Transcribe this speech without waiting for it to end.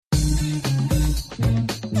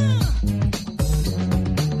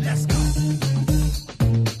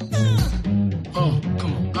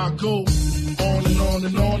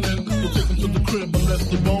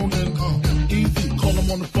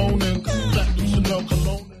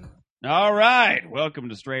All right, welcome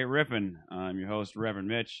to Straight Riffin'. I'm your host, Reverend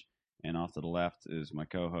Mitch, and off to the left is my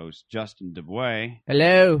co-host, Justin DuBois.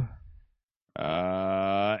 Hello.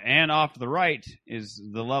 And off to the right is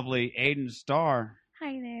the lovely Aiden Starr.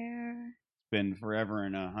 Hi there. It's been forever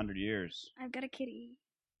and 100 years, I've got a kitty.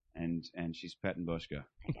 and she's petting Bushka.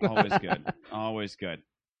 Always good. Always good.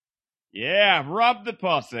 Yeah, rub the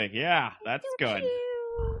pussy. Yeah, that's good.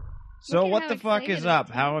 So Look at what how the fuck is excited up?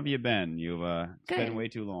 it's How have you been? It's been Good. way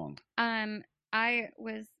too long. I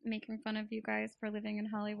was making fun of you guys for living in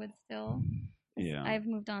Hollywood still. Yeah. I've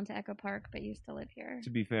moved on to Echo Park, but you still live here. To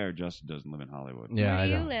be fair, Justin doesn't live in Hollywood. Yeah, Where I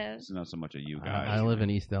do you don't. live? It's not so much a you guys. I live in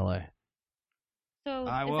East LA. So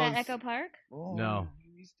I is was- that Echo Park? No.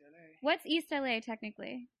 What's East LA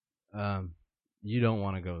technically? You don't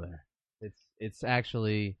want to go there. It's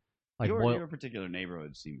actually like your particular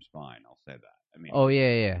neighborhood seems fine. I'll say that. I mean, Oh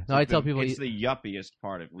yeah. No, I tell people it's you- the yuppiest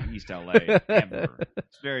part of East LA ever.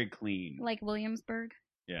 It's very clean. Like Williamsburg?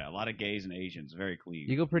 Yeah, a lot of gays and Asians. Very clean.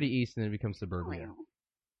 you go pretty east and it becomes suburbia.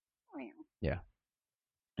 Oh, yeah.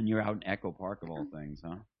 And you're out in Echo Park of all things,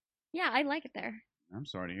 huh? Yeah, I like it there. I'm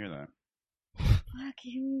sorry to hear that. Fuck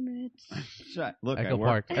you, Mitch. Shut. Look, I Echo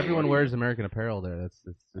work- Park. Everyone wears American Apparel there. It's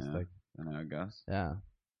just Yeah. like I guess. yeah.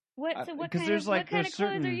 What I- so what 'cause kind there's of like- what kind there's of clothes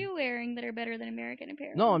are certain- you wearing that are better than American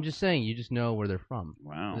Apparel? No, I'm just saying you just know where they're from.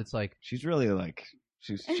 Wow. It's like She's really like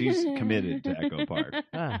she's committed to Echo Park.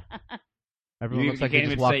 ah, everyone You looks like can't they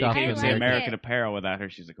just even walked say you off can't to even say like American it. Apparel without her.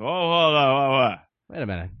 She's like, oh, Wait a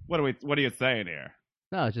minute. what are you saying here?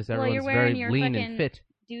 No, it's just Well, everyone's you're wearing very your lean fucking and fit.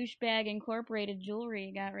 Douchebag Incorporated jewelry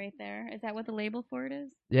you got right there. Is that what the label for it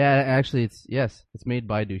is? Yeah, actually, it's made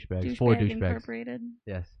by douchebags for douchebags. Incorporated.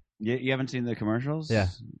 Yes. You haven't seen the commercials? Yeah.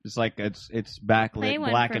 It's like it's Play backlit,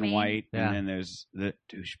 one black for and me. white, Yeah. and then there's the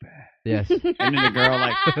douchebag. Yes. And then the girl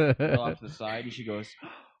like goes off to the side, and she goes,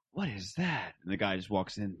 "What is that?" And the guy just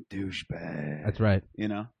walks in, douchebag. That's right. You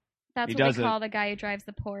know. That's He what does they it. call the guy who drives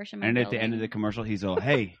the Porsche in my And at building. the end of the commercial, he's all,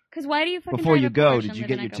 "Hey, Because why do you fucking before drive you a go, Porsche did and you live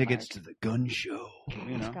get in your Echo tickets Park? to the gun show?"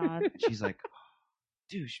 You know. God. And she's like,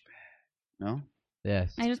 "Douchebag." No,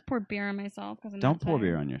 Yes. I just poured beer on myself because I'm don't not pour tired.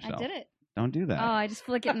 beer on yourself. I did it. Don't do Oh, that. I just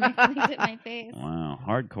flicked it in my face. Wow,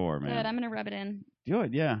 hardcore, man. Good, I'm gonna rub it in. Do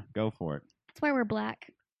it, yeah. Go for it. That's why we're black.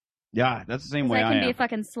 Yeah, that's the same 'Cause way I can I be am. a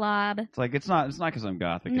fucking slob. It's like it's not because I'm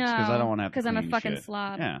gothic. No, It's because I don't want to have to because I'm a clean fucking shit.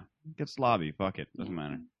 slob. Yeah, get slobby. Fuck it. Doesn't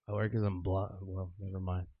matter. I wear because I'm blah. Well, never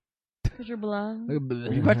mind. Because you're blonde.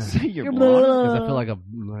 Were you about to say you're You're blonde? Because I feel like a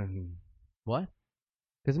what?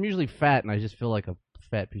 Because I'm usually fat and I just feel like a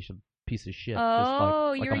fat piece of shit.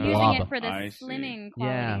 Oh, just like you're a using blob. it for the I see. slimming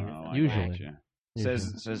Yeah. qualities. Oh, I Usually. gotcha. Usually.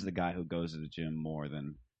 Says the guy who goes to the gym more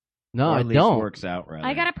than No, or I at least don't. works out rather.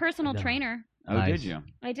 I got a personal No. trainer. Oh, Nice. did you?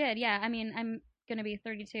 I did, yeah. I mean, I'm gonna be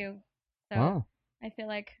 32, so Oh, I feel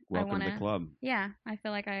like Welcome I to wanna. the club. Yeah, I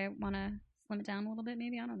feel like I wanna slim it down a little bit.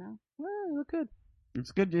 Maybe I don't know. well, look good.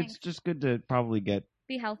 It's good. Thanks. It's just good to probably get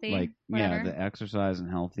Be healthy. like whatever. the exercise and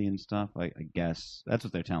healthy and stuff. I guess that's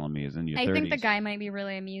what they're telling me is in your 30s. I think the guy might be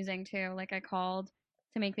really amusing too. Like I called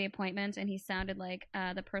to make the appointment, and he sounded like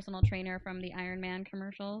the personal trainer from the Iron Man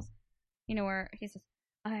commercials. You know where he says,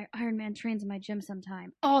 "Iron Man trains in my gym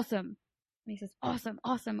sometime. Awesome." And he says, "Awesome,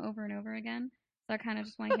 awesome," over and over again. So I kind of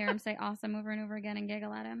just want to hear him say "awesome" over and over again and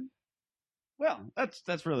giggle at him. Well,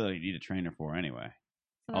 that's really what you need a trainer for anyway.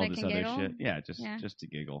 So that All I this can other giggle shit. Yeah, Yeah. just to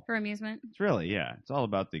giggle. for amusement. It's really, yeah. It's all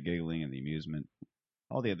about the giggling and the amusement.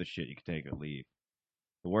 All the other shit you can take or leave.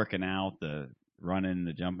 The working out, the running,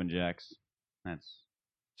 the jumping jacks. That's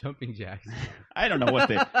Jumping jacks. I don't know what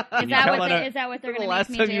they. Is Can you that tell what it is that what they're The gonna last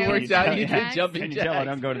make me time do? you worked is out, jumping you did jacks? jumping Can you tell I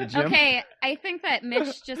don't go to the gym? Okay, I think that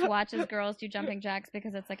Mitch just watches girls do jumping jacks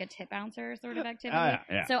because it's like a tip bouncer sort of activity.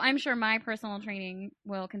 Yeah. So I'm sure my personal training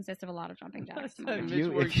will consist of a lot of jumping jacks. Last tomorrow. time If Mitch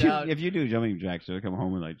you, worked if, you, out. if you do jumping jacks, you'll come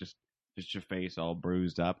home with like just your face all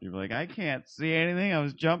bruised up. You're like, I can't see anything. I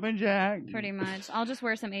was jumping jack. Pretty much. I'll just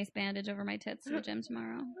wear some ace bandage over my tits to the gym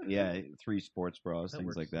tomorrow. Yeah, 3 sports bras, That things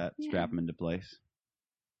works. like that. Yeah. Strap them into place.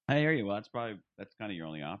 I hear you. Well, that's kind of your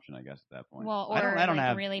only option, I guess, at that point. Well, or I don't like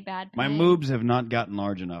have really bad. my pain. moobs have not gotten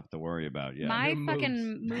large enough to worry about yet. My Your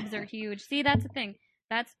fucking moves are huge. See, that's the thing.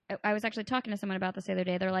 I was actually talking to someone about this the other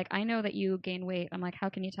day. They're like, I know that you gain weight. I'm like, how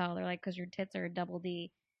can you tell? They're like, because your tits are a double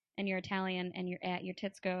D, and you're Italian, and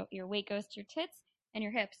your weight goes to your tits and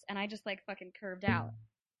your hips, and I just like fucking curved out.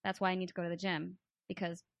 That's why I need to go to the gym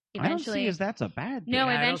because I don't eventually. see as that's a bad thing. No, Yeah, I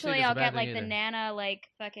don't see eventually it as a I'll bad get thing like the either. Nana, like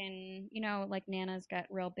fucking, like Nana's got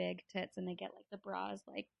real big tits, and they get like the bras,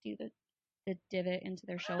 like do the the divot into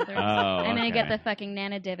their shoulders. Oh, I'm gonna get okay. the fucking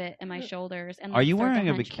Nana divot in my shoulders. And Are like, you start wearing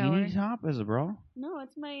to a hunch bikini forward. top as a bra? No,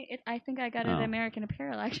 it's my. I think I got it Oh. at American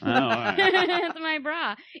Apparel actually. Oh, all right. It's my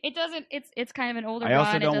bra. It doesn't. It's kind of an older I bra.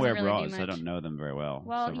 also and it don't doesn't wear really bras, do so much. I don't know them very well.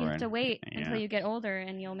 Well, so you have to wait Yeah. until you get older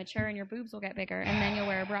and you'll mature and your boobs will get bigger, and then you'll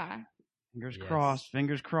wear a bra. Fingers Yes. crossed.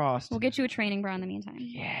 Fingers crossed. We'll get you a training bra in the meantime.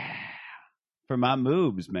 Yeah. For my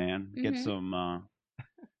moobs, man. Get Mhm. some.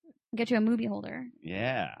 Get you a movie holder.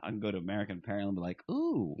 Yeah, I can go to American Apparel and be like,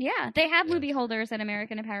 ooh. Yeah, they have Yes. movie holders at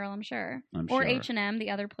American Apparel, I'm sure. I'm Or sure. H&M,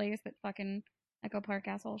 the other place that fucking Echo Park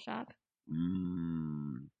asshole shop.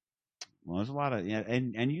 Well, there's a lot of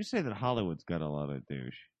and you say that Hollywood's got a lot of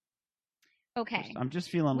douche. Okay. I'm just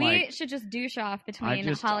feeling We like should just douche off between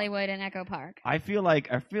just- Hollywood and Echo Park. I feel like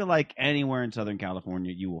anywhere in Southern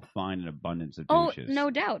California you will find an abundance of Oh, douches. no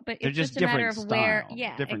doubt, but They're it's just a matter different of where. style,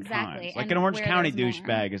 Yeah, different exactly. kinds. Like and an Orange where County there's more.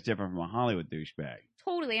 douchebag is different from a Hollywood douchebag.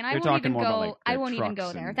 Totally, and I They're won't talking even more go. about, like, I their won't even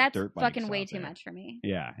trucks go there. and That's dirt bikes fucking way out too there. much for me.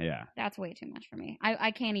 Yeah, yeah, That's way too much for me.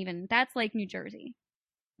 I can't even. That's like New Jersey.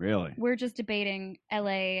 really. We're just debating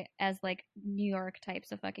LA as like New York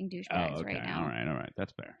types of fucking douchebags Oh, okay. right now. All right.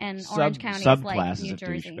 That's fair. And Orange County is like subclasses New of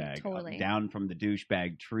Jersey. douchebag, Totally. down from the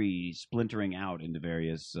douchebag tree, splintering out into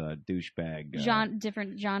various douchebag.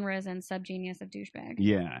 Different genres and subgenius of douchebag.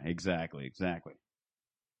 Yeah, exactly.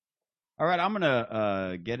 All right, I'm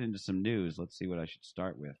gonna get into some news. Let's see what I should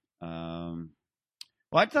start with. Well,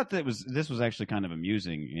 I thought this was actually kind of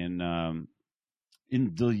amusing.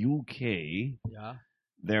 In the UK, Yeah.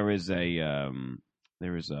 there is a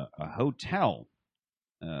hotel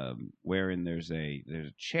wherein there's a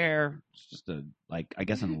chair. It's just I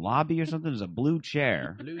guess in the lobby or something. There's a blue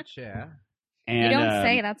chair. Blue chair. And, You don't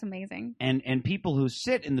say. That's amazing. And people who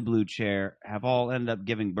sit in the blue chair have all ended up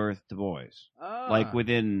giving birth to boys, Oh. like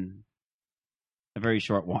within a very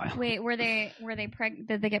short while. Wait, were they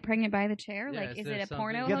did they get pregnant by the chair? Yeah, like, is is there it a something-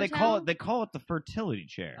 porno Yeah, hotel? they call it the fertility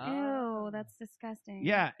chair. Oh. Ew, that's disgusting.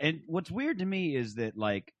 Yeah, and what's weird to me is that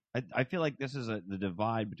like I feel like this is the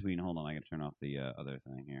divide between. Hold on, I can turn off the other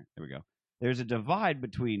thing here. There we go. There's a divide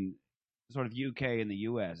between sort of UK and the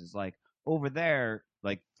US. It's like over there,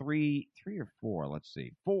 like three or four. Let's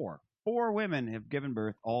see, four women have given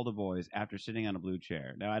birth all to boys after sitting on a blue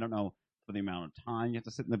chair. Now I don't know for the amount of time you have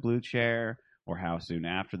to sit in the blue chair or how soon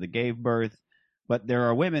after they gave birth, but there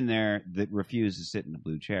are women there that refuse to sit in the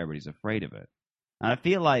blue chair, but he's afraid of it. And I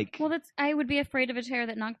feel like, Well, I would be afraid of a chair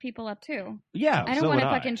that knocked people up too. yeah, I don't so want would a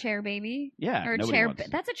I. fucking chair baby. Yeah, Or a nobody chair. wants-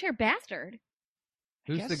 That's a chair bastard. I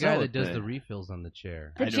Who's guess the guy so, that does but- the refills on the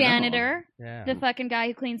chair? The I don't know. janitor. Yeah. The fucking guy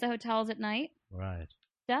who cleans the hotels at night. Right.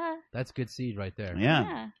 Duh. That's good seed right there.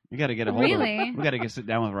 Yeah, we got to get a hold of Really? it. We got to sit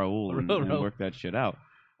down with Raul and Raul. work that shit out.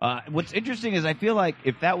 What's interesting is I feel like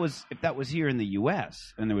if that was here in the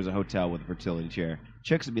U.S. and there was a hotel with a fertility chair,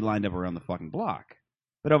 chicks would be lined up around the fucking block.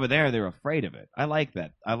 But over there, they're afraid of it. I like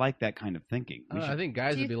that. I like that kind of thinking. We I should- think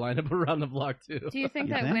guys Do would you- be lined up around the block too. Do you think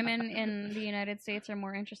You that think? women in the United States are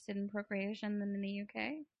more interested in procreation than in the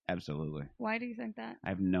UK? Absolutely. Why do you think that? I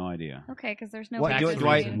have no idea. Okay, because there's no. Why Tax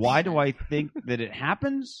reasons. why do I think that it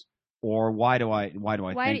happens, or why do I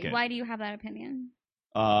think it? Why do you have that opinion?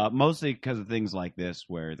 Mostly because of things like this,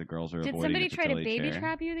 where the girls are Did avoiding somebody the try to fertility baby chair.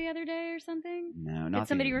 trap you the other day or something? No, not Did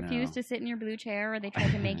somebody the, refuse no. to sit in your blue chair, or they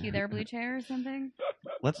tried to make you their blue chair or something?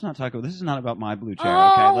 Let's not talk about. This is not about my blue chair.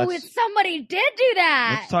 Oh, okay, somebody did do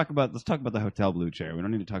that. let's talk about the hotel blue chair. We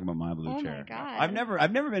don't need to talk about my blue Oh my chair. God.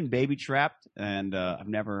 I've never been baby trapped, and I've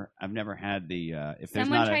never had the if there's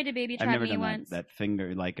Someone not tried to baby I've trap never me done once. that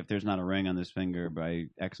finger, like if there's not a ring on this finger by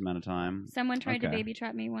X amount of time. Someone tried to Okay. baby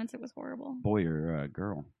trap me once. It was horrible. Boy or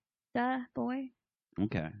girl. Duh, boy.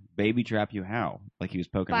 Okay, baby trap you how? Like he was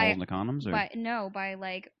poking By- holes in the condoms, or By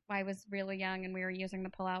like I was really young and we were using the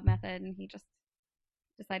pull-out method, and he just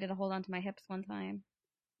decided to hold on to my hips one time.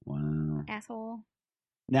 wow. Asshole.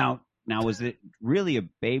 Now was it really a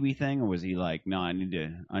baby thing, or was he like, no, I need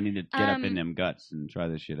to get up in them guts and try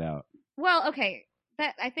this shit out? Well, okay.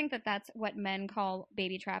 I think that's what men call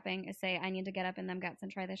baby trapping, is say I need to get up in them guts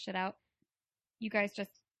and try this shit out. You guys just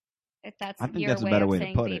if that's I think your that's a way better of way to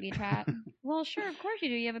saying put it. baby trap. Well, sure, of course you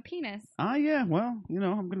do. You have a penis. Ah, yeah. Well,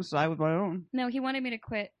 I'm gonna side with my own. No, he wanted me to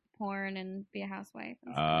quit porn and be a housewife.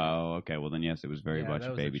 and stuff. Oh, okay. Well, then yes, it was very Yeah, much that a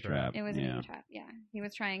was a baby trap. trap. It was a yeah. baby trap. Yeah, he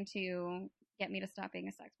was trying to get me to stop being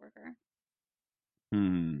a sex worker.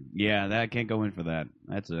 Yeah, that can't go in for that.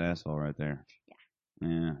 That's an asshole right there.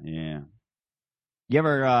 Yeah. Yeah. You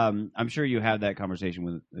ever? I'm sure you have that conversation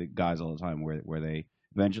with the guys all the time, where they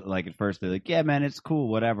eventually, like at first, they're like, "Yeah, man, it's cool,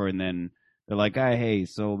 whatever," and then they're like, "Hey,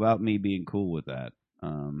 so about me being cool with that."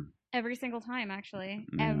 Every single time, actually.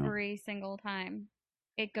 Yeah. Every single time.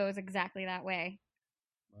 It goes exactly that way.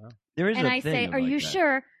 There is and a I thing say, of "Are like you that.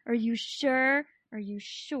 sure? Are you sure? Are you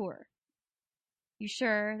sure? You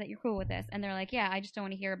sure that you're cool with this?" And they're like, "Yeah, I just don't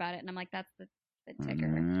want to hear about it." And I'm like, "That's the ticker.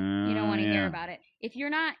 You don't want to hear about it. If you're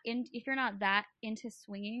not that into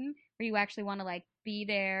swinging, where you actually want to like be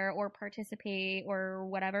there or participate or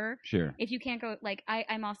whatever. Sure. If you can't go, like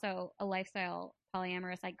I'm also a lifestyle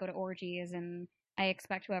polyamorous. I go to orgies and I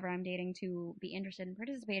expect whoever I'm dating to be interested in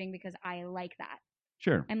participating because I like that.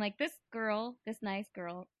 Sure. I'm like, this girl, this nice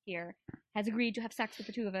girl here, has agreed to have sex with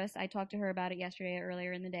the two of us. I talked to her about it yesterday,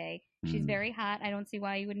 earlier in the day. She's very hot. I don't see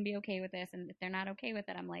why you wouldn't be okay with this. And if they're not okay with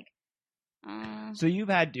it, I'm like, So you've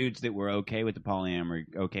had dudes that were okay with the polyamory,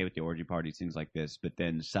 okay with the orgy parties, things like this, but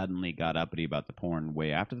then suddenly got uppity about the porn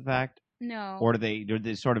way after the fact? no. Or do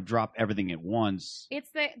they sort of drop everything at once? It's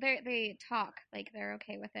they talk like they're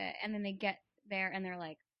okay with it, and then they get there and they're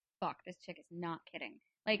like, "Fuck, this chick is not kidding."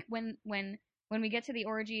 Like when we get to the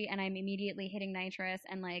orgy and I'm immediately hitting nitrous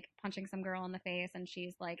and like punching some girl in the face, and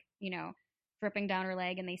she's like, dripping down her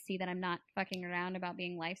leg, and they see that I'm not fucking around about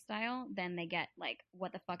being lifestyle, then they get like,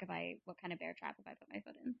 what the fuck what kind of bear trap have I put my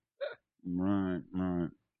foot in? Right.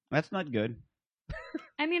 That's not good.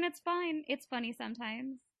 I mean, it's fine. It's funny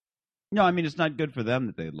sometimes. No, I mean it's not good for them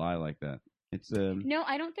that they lie like that. It's No,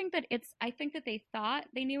 I don't think that I think that they thought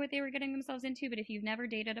they knew what they were getting themselves into, but if you've never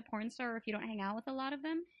dated a porn star or if you don't hang out with a lot of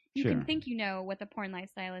them, you Sure. can think you know what the porn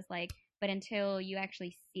lifestyle is like, but until you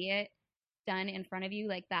actually see it done in front of you,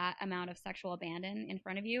 like that amount of sexual abandon in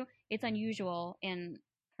front of you, it's unusual in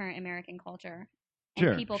current American culture. And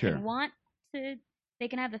Sure, people sure. can want to, they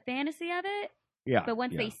can have the fantasy of it, yeah. but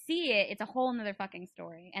once yeah. they see it, it's a whole nother fucking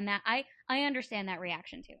story. And that I understand that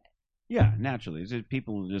reaction to it. Yeah, naturally. It's just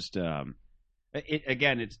people just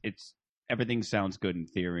it's everything sounds good in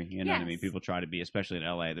theory, you know what I mean? Yes. People try to be, especially in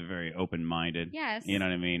LA, they're very open-minded. Yes. You know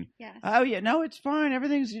what I mean? Yes. Oh yeah, no, it's fine.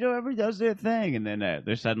 Everything's, everybody does their thing, and then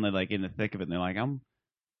they're suddenly like in the thick of it, and they're like, it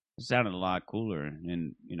sounded a lot cooler,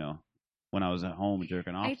 and when I was at home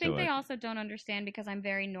jerking off. I think to they it. also don't understand because I'm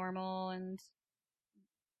very normal and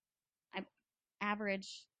I'm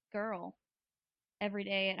average girl. Every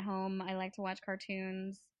day at home, I like to watch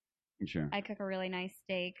cartoons. Sure. I cook a really nice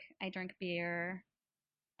steak. I drink beer.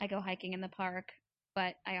 I go hiking in the park.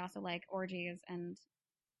 But I also like orgies and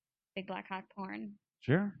big black hawk porn.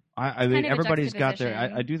 Sure. I mean, kind of a everybody's got their.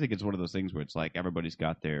 juxtaposition. I do think it's one of those things where it's like everybody's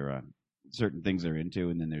got their certain things they're into,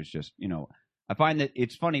 and then there's just I find that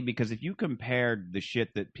it's funny because if you compared the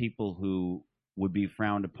shit that people who would be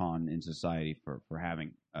frowned upon in society for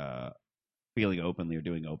having feeling openly or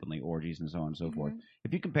doing openly orgies and so on and so forth,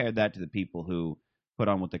 if you compared that to the people who put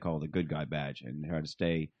on what they call the good guy badge and try to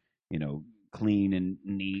stay, clean and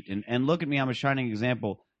neat and look at me, I'm a shining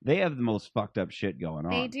example. They have the most fucked up shit going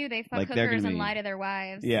on. They do. They fuck Like, they're hookers gonna and be- lie to their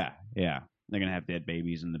wives. Yeah. They're gonna have dead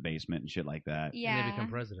babies in the basement and shit like that. Yeah. And they become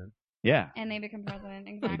president. Yeah. And they become president.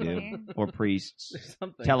 They Exactly. do. Or priests,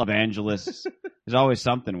 Something. televangelists. There's always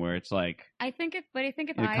something where it's like I think if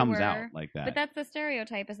it I comes were, out like that. but that's the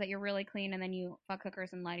stereotype, is that you're really clean and then you fuck hookers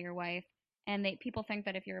and lie to your wife. And people think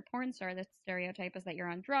that if you're a porn star, the stereotype is that you're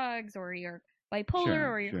on drugs or you're bipolar Sure,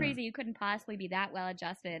 or you're sure. crazy. You couldn't possibly be that well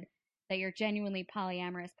adjusted that you're a genuinely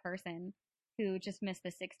polyamorous person who just missed the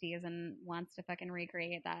 60s and wants to fucking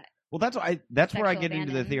recreate that. Well, that's why that's where I Sexual get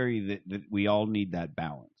into the abandon. theory that we all need that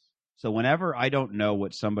balance. So whenever I don't know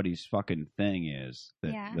what somebody's fucking thing is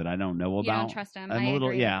Yeah. that I don't know You about, don't trust them. I'm I a little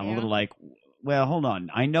agree with I'm a you. little like, well, hold on.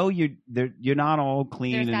 I know you're not all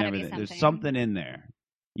clean There's and gotta be everything. There's something. something in there.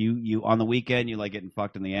 You on the weekend you like getting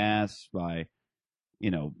fucked in the ass by,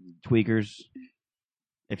 tweakers.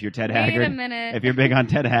 If you're Ted Wait a Haggard, minute. if you're big on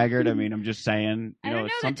Ted Haggard, I mean, I'm just saying, I don't know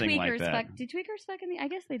that something like tweakers that. fuck. Do tweakers fuck in the? I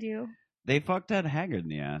guess they do. They fucked Ted Haggard in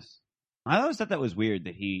the ass. I always thought that was weird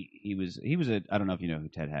that he was a, I don't know if you know who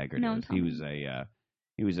Ted Haggard No, is. tell He me.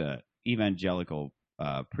 was a evangelical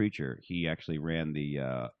preacher. He actually ran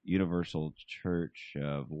the Universal Church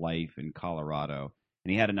of Life in Colorado,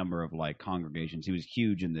 and he had a number of like congregations. He was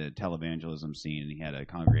huge in the televangelism scene, and he had a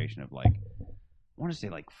congregation of like, I want to say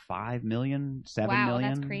like 5 million, 7 Wow,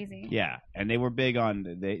 million. that's crazy. Yeah, and they were big on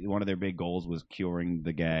one of their big goals was curing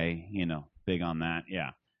the gay. Big on that.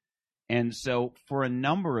 Yeah. And so for a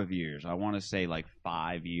number of years, I want to say like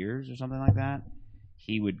 5 years or something like that,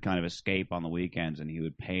 he would kind of escape on the weekends, and he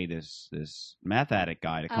would pay this meth addict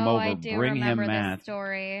guy to come over, I do bring him remember meth. this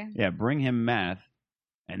story. Yeah, bring him meth,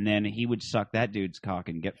 and then he would suck that dude's cock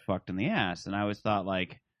and get fucked in the ass. And I always thought,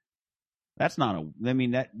 like, that's not a. I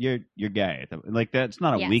mean, that you're gay. Like, that's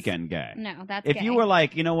not a Yes. weekend gay. No, that's If gay. you were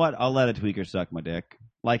like, you know what, I'll let a tweaker suck my dick.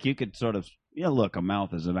 Like, you could sort of, look, a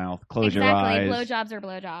mouth is a mouth. Close your eyes. Blowjobs are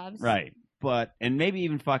blowjobs. Right. and maybe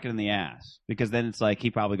even fuck it in the ass, because then it's like he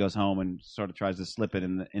probably goes home and sort of tries to slip it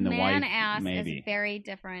in the Man wife. ass Maybe is very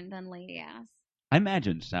different than lady ass. I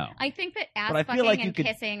imagine so. I think that ass But I fucking feel like you and could-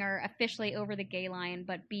 kissing are officially over the gay line,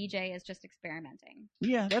 but BJ is just experimenting.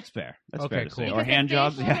 Yeah, that's fair. That's Okay, fair to cool. say. Because Or the hand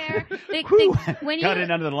jobs. facial Yeah. hair- they- Whew. when Got you-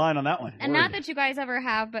 it under the line on that one. And not that you guys ever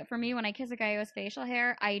have, but for me, when I kiss a guy with facial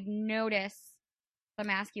hair, I notice the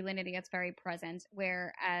masculinity that's very present.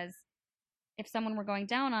 Whereas if someone were going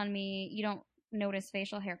down on me, you don't notice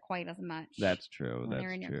facial hair quite as much. That's true. when they're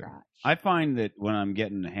That's in your true. crotch. I find that when I'm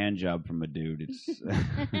getting a hand job from a dude, it's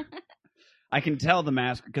I can tell the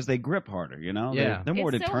mask because they grip harder. You know, Yeah. they're more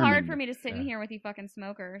it's so determined. hard for me to sit in Yeah. here with you fucking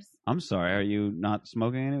smokers. I'm sorry. Are you not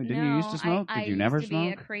smoking anymore? Didn't you No, used to smoke? I Did you never used to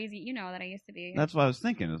smoke? Be a crazy, you know that I used to be. That's what I was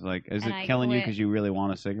thinking. It's like, is And it I killing you quit. because you really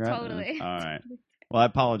want a cigarette? Totally. All right. Well, I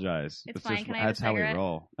apologize. It's fine. Just, Can I have a that's how we cigarette?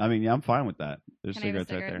 roll. I mean, yeah, I'm fine with that. There's Can I have a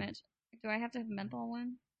cigarettes right cigarette, there. Mitch? Do I have to have a menthol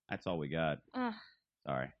one? That's all we got. Ugh.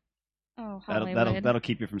 Sorry. Oh, That'll Hollywood. that'll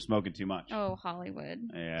keep you from smoking too much. Oh, Hollywood.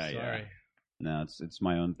 Yeah, yeah. Sorry. No, it's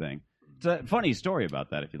my own thing. It's a funny story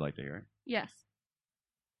about that if you'd like to hear it. Yes.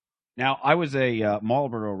 Now, I was a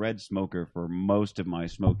Marlboro Red smoker for most of my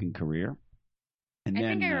smoking career. And I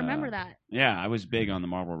then, think I remember that. Yeah, I was big on the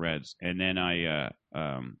Marlboro Reds, and then I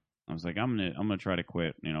was like, I'm gonna try to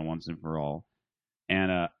quit, once and for all.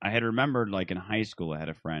 And I had remembered, like in high school, I had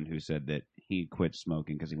a friend who said that he quit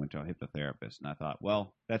smoking because he went to a hypnotherapist, and I thought,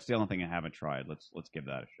 well, that's the only thing I haven't tried. Let's give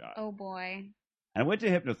that a shot. Oh boy. And I went to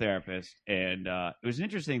a hypnotherapist, and it was an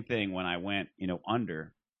interesting thing when I went,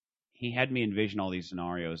 under. He had me envision all these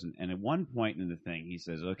scenarios, and at one point in the thing, he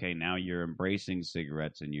says, "Okay, now you're embracing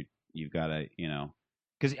cigarettes, and you've got to,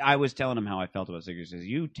 because I was telling him how I felt about cigarettes. He says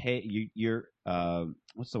you're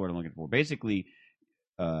what's the word I'm looking for? Basically,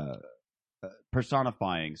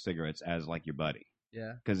 personifying cigarettes as like your buddy,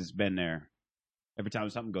 Yeah. because it's been there. Every time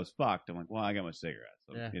something goes fucked, I'm like, well, I got my cigarette,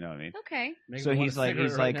 so, Yeah. you know what I mean? Okay. Make So me want he's a like,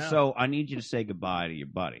 cigarette right now. so I need you to say goodbye to your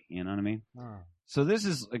buddy. You know what I mean? Oh. So this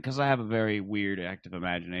is because I have a very weird active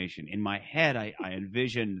imagination. In my head, I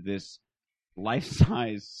envisioned this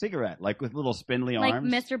life-size cigarette, like with little spindly Like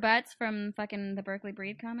arms. Mr. Butts from fucking the Berkeley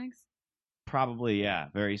Breed comics. Probably, yeah,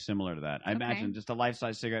 very similar to that. I Okay. imagine just a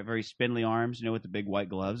life-size cigarette, very spindly arms, with the big white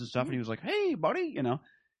gloves and stuff. And he was like, "Hey, buddy," and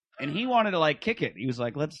he wanted to like kick it. He was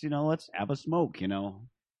like, "Let's have a smoke,"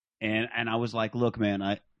 And I was like, "Look, man,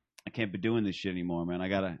 I can't be doing this shit anymore, man. I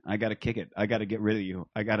gotta kick it. I gotta get rid of you.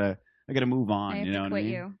 I gotta move on. I have you know to what quit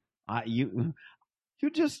I mean? you.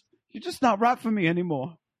 You're just not right for me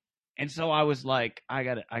anymore." And so I was like, I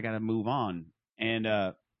gotta move on. And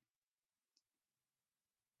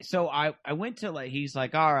so I went to he's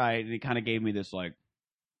like, all right, and he kind of gave me this and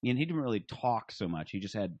he didn't really talk so much. He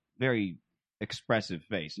just had very expressive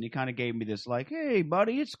face, and he kind of gave me this hey,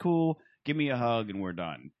 buddy, it's cool. Give me a hug, and we're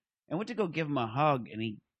done. I went to go give him a hug, and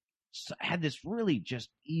he had this really just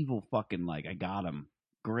evil fucking I got him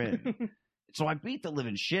grin. So I beat the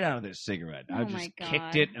living shit out of this cigarette. I Oh just my kicked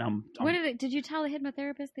God. it, and I'm What did you tell the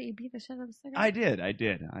hypnotherapist that you beat the shit out of the cigarette? I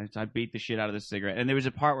did. I beat the shit out of the cigarette. And there was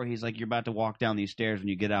a part where he's like, you're about to walk down these stairs. When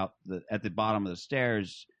you get out at the bottom of the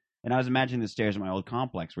stairs, and I was imagining the stairs in my old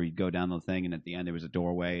complex where you'd go down the thing, and at the end there was a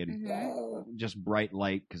doorway and just bright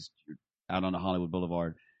light because you're out on the Hollywood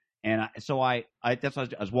Boulevard. And that's what I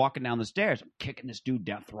was walking down the stairs. I'm kicking this dude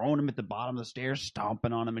down, throwing him at the bottom of the stairs,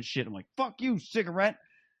 stomping on him and shit. I'm like, fuck you, cigarette.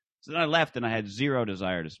 So then I left, and I had zero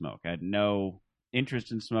desire to smoke. I had no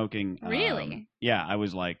interest in smoking. Really? Yeah, I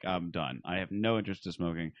was like, I'm done. I have no interest in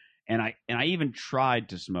smoking. And I even tried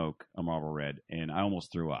to smoke a Marlboro Red, and I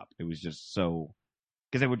almost threw up. It was just so,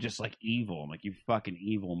 because they were just evil. I'm like, you fucking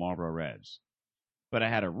evil Marlboro Reds. But I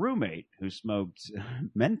had a roommate who smoked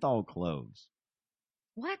menthol cloves.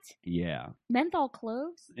 What? Yeah. Menthol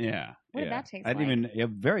cloves? Yeah. What did yeah. that taste I didn't like?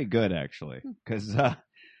 even, very good actually, because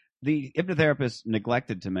the hypnotherapist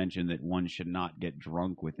neglected to mention that one should not get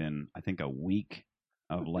drunk within, I think, a week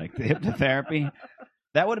of the hypnotherapy.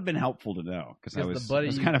 That would have been helpful to know, because I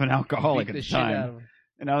was kind of an alcoholic at the time.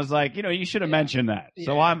 And I was like, you should have mentioned that. Yeah.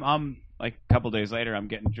 So I'm like a couple days later, I'm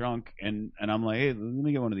getting drunk, and I'm like, hey, let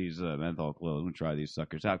me get one of these menthol cloves. Let me try these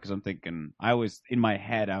suckers out, because I'm thinking, in my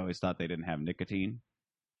head, I always thought they didn't have nicotine.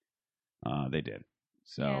 They did.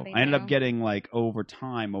 So Yeah, they I ended do. up getting over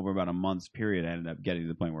time, over about a month's period, I ended up getting to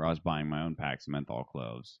the point where I was buying my own packs of menthol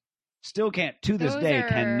cloves. Still can't, to this Those day, are-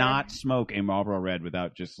 cannot smoke a Marlboro Red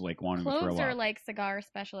without just wanting to Cloves throw are up. like cigar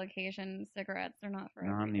special occasion cigarettes. They're not for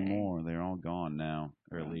Not every day. anymore. They're all gone now.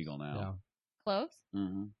 They're Gross. illegal Yeah. now. Cloves?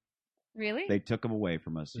 Hmm Really? They took them away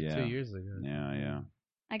from us. Like Yeah. 2 years ago. Yeah.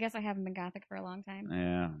 I guess I haven't been Gothic for a long time.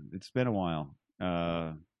 Yeah, it's been a while.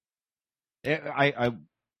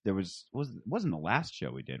 there wasn't the last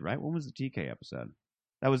show we did, right? When was the TK episode?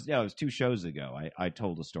 It was 2 shows ago. I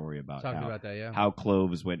told a story about Talking about that, yeah. how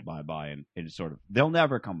cloves went bye-bye, and it sort of, they'll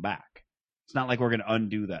never come back. It's not like we're going to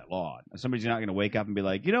undo that law. Somebody's not going to wake up and be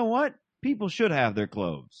like, you know what? People should have their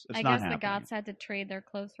cloves. It's I not guess happening. the gods had to trade their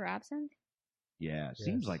clothes for absinthe. Yeah, it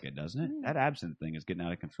seems Yes. like it, doesn't it? Mm. That absinthe thing is getting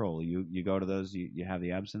out of control. You go to those, you have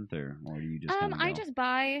the absinthe, or do you just kinda I go? just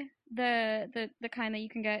buy the kind that you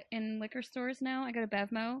can get in liquor stores now. I go to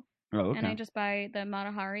Bevmo Oh, okay. and I just buy the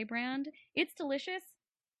Matahari brand. It's delicious.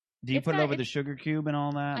 Do you it's put it got- over the sugar cube and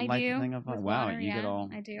all that? I Light do. the thing up? with Wow, water, you yeah, get all.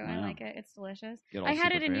 I do. wow. I like it. It's delicious. Get all I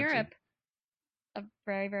had super it in fancy. Europe a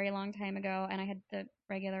very, very long time ago, and I had the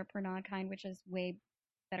regular Pernod kind, which is way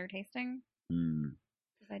better tasting. Mm.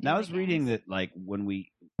 'cause I do Now I the was reading Guinness. that, like, when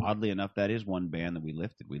we, oddly enough, that is one ban that we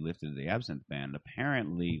lifted the absinthe ban.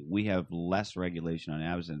 Apparently, we have less regulation on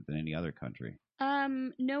absinthe than any other country.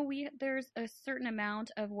 No, there's a certain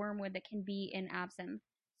amount of wormwood that can be in absinthe,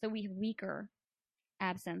 so we have weaker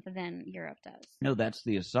absinthe than Europe does. No, that's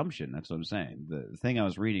the assumption. That's what I'm saying. The thing I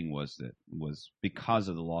was reading was because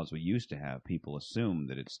of the laws we used to have, people assume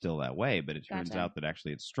that it's still that way, but it turns Gotcha. out that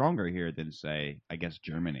actually it's stronger here than, say, I guess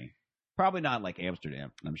Germany. Probably not like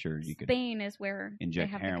Amsterdam. I'm sure you could Spain is where inject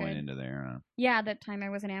they have heroin the good... into there. Yeah, that time I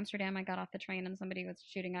was in Amsterdam, I got off the train and somebody was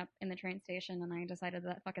shooting up in the train station, and I decided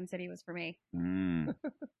that fucking city was for me.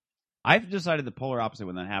 I've decided the polar opposite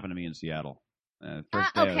when that happened to me in Seattle. First day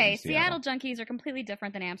I was in Okay, Seattle junkies are completely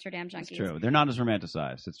different than Amsterdam junkies. It's true. They're not as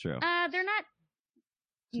romanticized. It's true. They're not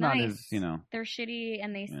It's nice. not as, They're shitty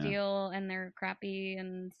and they Yeah. steal and they're crappy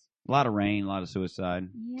and a lot of rain, a lot of suicide.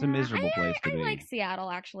 It's a Yeah, miserable place to I be. like Seattle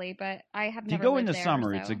actually, but I have If you never go in lived the there,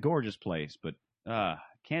 summer, so. it's a gorgeous place, but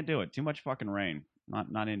can't do it. Too much fucking rain.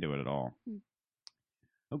 Not into it at all. Hmm.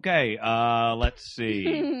 Okay, let's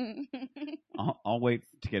see. I'll wait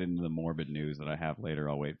to get into the morbid news that I have later.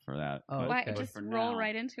 I'll wait for that. Oh, But- Why, okay. but just for roll now-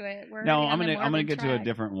 right into it. We're No, already I'm on the gonna morbid get to a track.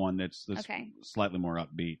 different one that's Okay. slightly more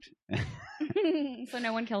upbeat. So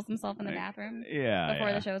no one kills himself in the Right. bathroom Yeah. before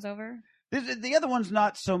yeah. the show's over. The other one's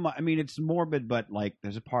not so much. I mean, it's morbid, but like,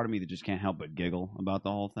 there's a part of me that just can't help but giggle about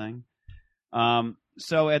the whole thing.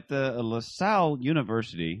 So at the LaSalle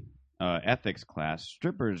University ethics class,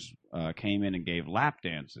 strippers came in and gave lap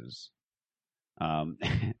dances, and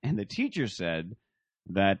the teacher said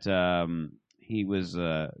that he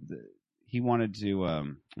wanted to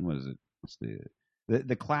what is it? What's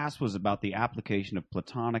the class was about the application of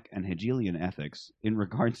Platonic and Hegelian ethics in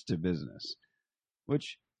regards to business.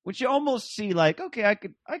 Which you almost see like, okay,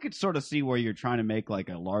 I could sort of see where you're trying to make like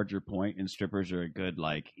a larger point, and strippers are a good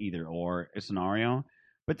like either or scenario.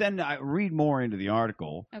 But then I read more into the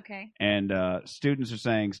article, Okay. and students are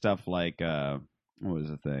saying stuff like, what was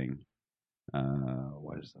the thing?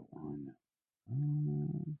 What is the one?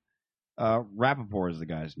 Rappaport is the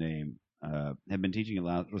guy's name. Had been teaching at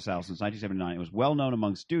LaSalle since 1979. It was well known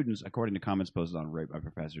among students, according to comments posted on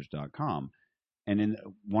ratebyprofessors.com. And in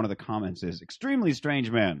one of the comments is, extremely strange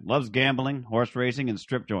man, loves gambling, horse racing, and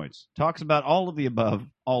strip joints. Talks about all of the above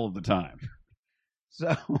all of the time.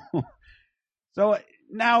 So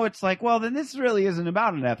now it's like, well, then this really isn't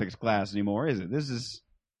about an ethics class anymore, is it? This is,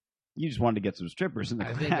 you just wanted to get some strippers in the I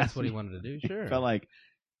class. think that's what he wanted to do. Sure. Felt like,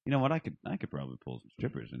 you know what, I could probably pull some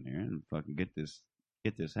strippers in here and fucking get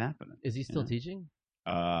this happening. Is he still Yeah. teaching?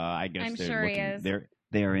 I guess I'm they're sure he looking, is.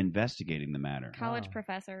 they are investigating the matter. College Wow.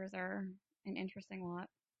 professors are an interesting lot.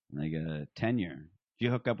 Like tenure. Did you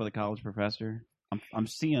hook up with a college professor? I'm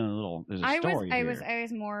seeing a little. There's a story I here.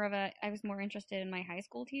 was more interested in my high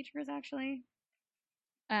school teachers actually.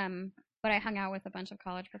 But I hung out with a bunch of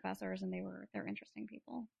college professors and they're interesting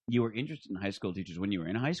people. You were interested in high school teachers when you were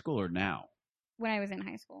in high school, or now? When I was in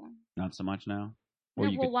high school. Not so much now. Or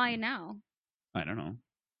No, you well, could- why now? I don't know.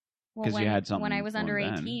 Well, 'Cause you had something when I was for under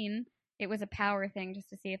them then. 18, it was a power thing just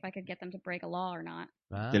to see if I could get them to break a law or not.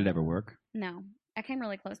 Did it ever work? No, I came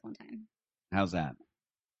really close one time. How's that?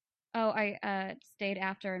 Oh, I stayed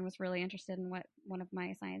after and was really interested in what one of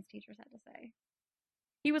my science teachers had to say.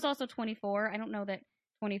 He was also 24. I don't know that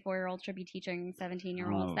 24-year-olds should be teaching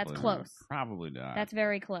 17-year-olds. That's Probably close. not. Probably not. That's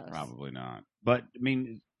very close. Probably not. But I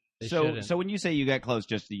mean, They so shouldn't. when you say you got close,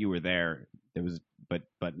 just that you were there, there was,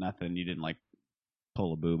 but nothing. You didn't like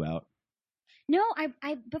pull a boob out. No,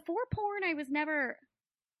 I before porn, I was never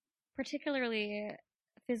particularly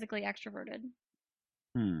physically extroverted.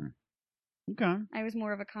 Okay. I was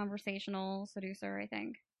more of a conversational seducer, I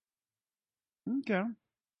think. Okay.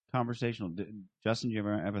 Conversational. Justin, do you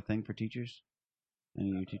ever have a thing for teachers? Any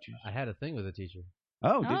of you teachers? I had a thing with a teacher.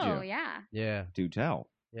 Oh, did Oh, you? yeah. Yeah, Do tell.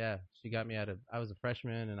 yeah. She got me I was a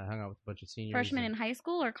freshman and I hung out with a bunch of seniors. Freshman in and- high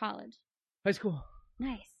school or college? high school.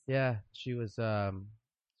 Nice. Yeah, she was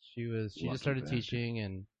She Lucky just started bastard. teaching,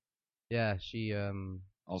 and yeah, she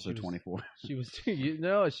Also she was- 24. she was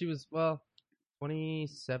no, she was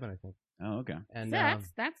 27, I think. Oh, okay. And So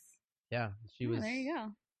that's yeah, she was. there you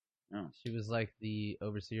go. Oh. She was like the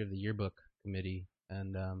overseer of the yearbook committee,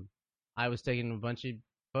 and I was taking a bunch of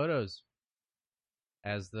photos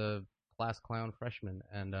as the class clown freshman,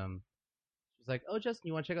 and she's like, "Oh, Justin,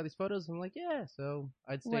 you want to check out these photos?" I'm like, "Yeah." So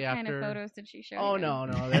I'd stay What after. kind of photos did she show Oh you? no,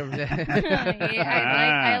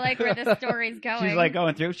 Yeah, I like where the story's going. She's like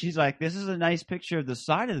going through. She's like, "This is a nice picture of the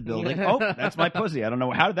side of the building." Oh, that's my pussy. I don't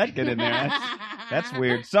know how did that get in there. That's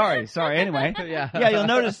weird. Sorry. Anyway, yeah, you'll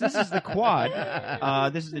notice this is the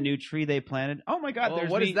quad. This is the new tree they planted. Oh my God, Well,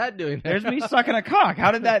 there's what me. is that doing? there? There's me sucking a cock.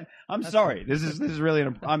 How did that? I'm sorry. This is really.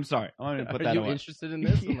 I'm sorry. I'm gonna put Are that you away. interested in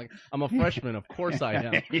this? I'm like, I'm a freshman. Of course I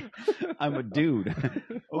am. I'm a dude.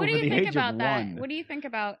 What do over you the think age about of that? one. What do you think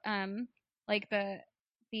about like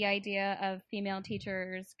the idea of female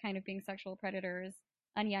teachers kind of being sexual predators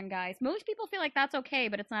on young guys? Most people feel like that's okay,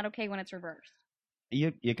 but it's not okay when it's reversed.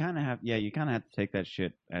 You kind of have you kind of have to take that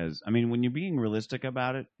shit as, I mean, when you're being realistic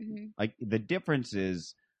about it, Hmm. like the difference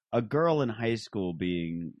is a girl in high school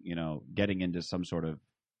being, getting into some sort of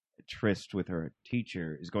tryst with her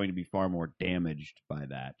teacher is going to be far more damaged by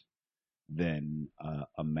that than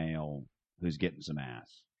a male who's getting some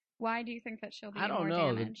ass. Why do you think that she'll be I don't more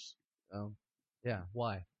know. damaged? Oh, yeah.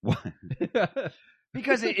 Why? What?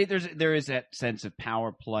 Because there is that sense of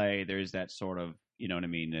power play. There's that sort of, you know what I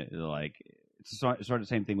mean, like it's sort of the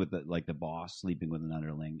same thing with the boss sleeping with an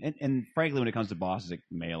underling. And frankly, when it comes to bosses,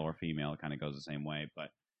 male or female, it kind of goes the same way. But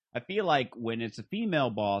I feel like when it's a female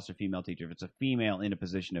boss or female teacher, if it's a female in a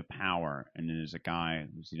position of power, and then there's a guy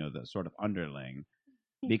who's the sort of underling,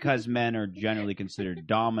 because men are generally considered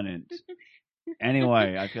dominant.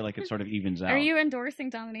 Anyway, I feel like it sort of evens out. Are you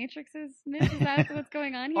endorsing dominatrixes, Mitch? Is that what's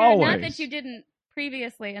going on here? Always. Not that you didn't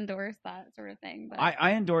previously endorse that sort of thing, but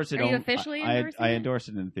I endorse it. Are you officially endorsing I it? endorse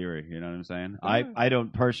it in theory. You know what I'm saying? Oh. I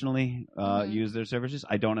don't personally Mhm. use their services.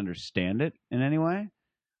 I don't understand it in any way.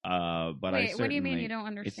 But wait, what do you mean certainly- you don't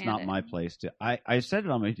understand? It's not it? my place to. I said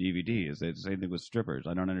it on my DVD. It's the same thing with strippers.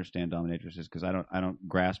 I don't understand dominatrixes because I don't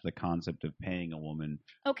grasp the concept of paying a woman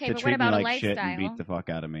Okay, to but treat what about me a like shit and lifestyle? beat the fuck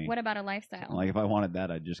out of me. What about a lifestyle? Like if I wanted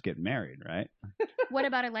that, I'd just get married, right? What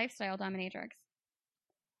about a lifestyle dominatrix?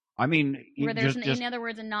 I mean, Where there's, just in other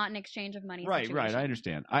words, a not an exchange of money right. situation. I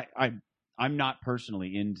understand. I'm not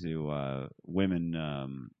personally into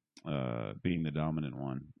women being the dominant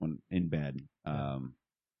one when in bed.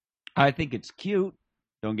 I think it's cute.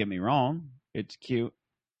 Don't get me wrong. It's cute.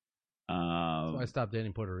 So I stopped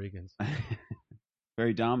dating Puerto Ricans.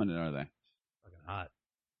 Very dominant, are they? Fucking hot.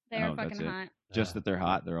 They're Oh, that's fucking it. hot. Just that they're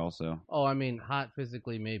hot. They're also. Oh, I mean, hot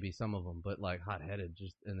physically, maybe some of them, but like hot-headed,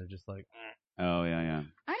 and they're just like. Oh yeah.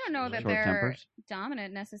 I don't know that Short they're tempers.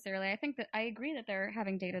 dominant necessarily. I think that I agree that they're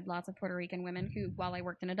having dated lots of Puerto Rican women who, while I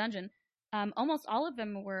worked in a dungeon, almost all of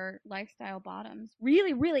them were lifestyle bottoms.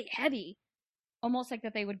 Really, really heavy. Almost like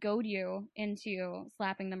that they would goad you into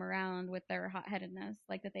slapping them around with their hot-headedness,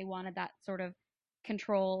 like that they wanted that sort of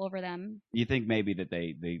control over them. You think maybe that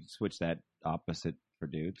they switch that opposite for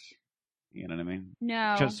dudes? You know what I mean?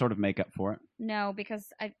 No, Just sort of make up for it. no, because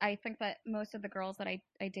I think that most of the girls that I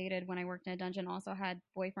dated when I worked in a dungeon also had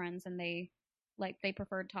boyfriends, and they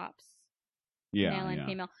preferred tops, Yeah. male and yeah.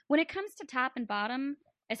 female. When it comes to top and bottom,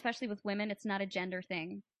 especially with women, it's not a gender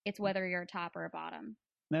thing. It's whether you're a top or a bottom.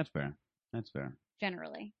 That's fair. That's fair.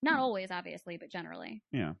 Generally, not always, obviously, but generally.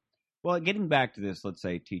 Yeah. Well, getting back to this, let's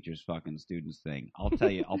say teachers fucking students thing. I'll tell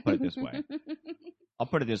you. I'll put it this way. I'll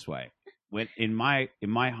put it this way. When in my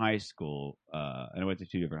high school, and I went to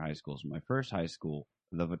two different high schools. My first high school,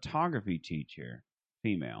 the photography teacher,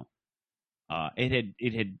 female,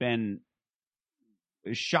 it had been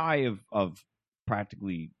shy of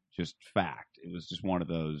practically just fact. It was just one of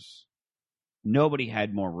those. Nobody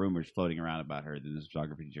had more rumors floating around about her than this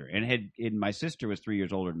photography teacher. And my sister was 3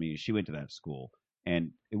 years older than me. She went to that school,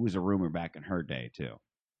 and it was a rumor back in her day too,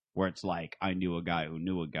 where it's like I knew a guy who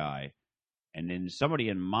knew a guy. And then somebody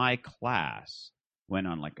in my class went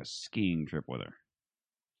on like a skiing trip with her.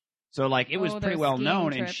 So like it was Oh, pretty those well skiing known,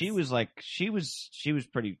 and trips. she was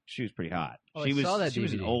pretty hot. Oh, she I saw that she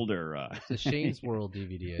was an DVD. older. It's a Shane's World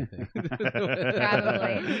DVD, I think.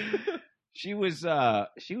 Probably. She was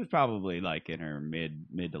probably like in her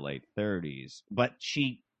mid to late 30s, but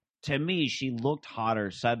to me she looked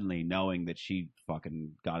hotter suddenly, knowing that she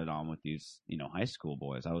fucking got it on with these high school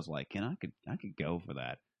boys. I was like, I could go for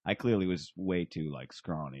that. I clearly was way too like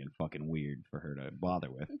scrawny and fucking weird for her to bother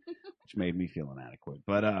with, which made me feel inadequate.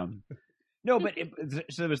 But No, but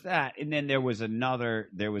so there was that, and then there was another.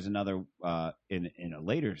 In a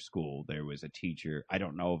later school, there was a teacher. I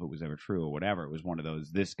don't know if it was ever true or whatever. It was one of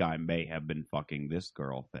those. This guy may have been fucking this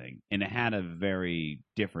girl thing, and it had a very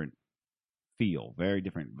different feel, very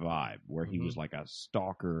different vibe, where he was like a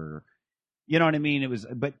stalker. You know what I mean? It was,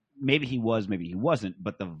 but maybe he was, maybe he wasn't.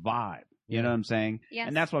 But the vibe, you know what I'm saying? Yes.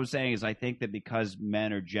 And that's what I'm saying is I think that because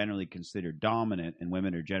men are generally considered dominant and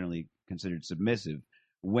women are generally considered submissive,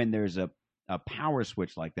 when there's a power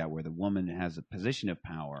switch like that where the woman has a position of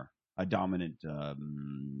power, a dominant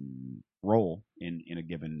role in a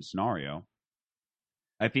given scenario,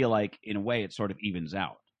 I feel like in a way it sort of evens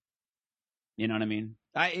out. You know what I mean?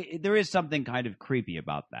 There is something kind of creepy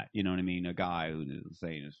about that. You know what I mean? A guy who is,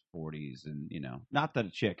 say, in his 40s and, not that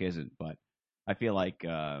a chick isn't, but I feel like,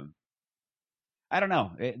 I don't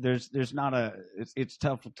know. There's not it's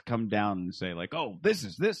tough to come down and say like, oh, this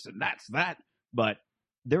is this and that's that. But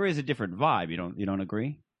there is a different vibe. You don't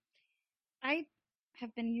agree? I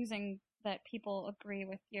have been using that people agree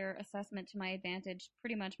with your assessment to my advantage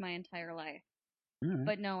pretty much my entire life. Right.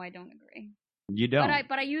 But no, I don't agree. You don't.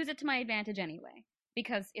 But I use it to my advantage anyway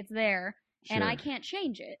because it's there and I can't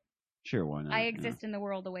change it. Sure, why not? I exist in the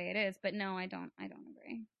world the way it is, but no, I don't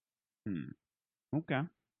agree. Okay.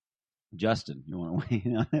 Justin, you want to weigh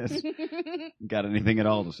in on this? Got anything at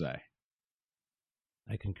all to say?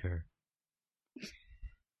 I concur.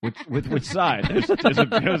 With which side? There's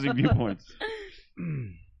opposing viewpoints.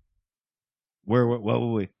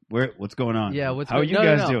 What's going on? Yeah, how are you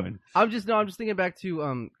guys doing? I'm just thinking back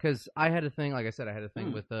to because I had a thing, like I said, I had a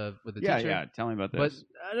thing with the teacher. Yeah. Tell me about this.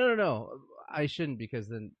 But no, I shouldn't because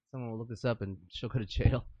then someone will look this up and she'll go to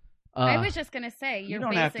jail. I was just gonna say you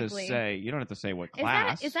don't have to say what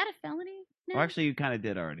class. Is that a felony? No? Well, actually, you kind of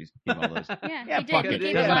did already give all those. Yeah, he fuck did. it.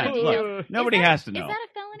 He gave a lot of details. Nobody has to know. Is that a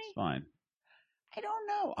felony? It's fine. I don't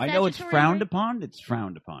know. I know it's frowned upon. It's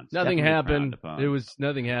frowned upon. It's nothing happened. Upon. It was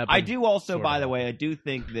nothing happened. I do also, by the way, I do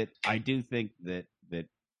think that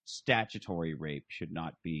statutory rape should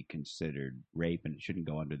not be considered rape, and it shouldn't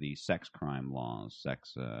go under the sex crime laws.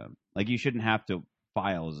 Like you shouldn't have to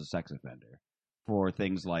file as a sex offender for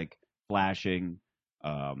things like flashing,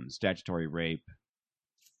 statutory rape.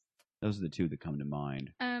 Those are the two that come to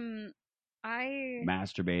mind.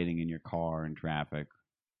 Masturbating in your car in traffic.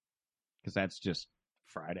 Because that's just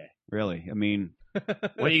Friday, really. I mean,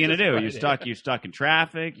 what are you gonna do? You're stuck in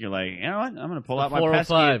traffic. You're like, you know what? I'm gonna pull out my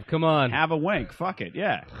pesky. Come on, have a wink. Fuck it,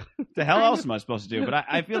 yeah. What the hell else am I supposed to do? But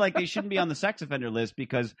I feel like they shouldn't be on the sex offender list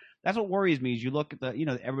because that's what worries me. Is you look at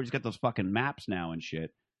everybody's got those fucking maps now and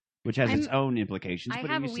shit, which has its own implications. I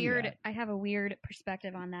have a weird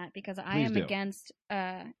perspective on that because I am against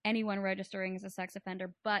anyone registering as a sex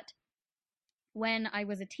offender. But when I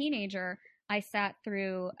was a teenager, I sat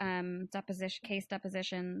through case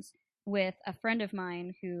depositions with a friend of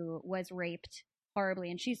mine who was raped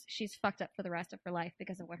horribly, and she's fucked up for the rest of her life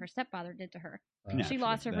because of what her stepfather did to her. She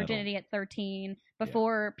lost her virginity at 13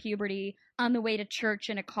 before puberty on the way to church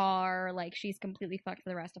in a car. Like, she's completely fucked for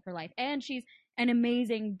the rest of her life, and she's an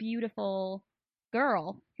amazing, beautiful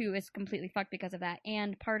girl who is completely fucked because of that.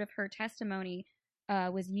 And part of her testimony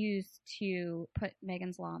was used to put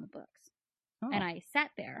Megan's Law on the books. And I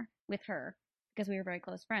sat there with her because we were very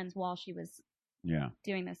close friends while she was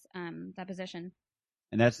doing this deposition.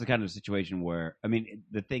 And that's the kind of situation where, I mean,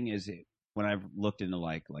 the thing is, when I've looked into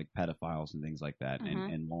like pedophiles and things like that,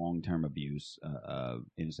 and long-term abuse,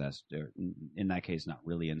 incest, or in that case, not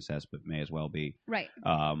really incest, but may as well be. Right.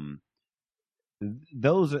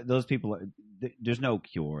 Those people, there's no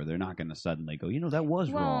cure. They're not going to suddenly go, that was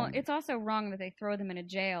wrong. Well, it's also wrong that they throw them in a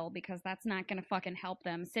jail because that's not going to fucking help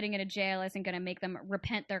them. Sitting in a jail isn't going to make them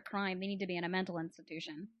repent their crime. They need to be in a mental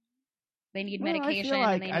institution. They need medication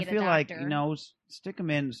and they need a doctor. Stick them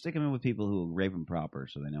in with people who rape them proper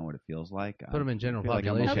so they know what it feels like. Put them in general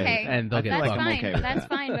population okay. and they'll get fucked. Okay that's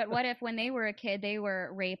fine, but what if when they were a kid they were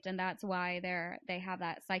raped and that's why they have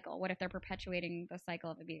that cycle? What if they're perpetuating the cycle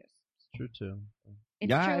of abuse? True too.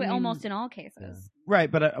 It's true almost in all cases. Yeah.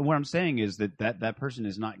 Right, but what I'm saying is that person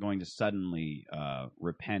is not going to suddenly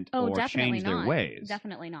repent or change their ways.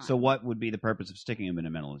 Definitely not. So what would be the purpose of sticking them in a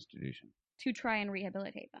mental institution? To try and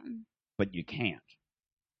rehabilitate them. But you can't.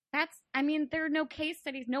 There are no case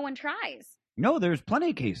studies. No one tries. No, there's plenty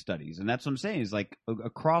of case studies, and that's what I'm saying. Is like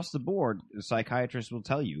across the board, the psychiatrists will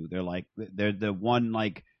tell you they're the one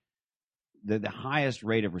like the highest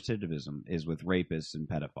rate of recidivism is with rapists and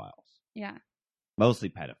pedophiles. Yeah. Mostly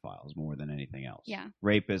pedophiles more than anything else. Yeah.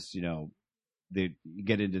 Rapists, they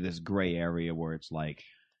get into this gray area where it's like,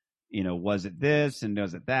 was it this and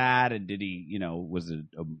was it that? And did he, was it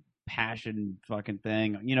a passion fucking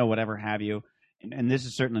thing? Whatever have you. and this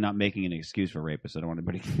is certainly not making an excuse for rapists. I don't want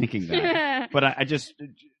anybody thinking that. But I just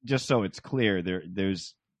so it's clear,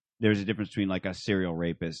 there's a difference between like a serial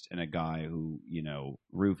rapist and a guy who,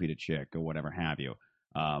 roofied a chick or whatever have you.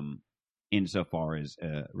 Insofar as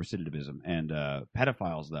recidivism and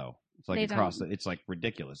pedophiles, though, it's like it's like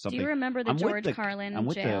ridiculous. Do you remember the George Carlin? I'm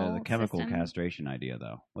with jail the chemical system? castration idea,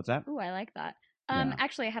 though. What's that? Ooh, I like that. Yeah.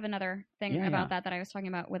 Actually, I have another thing about that I was talking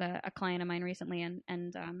about with a client of mine recently,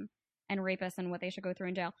 and rapists and what they should go through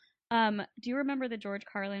in jail. Do you remember the George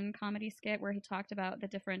Carlin comedy skit where he talked about the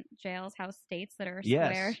different jails, how states that are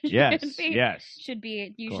square should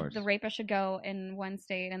be the rapist should go in one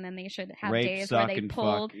state, and then they should have days where they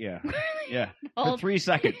pulled for 3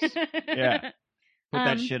 seconds. Yeah. Put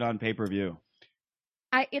that shit on pay-per-view.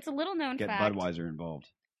 It's a little known fact. Get Budweiser involved.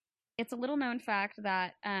 It's a little known fact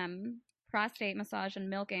that prostate massage and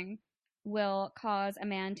milking will cause a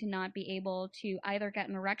man to not be able to either get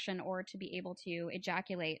an erection or to be able to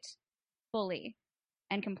ejaculate fully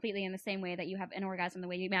and completely in the same way that you have an orgasm the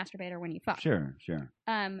way you masturbate or when you fuck. Sure.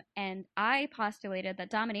 And I postulated that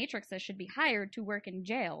dominatrixes should be hired to work in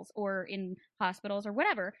jails or in hospitals or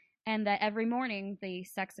whatever, and that every morning the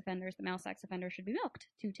male sex offenders should be milked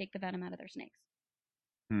to take the venom out of their snakes.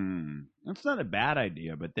 That's not a bad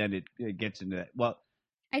idea, but then it gets into that. Well,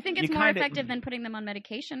 I think it's more effective than putting them on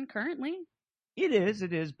medication currently. It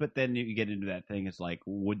is, but then you get into that thing. It's like,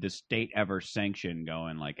 would the state ever sanction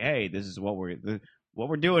going like, "Hey, this is what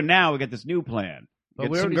we're doing now. We got this new plan.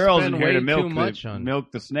 But get some girls in here to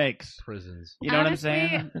milk the snakes." Prisons. You know Honestly, what I'm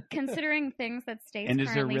saying? Considering things that states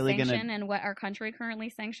currently sanction and what our country currently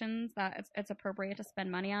sanctions, that it's appropriate to spend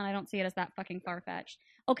money on. I don't see it as that fucking far fetched.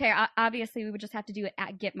 Okay, obviously we would just have to do it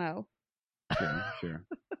at Gitmo. Sure.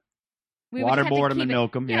 We waterboard them and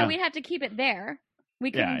milk them. Yeah, we'd have to keep it there.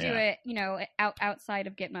 We couldn't do it, outside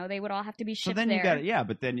of Gitmo. They would all have to be shipped there.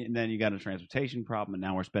 But then you got a transportation problem, and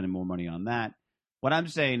now we're spending more money on that. What I'm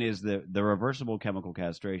saying is the reversible chemical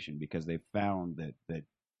castration, because they found that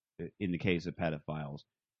in the case of pedophiles,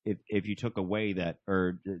 if you took away that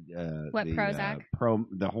Prozac,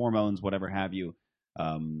 the hormones, whatever have you,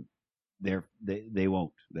 they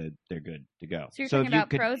won't. They're good to go. So you're talking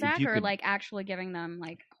about Prozac, or like actually giving them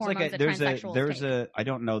like hormones that transsexuals take? I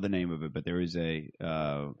don't know the name of it, but there is and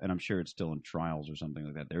I'm sure it's still in trials or something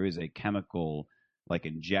like that. There is a chemical like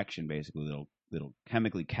injection basically that'll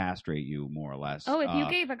chemically castrate you more or less. Oh, if you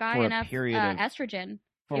gave a guy enough estrogen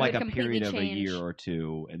for like a period of a year or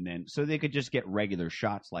two, and then so they could just get regular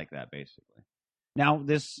shots like that basically. Now,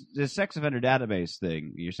 this sex offender database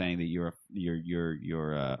thing, you're saying that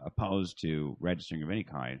you're opposed to registering of any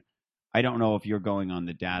kind. I don't know if you're going on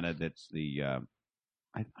the data that's the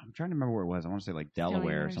I'm trying to remember where it was. I want to say like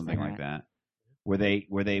Delaware or something like that, where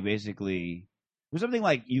they basically it was something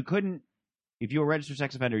like you couldn't, if you were a registered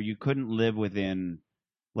sex offender, you couldn't live within,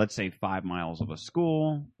 let's say, 5 miles of a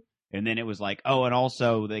school. And then it was like, oh, and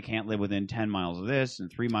also they can't live within 10 miles of this and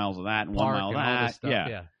 3 miles of that and 1 mile of that.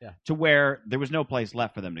 Yeah. To where there was no place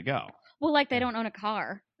left for them to go. Well, like they don't own a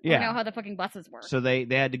car. Yeah. They know how the fucking buses work. So they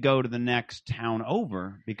had to go to the next town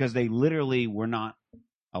over because they literally were not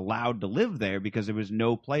allowed to live there because there was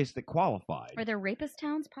no place that qualified. Are there rapist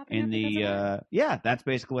towns popping up? That's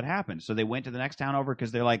basically what happened. So they went to the next town over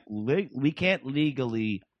because they're like, we can't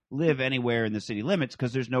legally live anywhere in the city limits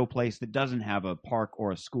because there's no place that doesn't have a park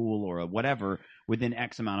or a school or a whatever within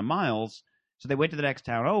X amount of miles. So they went to the next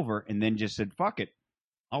town over and then just said, fuck it,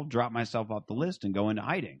 I'll drop myself off the list and go into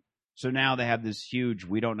hiding. So now they have this huge,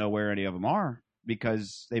 we don't know where any of them are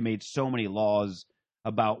because they made so many laws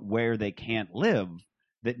about where they can't live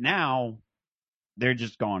that now they're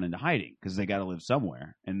just gone into hiding because they got to live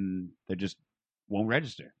somewhere and they just won't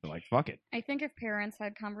register. They're like, fuck it. I think if parents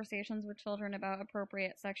had conversations with children about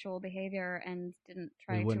appropriate sexual behavior and didn't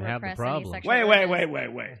try to repress any sexual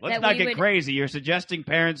Wait. Let's not get crazy. You're suggesting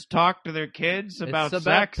parents talk to their kids about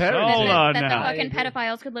sex? Parenting. Hold on that now. the fucking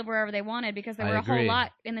pedophiles could live wherever they wanted because there were a whole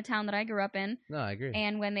lot in the town that I grew up in. No, I agree.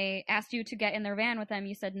 And when they asked you to get in their van with them,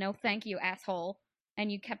 you said, no, thank you, asshole.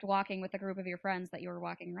 And you kept walking with a group of your friends that you were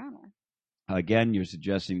walking around with. Again, you're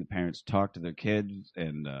suggesting the parents talk to their kids,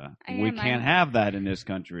 and we can't have that in this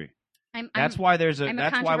country. That's why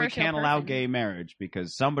we can't allow gay marriage,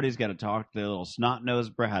 because somebody's got to talk to their little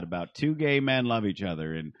snot-nosed brat about two gay men love each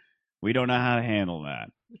other, and we don't know how to handle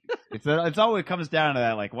that. It's always comes down to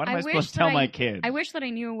that. Like, what am I supposed to tell my kids? I wish that I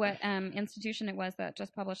knew what institution it was that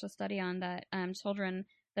just published a study on that. Children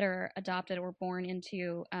that are adopted or born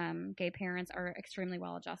into gay parents are extremely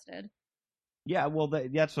well adjusted. Yeah, well,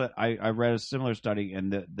 that's what I read a similar study,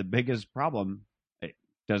 and the biggest problem,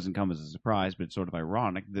 doesn't come as a surprise, but it's sort of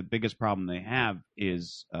ironic. The biggest problem they have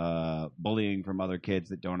is bullying from other kids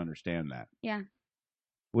that don't understand that. Yeah.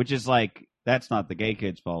 Which is like, that's not the gay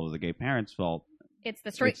kid's fault or the gay parents' fault. It's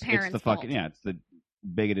the straight parents' It's the fault. fucking, it's the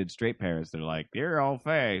bigoted straight parents. They're like, you're all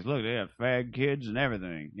fags. Look, they have fag kids and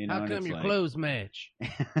everything. You know, How and come it's your like... clothes match?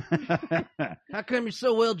 How come you're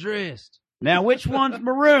so well dressed? Now, which one's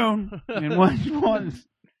maroon and which one's...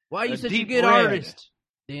 Why are you A such a deep good red. artist?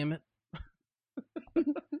 Damn it.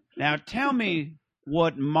 Now, tell me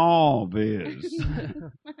what mauve is.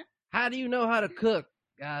 How do you know how to cook?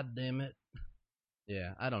 God damn it.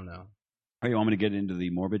 Yeah, I don't know. Oh, you want me to get into the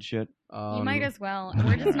morbid shit? You might as well.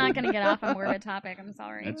 We're just not going to get off a morbid topic. I'm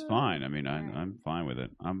sorry. It's fine. I mean, Alright. I'm fine with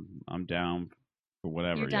it. I'm down for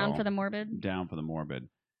whatever. You're down y'all. for the morbid? Down for the morbid.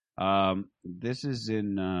 This is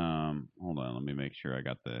in. Hold on, let me make sure I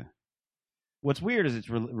got the. What's weird is it's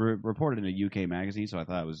reported in a UK magazine, so I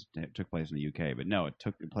thought it took place in the UK, but no, it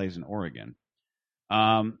took place in Oregon.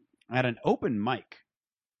 At an open mic.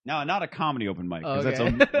 No, not a comedy open mic. 'Cause Okay.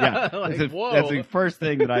 Like, that's the first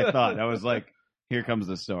thing that I thought. I was like, here comes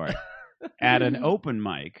the story. At an open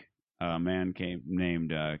mic, a man came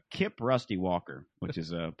named Kip Rusty Walker, which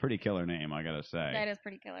is a pretty killer name, I gotta say. That is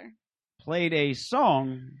pretty killer. Played a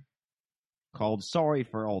song called Sorry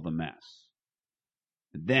for All the Mess.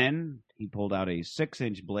 Then he pulled out a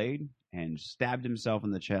 6-inch blade and stabbed himself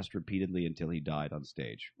in the chest repeatedly until he died on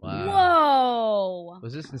stage. Wow. Whoa!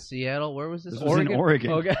 Was this in Seattle? Where was this? This was in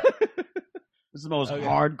Oregon. Okay. This is the most Okay.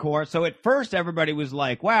 hardcore. So at first everybody was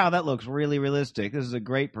like, wow, that looks really realistic. This is a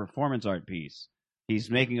great performance art piece. He's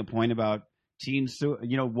making a point about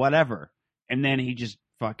whatever. And then he just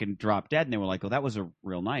fucking dropped dead. And they were like, oh, that was a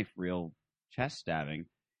real knife, real chest stabbing.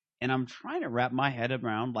 And I'm trying to wrap my head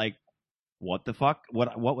around, like, what the fuck?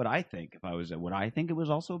 What would I think if I was? Would I think it was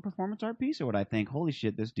also a performance art piece, or would I think, holy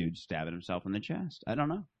shit, this dude's stabbing himself in the chest? I don't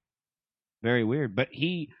know. Very weird. But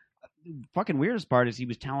fucking weirdest part is he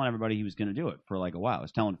was telling everybody he was going to do it for like a while. He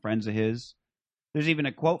was telling friends of his. There's even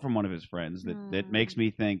a quote from one of his friends that makes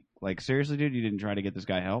me think, like, seriously, dude, you didn't try to get this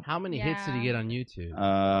guy help? How many hits did he get on YouTube?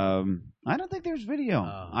 I don't think there's video.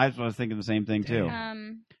 Oh. I was thinking the same thing too.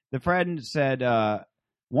 Um, The friend said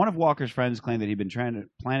one of Walker's friends claimed that he'd been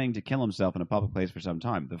planning to kill himself in a public place for some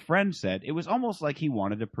time. The friend said it was almost like he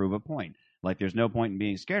wanted to prove a point. Like, there's no point in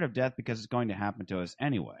being scared of death because it's going to happen to us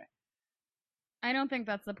anyway. I don't think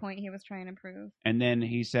that's the point he was trying to prove. And then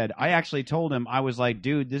he said, I actually told him, I was like,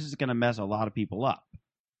 dude, this is going to mess a lot of people up.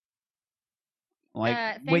 Like,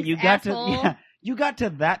 wait, thanks, you got asshole. you got to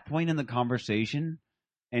that point in the conversation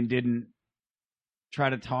and didn't try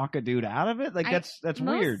to talk a dude out of it? Like, that's Most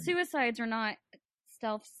weird. suicides are not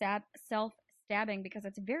self-stabbing because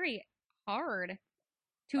it's very hard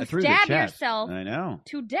to Through the stab chest. yourself I know.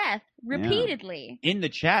 to death repeatedly. In the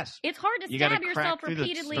chest. It's hard to You gotta stab crack yourself through the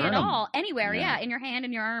repeatedly at sternum. all. Anywhere, Yeah. in your hand,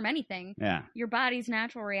 in your arm, anything. Yeah. Your body's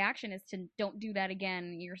natural reaction is to don't do that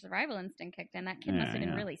again. Your survival instinct kicked in. That kid must have been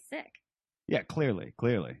Yeah. really sick. Yeah, clearly.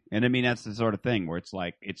 And I mean, that's the sort of thing where it's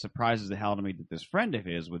like, it surprises the hell out of me that this friend of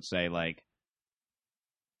his would say, like,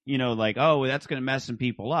 like, oh, that's going to mess some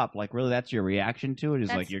people up. Like, really, that's your reaction to it? Is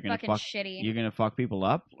That's like, you're going to fucking fuck, shitty. you're going to fuck people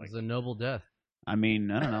up? It Like, was a noble death. I mean,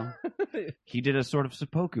 I don't know. He did a sort of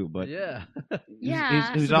seppuku, but Yeah.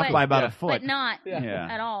 Yeah, he was off but- by about a Yeah. foot. But not Yeah.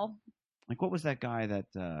 at all. Like, what was that guy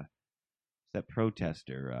that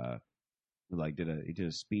protester who like did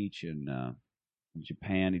a speech in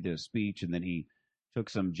Japan? He did a speech and then he took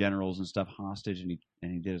some generals and stuff hostage and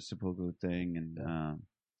he did a seppuku thing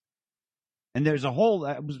and there's a whole.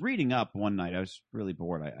 I was reading up one night. I was really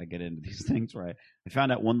bored. I get into these things where I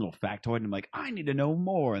found out one little factoid and I'm like, I need to know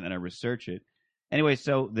more, and then I research it. Anyway,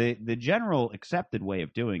 so the general accepted way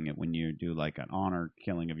of doing it when you do like an honor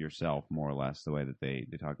killing of yourself, more or less, the way that they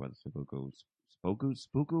talk about the seppuku.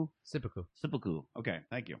 Okay,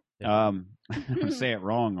 thank you. Yeah. I say it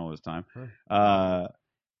wrong all this time. Huh.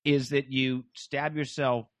 Is that you stab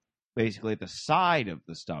yourself basically at the side of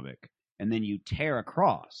the stomach and then you tear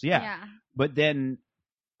across. Yeah. But then,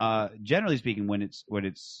 generally speaking, when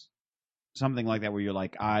it's something like that where you're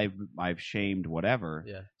like, I've shamed whatever,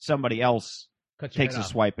 Yeah. somebody else Cut your takes head a off.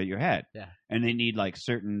 swipe at your head. Yeah. And they need like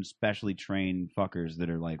certain specially trained fuckers that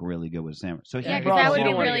are like really good with sandwich. So he Yeah, brought because that a would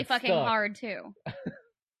be whole- really get fucking stuck. hard too.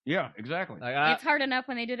 Yeah, exactly. Like, It's hard enough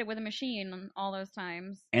when they did it with a machine all those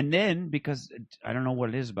times. And then, because I don't know what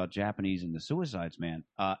it is about Japanese and the suicides, man.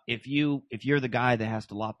 If you're the guy that has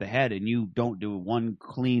to lop the head and you don't do one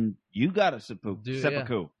clean, you got a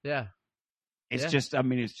seppuku. Yeah. It's Yeah. just, I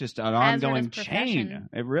mean, it's just an Hazardous ongoing profession. chain.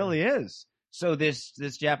 It really is. So this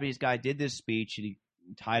Japanese guy did this speech and he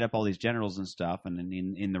tied up all these generals and stuff. And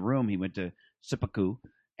then in the room, he went to seppuku.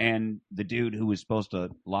 and the dude who was supposed to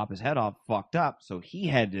lop his head off fucked up, so he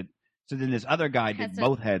had to. So then this other guy did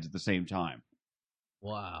both heads at the same time.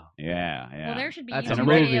 Wow. Yeah. Well, there should be That's music a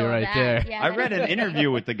movie video of right that. there. Yeah, I that read is- an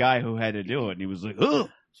interview with the guy who had to do it, and he was like, "Oh,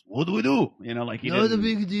 what do we do?" You know, like he Not a didn't.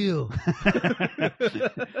 big deal.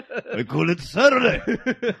 I call it Saturday.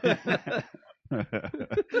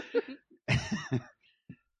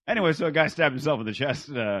 Anyway, so a guy stabbed himself in the chest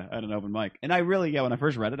at an open mic, and I really, when I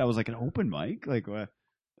first read it, I was like, an open mic, like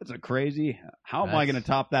that's a crazy. How am I going to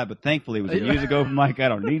top that? But thankfully, it was a music open mic. I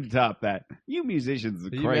don't need to top that. You musicians are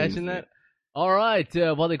Can crazy. you imagine that? All right,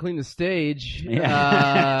 while they clean the stage,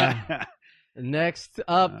 Yeah. next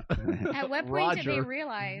up, At what point did they Roger.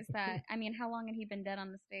 realize that? I mean, how long had he been dead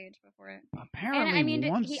on the stage before it? Apparently, And I mean,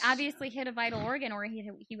 once. he obviously hit a vital organ, or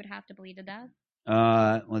he would have to bleed to death.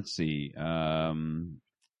 Let's see.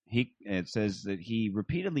 It says that he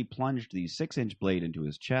repeatedly plunged the 6-inch blade into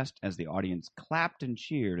his chest as the audience clapped and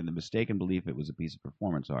cheered in the mistaken belief it was a piece of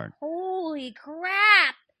performance art. Holy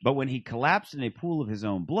crap! But when he collapsed in a pool of his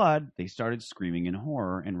own blood, they started screaming in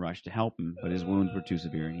horror and rushed to help him, but his wounds were too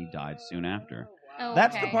severe and he died soon after. Oh,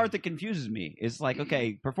 That's okay. the part that confuses me. It's like,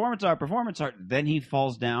 okay, performance art, then he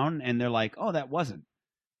falls down and they're like, oh, that wasn't.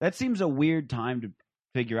 That seems a weird time to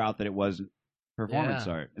figure out that it wasn't performance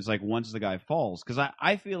Yeah. art. It's like once the guy falls. Because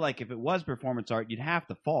I feel like if it was performance art, you'd have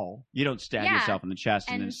to fall. You don't stab Yeah, yourself in the chest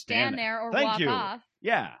and, and then stand there or Thank walk you. off.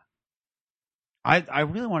 Yeah. I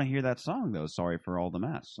really want to hear that song, though. Sorry for all the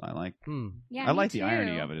mess. I like Yeah, I me like the too.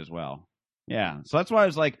 irony of it as well. Yeah. So that's why I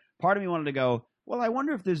was like, part of me wanted to go, well, I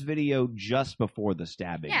wonder if there's video just before the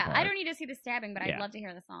stabbing Yeah, part. I don't need to see the stabbing, but Yeah. I'd love to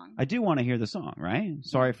hear the song. I do want to hear the song, right?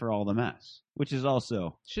 Sorry for all the mess. Which is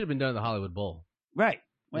also should have been done at the Hollywood Bowl. right.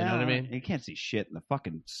 You know what I mean? You can't see shit, and the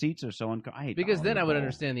fucking seats are so uncomfortable. I hate the Because then I Hollywood would Bowl.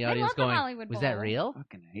 understand the I audience love the going, Hollywood was that Bowl. real? I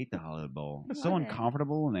fucking hate the Hollywood Bowl. I It's so love it.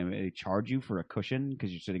 uncomfortable, and they charge you for a cushion because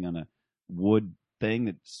you're sitting on a wood thing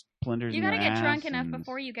that splinters. You in gotta your get drunk ass enough and-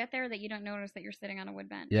 before you get there that you don't notice that you're sitting on a wood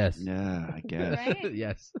bench. Yes. Yeah, I guess. Right?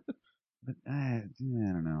 Yes. But I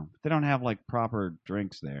don't know. They don't have like proper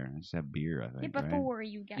drinks there. They just have beer, I Yeah, think. right? before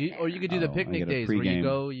you get there. Or you could do the Oh, I picnic get a days where you pregame.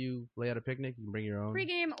 go, you lay out a picnic, you can bring your own.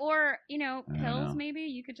 Pre-game or, I don't pills know. maybe.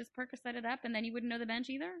 You could just Percocet it up and then you wouldn't know the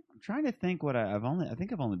bench either. I'm trying to think what I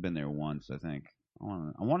think I've only been there once. I think I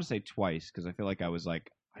want to say twice because I feel like I was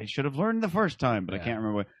like I should have learned the first time, but I Yeah. can't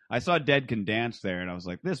remember. I saw Dead Can Dance there, and I was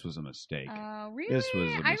like, this was a mistake. Really? This was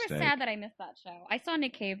a I was mistake. sad that I missed that show. I saw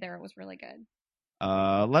Nick Cave there. It was really good.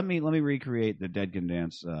 Let me recreate the Dead Can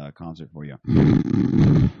Dance concert for you.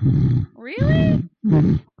 Really?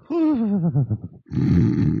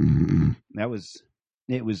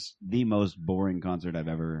 It was the most boring concert I've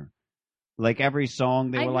ever. Like every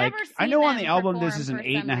song, they I've were like, never I seen know on them the album this perform is an for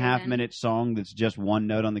 8.5 some minute song that's just one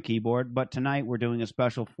note on the keyboard, but tonight we're doing a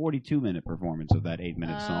special 42-minute performance of that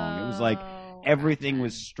 8-minute song. It was like Oh, everything gotcha.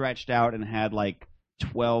 was stretched out and had like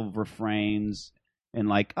 12 refrains and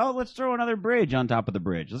like, oh, let's throw another bridge on top of the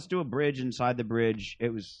bridge. Let's do a bridge inside the bridge.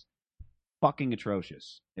 It was fucking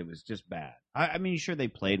atrocious. It was just bad. I mean, sure, they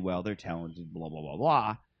played well. They're talented, blah, blah, blah,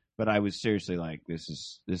 blah. But I was seriously like,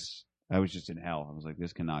 this. I was just in hell. I was like,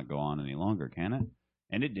 this cannot go on any longer, can it?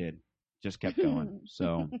 And it did. Just kept going.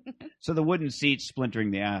 So the wooden seats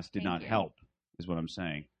splintering the ass did Thank not you. help, is what I'm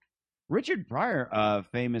saying. Richard Pryor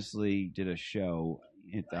famously did a show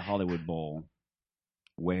at the Hollywood Bowl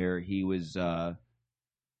where he was.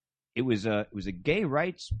 It was a gay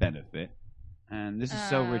rights benefit, and this is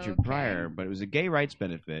so Oh, Richard okay. Pryor, but it was a gay rights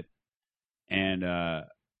benefit, and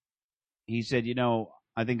he said,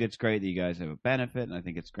 I think it's great that you guys have a benefit, and I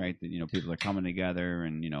think it's great that people are coming together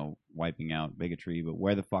and wiping out bigotry. But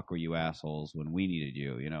where the fuck were you assholes when we needed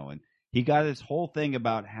you? And he got this whole thing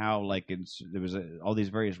about how there was all these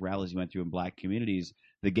various rallies he went through in black communities.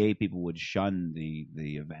 The gay people would shun the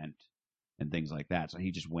event and things like that. So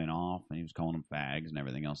he just went off and he was calling them fags and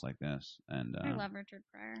everything else like this. And I love Richard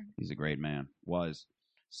Pryor. he's a great man. Was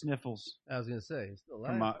Sniffles I was going to say, he's still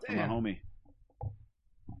from alive. my Damn. homie.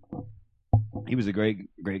 He was a great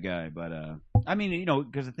guy, but I mean,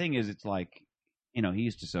 because the thing is, it's like, he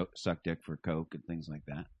used to suck dick for coke and things like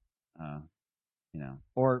that,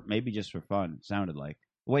 or maybe just for fun. It sounded like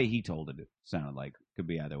the way he told it sounded like could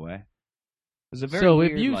be either way. It was a very So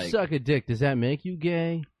weird, if you like, suck a dick, does that make you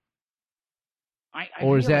gay? I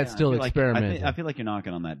or is feel that still I feel like- experimental? I feel like you're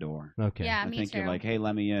knocking on that door. Okay. Yeah, I me think too. you're like, hey,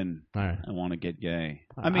 let me in. All right. I want to get gay.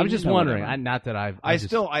 I I'm mean, just you know, wondering. whatever. Not that I've. I just-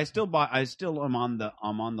 still am on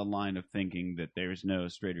the line of thinking that there's no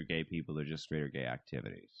straight or gay people. There's just straight or gay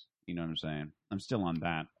activities. You know what I'm saying? I'm still on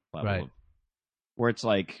that level Right. of, where it's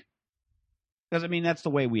like, because I mean that's the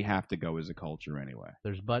way we have to go as a culture anyway.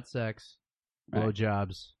 There's butt sex, Right.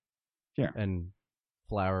 blowjobs, Sure. and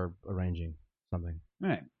flower arranging something.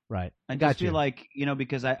 Right. Right. I Got just feel you. like,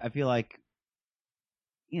 because I feel like,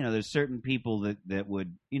 there's certain people that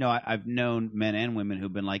would, I've known men and women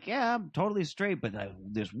who've been like, yeah, I'm totally straight, but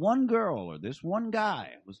this one girl or this one guy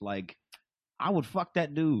was like, I would fuck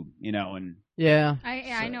that dude, and Yeah.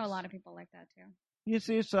 I know a lot of people like that too. you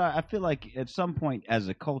see, so I feel like at some point as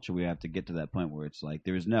a culture we have to get to that point where it's like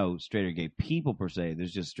there's no straight or gay people per se,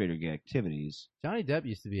 there's just straight or gay activities. Johnny Depp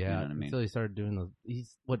used to be know hot what I mean? until he started doing those.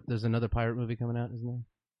 There's another pirate movie coming out, isn't there?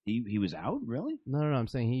 He was out, really? No, I'm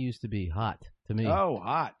saying he used to be hot to me. Oh,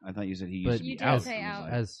 hot. I thought you said he used But to be You did out. say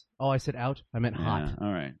I was out. like, I said out. I meant hot. yeah,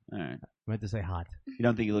 all right. I meant to say hot. You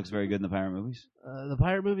don't think he looks very good in the pirate movies? The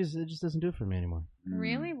pirate movies, it just doesn't do it for me anymore.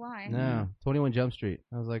 Really? Why? No, 21 Jump Street.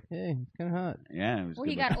 I was like, hey, it's kind of hot. Yeah, it was Well, good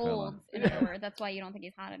he got looking fella. old. In other words, that's why you don't think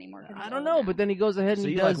he's hot anymore. 'Cause he's I don't old know, now. but then he goes ahead and So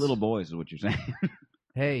he you does. like little boys, is what you're saying?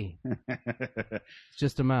 Hey, it's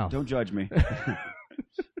just a mouth. Don't judge me.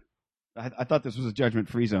 I thought this was a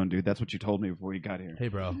judgment-free zone, dude. That's what you told me before you got here. Hey,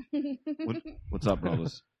 bro. What's up,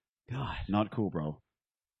 brothers? God. Not cool, bro.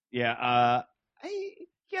 Yeah,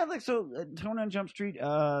 so 21 Jump Street,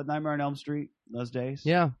 Nightmare on Elm Street, those days.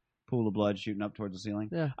 Yeah. Pool of blood shooting up towards the ceiling.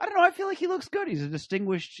 Yeah. I don't know. I feel like he looks good. He's a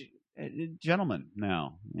distinguished gentleman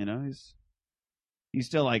now. He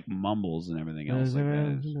still like mumbles and everything else like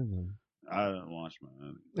that. I don't watch my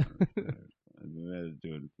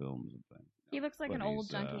doing films and things. He looks like But an old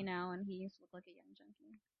he's, junkie now, and he used to look like a young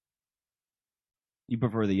junkie. You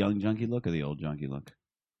prefer the young junkie look or the old junkie look?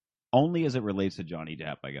 Only as it relates to Johnny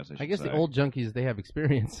Depp, I guess. I guess say. the old junkies, they have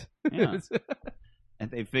experience. Yeah. And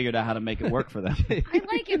they figured out how to make it work for them. I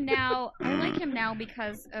like him now. I like him now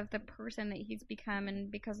because of the person that he's become, and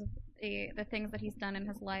because of the things that he's done in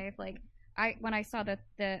his life. Like when I saw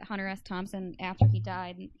the Hunter S. Thompson after he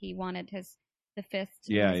died, he wanted the fist,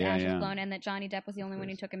 his ashes blown, and that Johnny Depp was the only one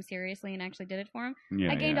who took him seriously and actually did it for him.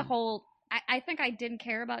 I gained a whole. I think I didn't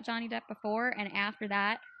care about Johnny Depp before, and after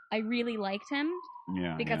that, I really liked him.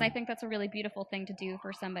 Yeah, because I think that's a really beautiful thing to do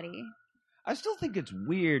for somebody. I still think it's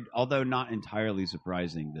weird, although not entirely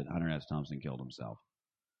surprising, that Hunter S. Thompson killed himself.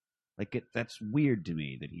 Like, that's weird to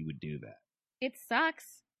me that he would do that. It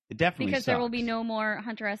sucks. It definitely because sucks. there will be no more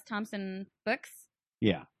Hunter S. Thompson books.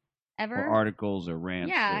 Yeah. Ever. Or articles or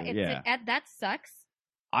rants. Yeah, that sucks.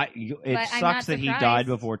 It sucks that he died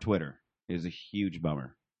before Twitter. It is a huge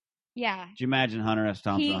bummer. Yeah. Could you imagine Hunter S.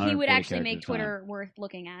 Thompson? He would actually make Twitter worth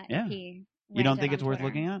looking at. Yeah. If he you don't think it's Twitter. worth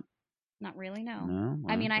looking at? Not really, no. No?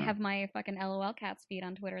 I mean, I have my fucking LOL Cats feed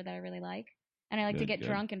on Twitter that I really like. And I like to get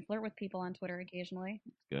drunk and flirt with people on Twitter occasionally.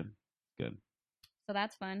 Good. So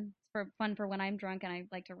that's fun. It's fun for when I'm drunk and I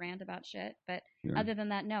like to rant about shit. But Sure. other than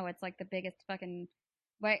that, no, it's like the biggest fucking...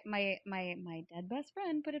 My dead best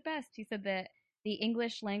friend put it best. He said that the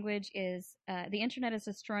English language is... the internet is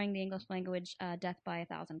destroying the English language death by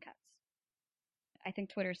 1,000 cuts. I think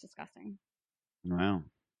Twitter's disgusting. Wow.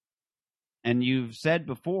 And you've said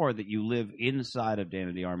before that you live inside of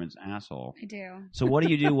Dana DeArmond's asshole. I do. So what do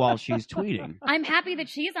you do while she's tweeting? I'm happy that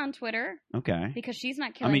she's on Twitter. Okay. Because she's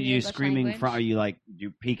not killing I mean, the you English screaming language. from? Are you like you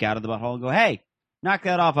peek out of the butthole and go, "Hey, knock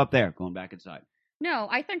that off up there," going back inside? No,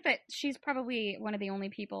 I think that she's probably one of the only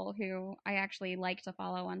people who I actually like to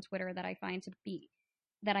follow on Twitter that I find to be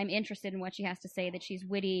that I'm interested in what she has to say. That she's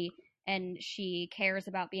witty and she cares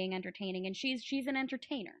about being entertaining, and she's an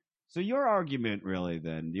entertainer. So your argument, really,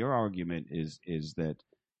 then, is that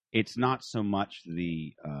it's not so much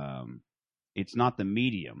the it's not the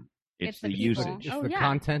medium, it's the people. usage. It's the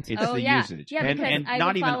content. It's the usage. Yeah, and, because and I not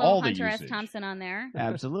would even follow all Hunter the S. usage. Thompson on there.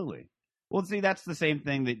 Absolutely. Well, see, that's the same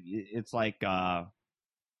thing that it's like, there's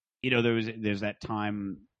that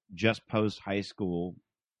time just post high school,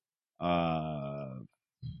 about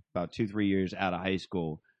 2-3 years out of high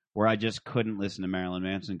school, where I just couldn't listen to Marilyn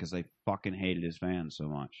Manson because I fucking hated his fans so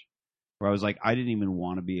much. Where I was like, I didn't even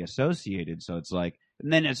want to be associated. So it's like,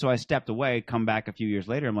 and then so I stepped away. Come back a few years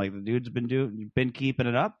later, I'm like, the dude's been keeping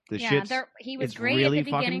it up. He was it's great really at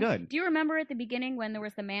the beginning. fucking good. Do you remember at the beginning when there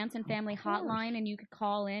was the Manson family hotline and you could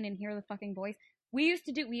call in and hear the fucking voice? We used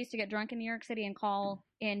to get drunk in New York City and call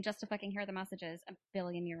in just to fucking hear the messages a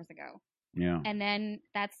billion years ago. Yeah. And then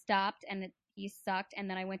that stopped and he sucked. And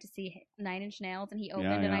then I went to see 9 Inch Nails and he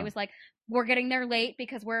opened and I was like, we're getting there late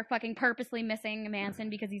because we're fucking purposely missing Manson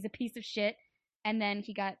because he's a piece of shit. And then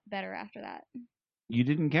he got better after that. You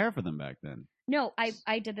didn't care for them back then. No,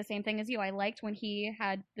 I did the same thing as you. I liked when he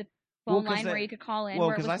had the phone line where you could call in. Well,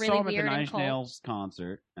 because I really saw them at weird the Nine and Inch cold. Nails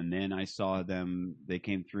concert, and then I saw them. They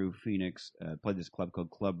came through Phoenix, played this club called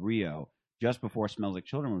Club Rio just before "Smells Like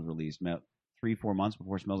Children" was released. About 3-4 months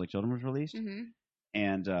before "Smells Like Children" was released, Mm-hmm.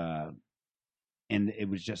 and and it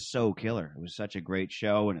was just so killer. It was such a great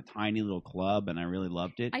show and a tiny little club, and I really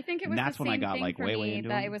loved it. I think it And was that's the when I same got, thing like, for way me into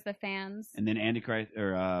that them. it was the fans. And then Antichrist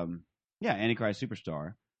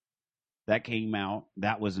Superstar, that came out.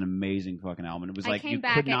 That was an amazing fucking album. It was like you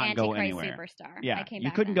could not go anywhere. Superstar. Yeah, I came you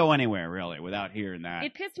back couldn't then. go anywhere really without hearing that.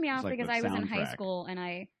 It pissed me off like because the I was in high soundtrack. school and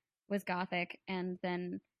I was gothic, and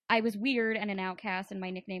then I was weird and an outcast, and my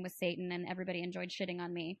nickname was Satan, and everybody enjoyed shitting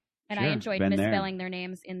on me, and I Sure, enjoyed been there. misspelling their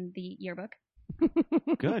names in the yearbook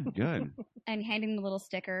Good. and handing them a little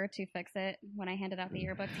sticker to fix it. When I handed out the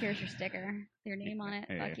yearbooks, here's your sticker, your name on it.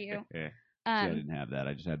 Fuck you. See, I didn't have that.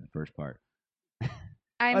 I just had the first part.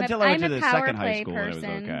 I'm Until I went a to the power second high play school, and it was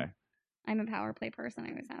person. okay. I'm a power play person. I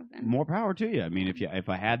always have been. More power to you. I mean, if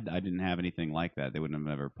I didn't have anything like that, they wouldn't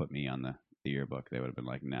have ever put me on the yearbook. They would have been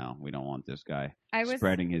like, no, we don't want this guy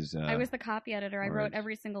spreading his. I was the copy editor. I wrote words.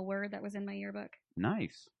 every single word that was in my yearbook.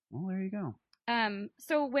 Nice. Well, there you go.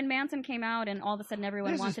 So when Manson came out and all of a sudden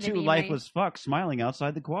everyone This is wanted two to be lifeless fucks smiling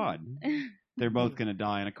outside the quad. my... They're both gonna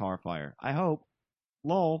die in a car fire. I hope.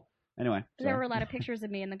 Lol. Anyway, There were sorry. a lot of pictures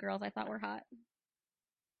of me and the girls I thought were hot.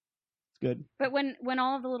 It's good. But when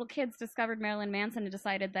all of the little kids discovered Marilyn Manson and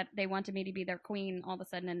decided that they wanted me to be their queen all of a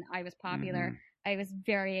sudden and I was popular, I was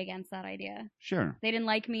very against that idea. Sure. They didn't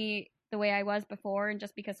like me the way I was before, and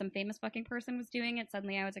just because some famous fucking person was doing it,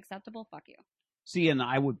 suddenly I was acceptable? Fuck you. See, and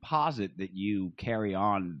I would posit that you carry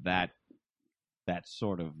on that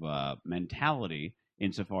sort of mentality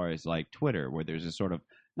insofar as like Twitter, where there's a sort of,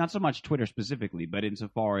 not so much Twitter specifically, but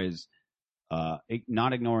insofar as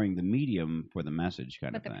not ignoring the medium for the message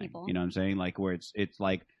kind But of the thing. people. You know what I'm saying? Like where it's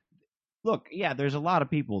like, look, yeah, there's a lot of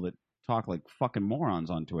people that talk like fucking morons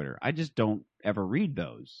on Twitter. I just don't ever read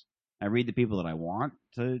those. I read the people that I want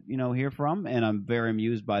to, hear from, and I'm very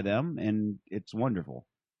amused by them, and it's wonderful.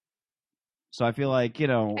 So I feel like,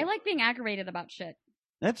 I like being aggravated about shit.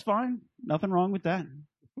 that's fine. Nothing wrong with that.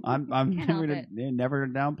 I'm Can't help never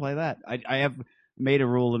downplay that. I have made a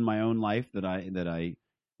rule in my own life that I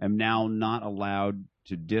am now not allowed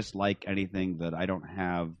to dislike anything that I don't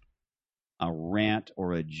have a rant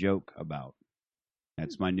or a joke about.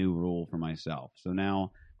 That's my new rule for myself. So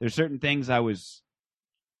now there's certain things I was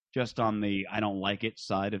just on the I don't like it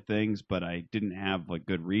side of things, but I didn't have like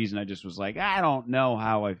good reason. I just was like, I don't know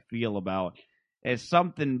how I feel about it's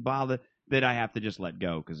something that I have to just let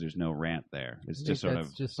go because there's no rant there. It's just sort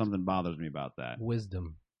of just something bothers me about that.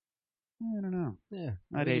 Wisdom. I don't know. Yeah.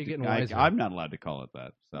 I'd you're hate getting to, wiser. I'm not allowed to call it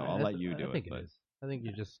that, so Yeah, I'll let you do I think it. it is. I think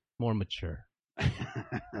you're just more mature. I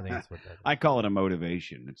think that's what that is. I call it a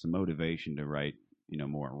motivation. It's a motivation to write,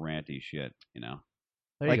 more ranty shit. There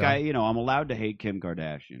you Like go. I'm allowed to hate Kim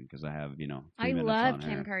Kardashian because I have, 3 I minutes love on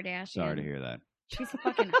Kim her. Kardashian. Sorry to hear that. She's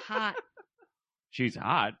fucking hot. She's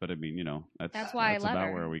hot, but I mean, That's why I love about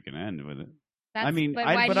her. where we can end with it. That's, I mean, but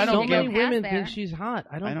I- why but do I you don't So need get- to many go past women there? think she's hot.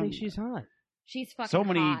 I don't don't- think she's hot. She's fucking So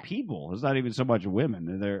many hot. people. It's not even so much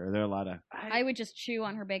women. There are a lot of. I would just chew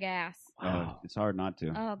on her big ass. It's hard not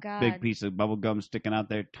to. Oh god. Big piece of bubble gum sticking out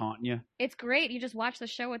there taunting you. It's great. You just watch the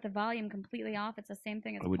show with the volume completely off. It's the same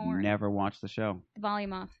thing as I would porn. never watch the show. The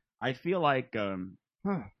volume off. I feel like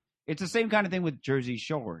it's the same kind of thing with Jersey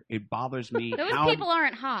Shore. It bothers me. Those how... people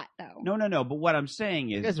aren't hot though. No. But what I'm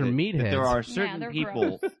saying is guys are that meatheads. there are Yeah, certain they're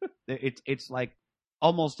people. gross. It's like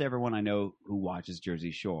almost everyone I know who watches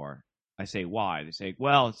Jersey Shore. I say why? They say,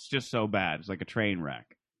 well, it's just so bad. It's like a train wreck.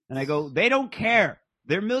 And I go, they don't care.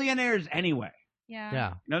 They're millionaires anyway. Yeah. Yeah.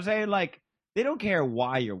 You know what I'm saying? Like, they don't care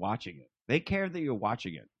why you're watching it. They care that you're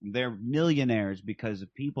watching it. They're millionaires because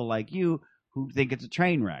of people like you who think it's a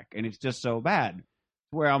train wreck and it's just so bad.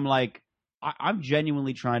 Where I'm like, I'm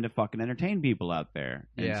genuinely trying to fucking entertain people out there.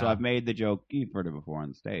 And so Yeah. I've made the joke, you've heard it before on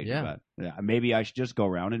the stage. Yeah. But maybe I should just go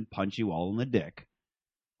around and punch you all in the dick.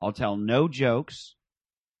 I'll tell no jokes.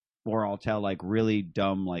 Or I'll tell like really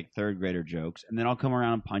dumb like third grader jokes, and then I'll come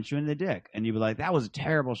around and punch you in the dick, and you'll be like, "That was a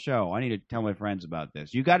terrible show. I need to tell my friends about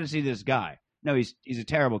this. You got to see this guy. No, he's a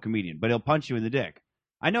terrible comedian, but he'll punch you in the dick.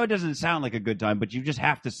 I know it doesn't sound like a good time, but you just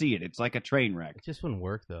have to see it. It's like a train wreck. It just wouldn't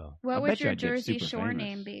work though. What I would bet you your I'd get Jersey super Shore famous.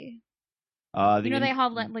 name be? The They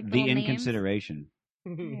have like the little names. inconsideration.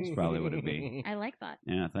 That's probably what it'd be. I like that.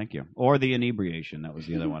 Yeah, thank you. Or the inebriation. That was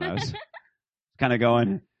the other one. I was kind of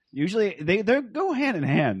going. Usually they go hand in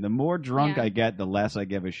hand. The more drunk Yeah. I get, the less I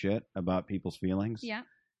give a shit about people's feelings. Yeah.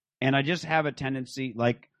 And I just have a tendency,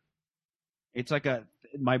 like, it's like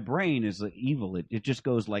my brain is evil. It just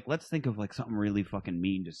goes like, let's think of like something really fucking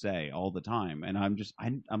mean to say all the time. And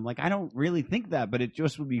I'm like, I don't really think that, but it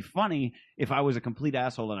just would be funny if I was a complete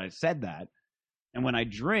asshole and I said that. And when I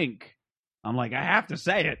drink, I'm like, I have to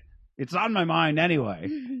say it. It's on my mind anyway.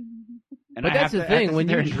 And But I that's have the to- I have thing, to when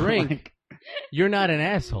sit there you and drink, like, You're not an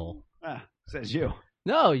asshole. Says you.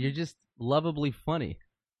 No, you're just lovably funny.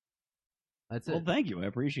 That's it. Well, thank you. I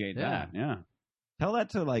appreciate Yeah. that. Yeah. Tell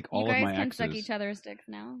that to like all you of guys my can exes. suck each other's dicks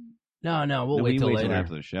now. No, we'll No, wait we till wait later.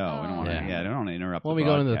 after the show. We don't want to. Yeah. Yeah, I don't want to interrupt. When the we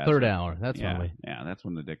go into the broadcast. third hour, that's yeah, when we yeah, that's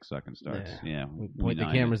when the dick sucking starts. Yeah, we we point the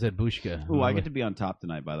dine cameras at Bushka. Ooh, I get to be on top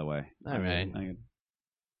tonight. By the way. All right. I was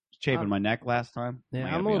chafing my neck last time. Yeah, I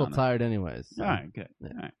gotta I'm a be little on it. tired anyways. So. All right, good. Yeah.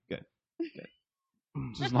 All right, good.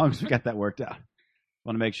 Just as long as we got that worked out.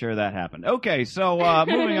 Want to make sure that happened. Okay, so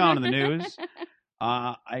moving on to the news.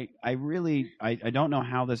 I don't know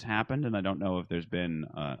how this happened, and I don't know if there's been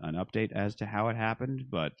an update as to how it happened,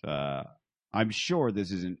 but I'm sure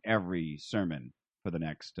this is in every sermon for the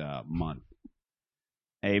next month.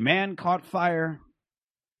 A man caught fire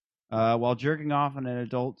while jerking off in an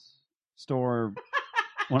adult store,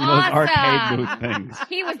 one of those arcade booth things.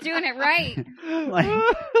 He was doing it right.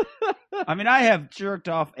 I mean, I have jerked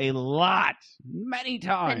off a lot, many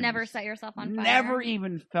times. But never set yourself on fire. Never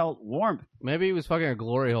even felt warmth. Maybe he was fucking a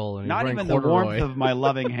glory hole and he was Not wearing even the corduroy. warmth of my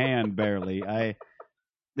loving hand, barely.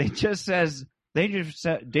 It just says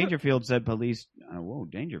Dangerfield said police.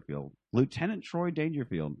 Dangerfield. Lieutenant Troy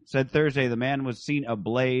Dangerfield said Thursday the man was seen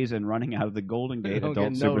ablaze and running out of the Golden Gate Don't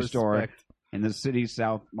Adult get no Superstore respect. in the city's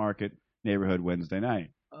South Market neighborhood Wednesday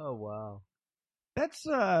night. Oh wow. That's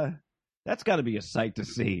got to be a sight to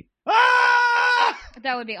see. Ah!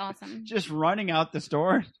 That would be awesome. Just running out the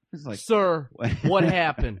store. It's like, Sir, what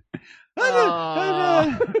happened?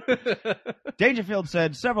 Dangerfield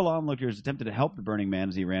said several onlookers attempted to help the burning man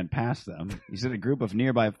as he ran past them. He said a group of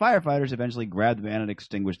nearby firefighters eventually grabbed the man and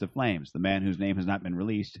extinguished the flames. The man, whose name has not been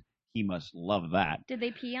released, he must love that, Did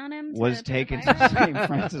they pee on him? was put the taken fire to out? St.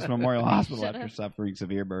 Francis Memorial Hospital Should've. after suffering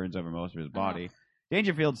severe burns over most of his body.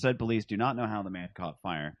 Dangerfield said police do not know how the man caught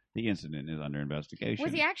fire. The incident is under investigation.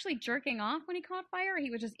 Was he actually jerking off when he caught fire, or he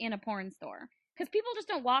was just in a porn store? Because people just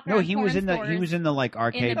don't walk No, around he porn was in the stores. like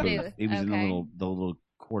arcade the booth. booth. He was in Okay. the little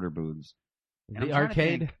quarter booths. And I'm The trying to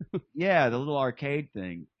arcade? think. Yeah, the little arcade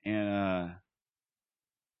thing. And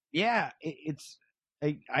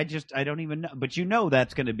I don't even know. But you know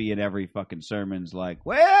that's going to be in every fucking sermon's like,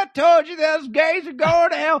 well, I told you those gays are going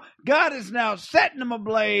to hell. God is now setting them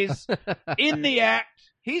ablaze in the act.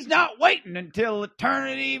 He's not waiting until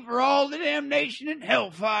eternity for all the damnation and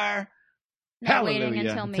hellfire. Not waiting Hallelujah.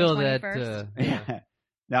 until May Until 21st. that,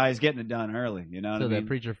 Now he's getting it done early. You know what I until mean? that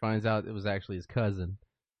preacher finds out it was actually his cousin,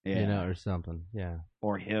 Yeah. you know, or something. Yeah.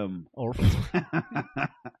 Or him. Or, of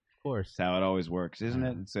That's course. how it always works, isn't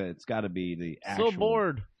it? It's got to be the actual. So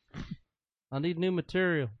bored. I need new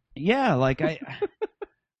material. Yeah, like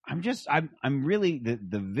I'm really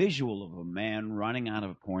the visual of a man running out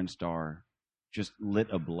of a porn star just lit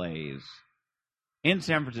ablaze in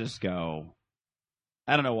San Francisco.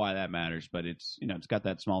 I don't know why that matters, but it's got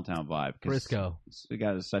that small town vibe. Frisco. The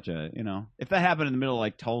guy is such a if that happened in the middle of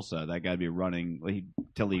like Tulsa, that guy'd be running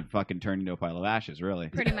till he fucking turned into a pile of ashes. Really,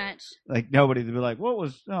 Pretty much. like nobody would be like, "What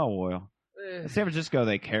was oil?" In San Francisco,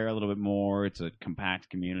 they care a little bit more. It's a compact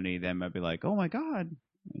community. They might be like, "Oh my god,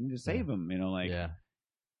 I need to save him." Yeah.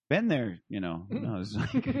 Been there, who knows?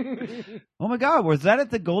 Like, oh my god, was that at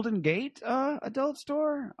the Golden Gate adult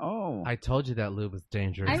store? Oh, I told you that lube was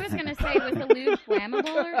dangerous. I was going to say, was the lube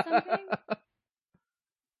flammable or something?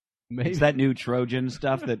 Maybe. it's that new Trojan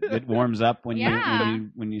stuff that warms up when Yeah. you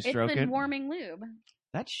It's stroke the it. warming lube.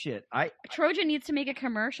 That shit. Trojan needs to make a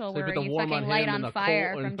commercial So where put the you warm fucking on light him and on the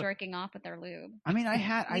fire cold from and- jerking off with their lube. I mean,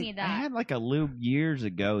 I We need that. had like a lube years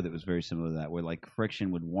ago that was very similar to that, where like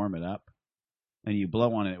friction would warm it up, and you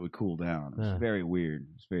blow on it, it would cool down. It was Yeah. very weird.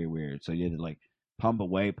 It's very weird. So you had to like pump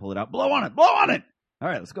away, pull it out, blow on it, blow on it. All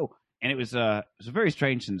right, let's go. And it was a very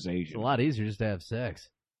strange It's sensation. a lot easier just to have sex.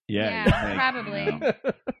 Yeah, you'd think,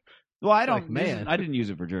 probably. Well, I Like, don't. man. I didn't use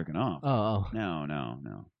it for jerking off. Oh.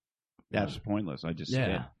 No. That's pointless. I just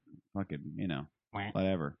Yeah. fucking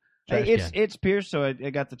whatever. Trash Hey, can. it's pierced, so I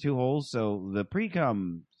got the 2 holes. So the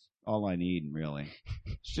pre-cum all I need, really.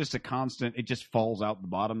 It's just a constant. It just falls out the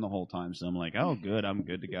bottom the whole time. So I'm like, oh, good, I'm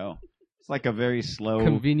good to go. It's like a very slow,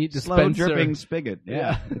 Convenient slow dispenser. dripping spigot.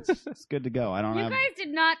 Yeah, Yeah. it's good to go. I don't You have. guys did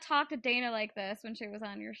not talk to Dana like this when she was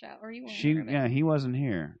on your show, or you weren't. aware of it. He wasn't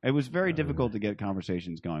here. It was very difficult to get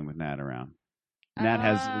conversations going with Nat around. Nat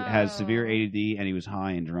has severe Oh. ADD, and he was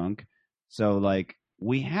high and drunk. So like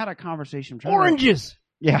we had a conversation. trying to- Oranges!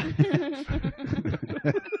 Yeah.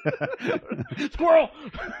 Squirrel.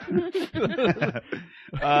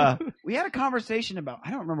 We had a conversation about,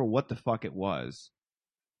 I don't remember what the fuck it was,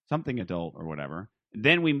 something adult or whatever.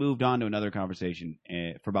 Then we moved on to another conversation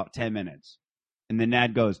for about 10 minutes, and then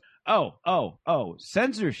Nad goes, "Oh,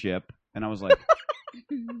 censorship," and I was like,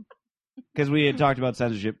 Because we had talked about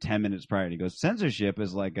censorship 10 minutes prior. And he goes, censorship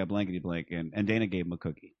is like a blankety blank, and Dana gave him a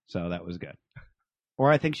cookie, so that was good.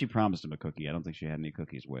 Or I think she promised him a cookie. I don't think she had any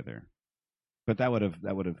cookies with her, but that would have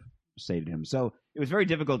sated him. So it was very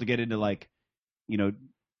difficult to get into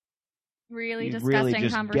Really disgusting really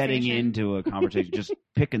just conversation. getting into a conversation, just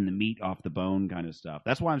picking the meat off the bone kind of stuff.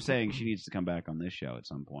 That's why I'm saying she needs to come back on this show at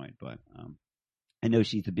some point. But I know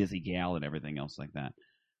she's a busy gal and everything else like that.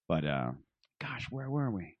 But gosh, where were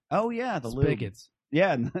we? Oh yeah, the Spigots. lube.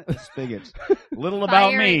 Yeah, spigots. Little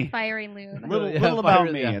about me. Fiery lube. Little about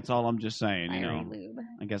me. That's all I'm just saying. Fiery lube.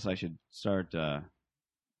 I guess I should start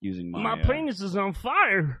using My penis is on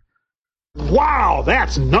fire. Wow,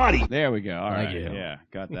 that's nutty. There we go. All right. Thank you. Yeah,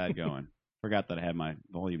 got that going. Forgot that I had my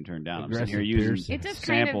volume turned down. I'm sitting Aggressive here using piercing. It just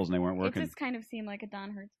samples and they weren't It working. just kind of seemed like a Don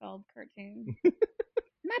Hertzfeld cartoon.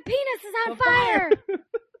 My penis is on fire.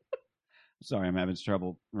 Sorry, I'm having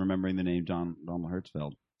trouble remembering the name Donald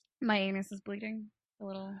Hertzfeld. My anus is bleeding. A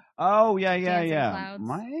little. Oh, yeah. Clouds.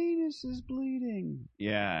 My anus is bleeding.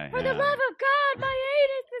 Yeah. For the love of God, my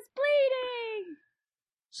anus is bleeding.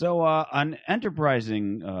 So, an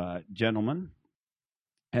enterprising gentleman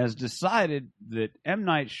has decided that M.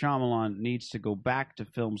 Night Shyamalan needs to go back to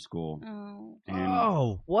film school. Oh.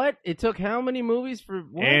 And, What? It took how many movies for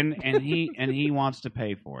what? and he wants to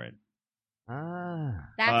pay for it.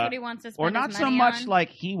 That's what he wants to spend Or his not so money much on. like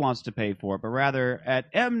he wants to pay for it, but rather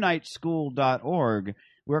at mnightschool.org,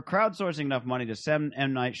 we're crowdsourcing enough money to send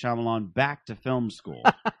M. Night Shyamalan back to film school.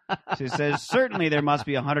 So it says, certainly there must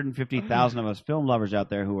be 150,000 of us film lovers out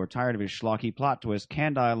there who are tired of his schlocky plot twist,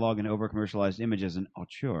 canned dialogue, and over-commercialized images and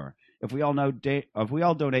auteur. If we all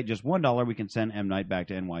donate just $1, we can send M. Night back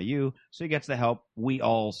to NYU so he gets the help we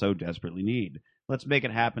all so desperately need. Let's make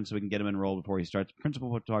it happen so we can get him enrolled before he starts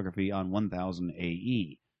principal photography on 1000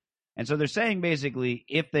 AE. And so they're saying basically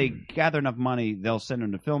if they gather enough money, they'll send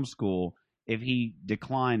him to film school. If he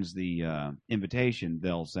declines the invitation,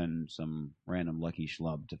 they'll send some random lucky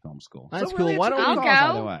schlub to film school. That's So cool. really, Why it's a don't we- cause I'll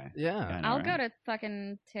either go. way. Yeah. Kinda, I'll right? go to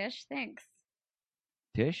fucking Tisch. Thanks.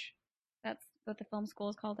 Tisch? That's what the film school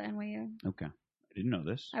is called at NYU. Okay. I didn't know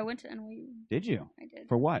this. I went to NYU. Did you? I did.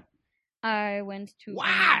 For what? I went to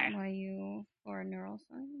Why? NYU for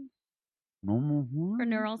neuroscience. For For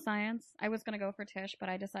neuroscience. I was going to go for Tisch, but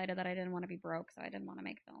I decided that I didn't want to be broke, so I didn't want to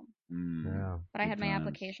make film. Yeah. But I had my Because-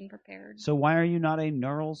 application prepared. So why are you not a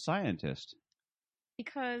neural scientist?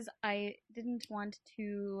 Because I didn't want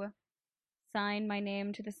to sign my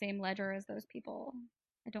name to the same ledger as those people.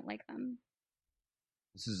 I don't like them.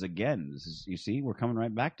 This is you see, we're coming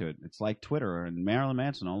right back to it. It's like Twitter and Marilyn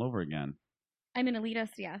Manson all over again. I'm an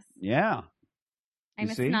elitist, yes. Yeah. I'm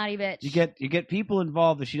You a see? snotty bitch. You get people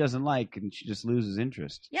involved that she doesn't like and she just loses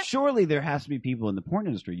interest. Yep. Surely there has to be people in the porn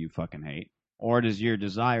industry you fucking hate. Or does your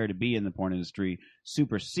desire to be in the porn industry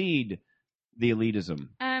supersede the elitism?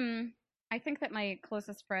 I think that my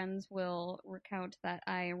closest friends will recount that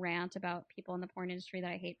I rant about people in the porn industry that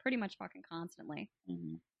I hate pretty much fucking constantly.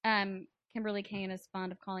 Mm-hmm. Kimberly Kane is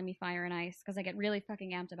fond of calling me Fire and Ice because I get really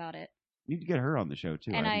fucking amped about it. You need to get her on the show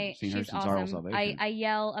too. And I haven't seen her she's since Oral awesome. Salvation. I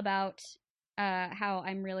yell about how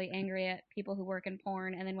I'm really angry at people who work in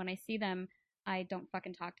porn, and then when I see them, I don't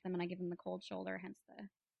fucking talk to them, and I give them the cold shoulder, hence the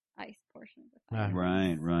ice portion of the fire.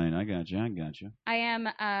 Right. I got you. I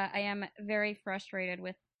am very frustrated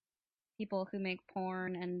with people who make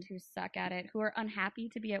porn and who suck at it, who are unhappy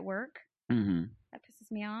to be at work. Mm-hmm. That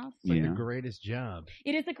pisses me off. It's like Yeah. the greatest job.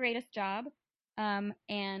 It is the greatest job. And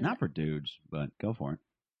Not for dudes, but go for it.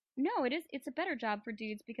 no, it's a better job for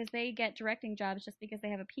dudes because they get directing jobs just because they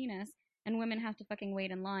have a penis, and women have to fucking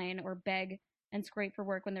wait in line or beg and scrape for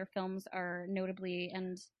work when their films are notably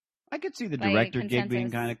and I could see the by director gig being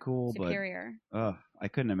consensus kind of cool, superior. but I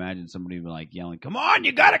couldn't imagine somebody like yelling, "Come on,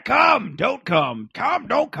 you gotta come! Don't come!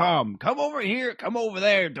 Don't come! Come over here! Come over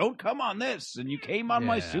there! Don't come on this!" And you came on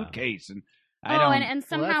my Yeah. suitcase, and Oh, I don't. and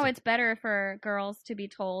somehow that's it's better for girls to be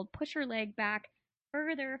told, push your leg back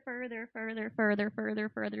further,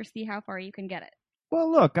 see how far you can get it. Well,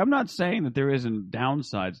 look, I'm not saying that there isn't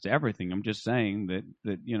downsides to everything. I'm just saying that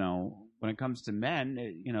when it comes to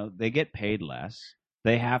men, they get paid less.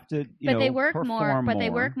 They have to, But they work more, perform but they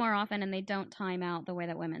work more often and they don't time out the way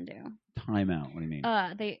that women do. Time out. What do you mean?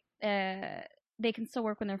 They can still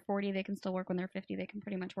work when they're 40, they can still work when they're 50, they can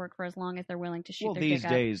pretty much work for as long as they're willing to shoot Well, their these dick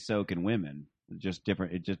days, so can women. It's just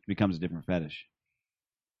different. It just becomes a different fetish.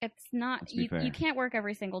 up. It's not Let's be you fair. can't work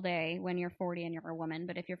every single day when you're 40 and you're a woman,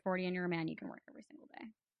 but if you're 40 and you're a man, you can work every single day.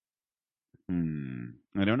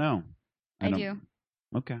 I don't know. I don't- do.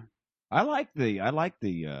 Okay. I like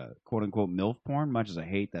the quote unquote MILF porn, much as I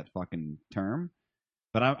hate that fucking term.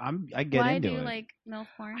 But I get Why into do you it. like MILF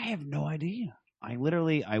porn? I have no idea.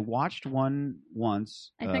 I watched one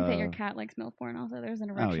once. I think that your cat likes MILF porn also. There's an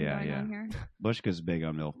erection going on here. Bushka's big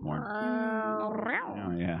on MILF porn.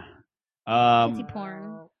 Oh yeah. Kitty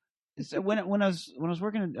porn. So when I was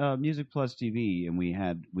working at Music Plus TV and we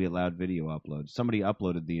allowed video uploads, somebody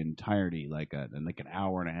uploaded the entirety like an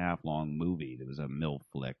hour and a half long movie that was a MILF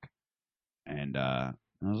flick, and I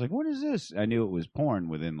was like, "What is this?" I knew it was porn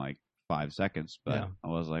within like 5 seconds, but I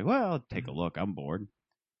was like, "Well, take a look. I'm bored."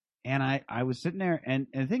 And I was sitting there, and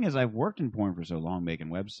the thing is, I've worked in porn for so long, making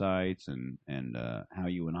websites and how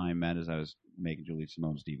you and I met as I was making Julie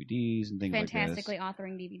Simone's DVDs and things like this. Fantastically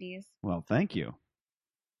authoring DVDs. Well, thank you.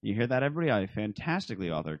 You hear that, everybody? I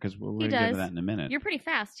fantastically author, because we're going to get to that in a minute. You're pretty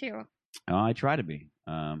fast, too. I try to be.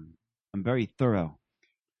 I'm very thorough.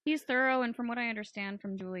 He's thorough, and from what I understand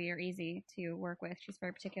from Julie, you're easy to work with. She's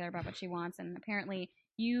very particular about what she wants, and apparently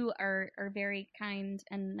you are very kind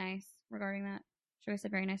and nice regarding that. She always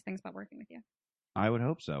said very nice things about working with you. I would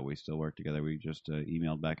hope so. We still work together. We just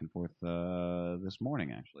emailed back and forth this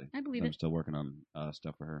morning, actually. I believe I'm still working on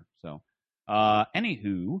stuff for her. So,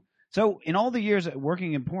 anywho, so in all the years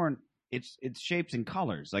working in porn, it's shapes and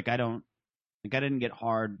colors. Like I didn't get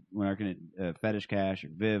hard when working at Fetish Cash or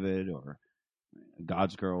Vivid or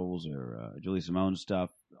God's Girls or Julie Simone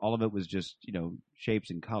stuff. All of it was just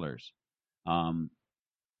shapes and colors.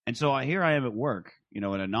 And so here I am at work, in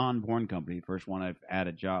a non-porn company. First one I've had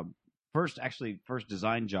a job. First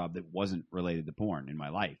design job that wasn't related to porn in my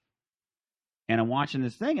life. And I'm watching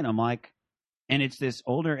this thing, and I'm like, and it's this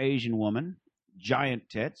older Asian woman, giant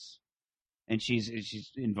tits, and she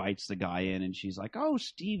invites the guy in, and she's like, "Oh,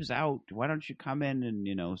 Steve's out. Why don't you come in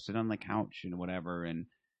and sit on the couch and whatever?" And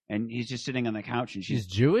he's just sitting on the couch, and she's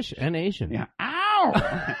Jewish and Asian. Yeah. Ow!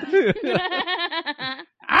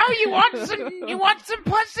 Ow! You want some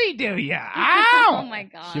pussy, do you? Ow! Oh my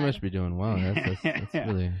god! She must be doing well. That's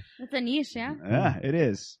really. It's a niche, yeah. Yeah, it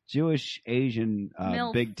is. Jewish, Asian,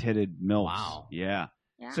 big-titted MILFs. Wow. Yeah.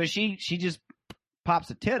 So she just pops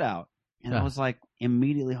a tit out, and I was like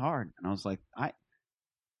immediately hard, and I was like,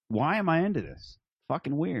 why am I into this?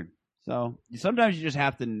 Fucking weird. So sometimes you just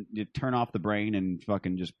have to turn off the brain and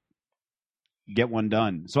fucking just get one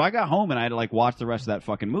done. So I got home and I had to watch the rest of that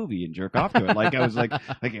fucking movie and jerk off to it. I was like,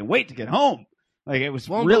 I can't wait to get home. It was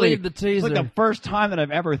really the teaser. It's like the first time that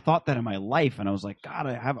I've ever thought that in my life, and I was like, God,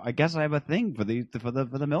 I guess I have a thing for the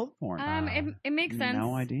MILF porn. It makes sense.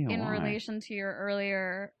 No idea in why. relation to your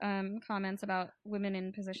earlier comments about women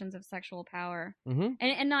in positions of sexual power,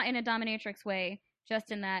 and not in a dominatrix way,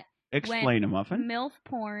 just in that. Explain a muffin. MILF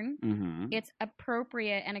porn, it's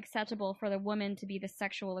appropriate and acceptable for the woman to be the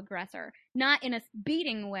sexual aggressor, not in a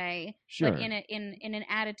beating way, but in an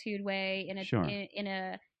attitude way, in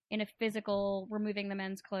a physical removing the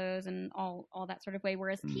men's clothes and all that sort of way.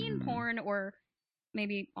 Whereas teen porn, or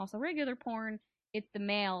maybe also regular porn, the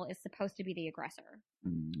male is supposed to be the aggressor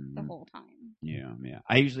the whole time. Yeah.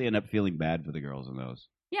 I usually end up feeling bad for the girls in those.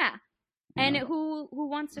 Yeah. And who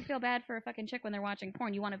wants to feel bad for a fucking chick when they're watching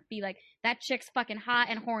porn? You want to be like, that chick's fucking hot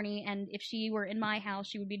and horny, and if she were in my house,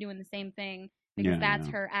 she would be doing the same thing, because that's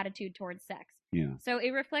her attitude towards sex. Yeah. So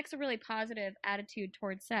it reflects a really positive attitude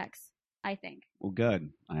towards sex, I think. Well,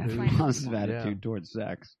 good. I have a positive attitude towards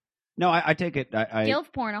sex. No, I take it.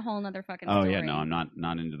 Gilf porn, a whole nother fucking story. Oh yeah, no, I'm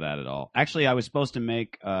not into that at all. Actually, I was supposed to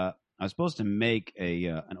make an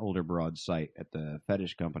older broad site at the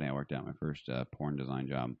fetish company I worked at, my first porn design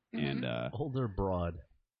job, and older broad,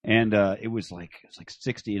 and it was like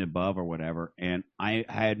 60 and above or whatever, and I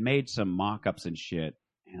had made some mock-ups and shit,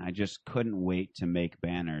 and I just couldn't wait to make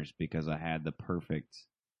banners because I had the perfect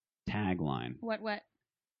tagline. What?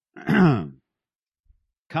 Come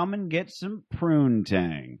and get some prune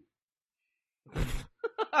tang.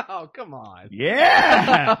 Oh, come on.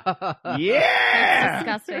 Yeah! That's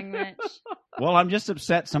disgusting, Mitch. Well, I'm just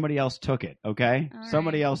upset somebody else took it, okay? All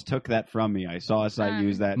Somebody right. else took that from me. I saw a site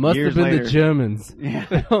use that Must years have been later. the Germans. Yeah.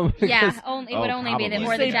 Yeah, it would only be probably.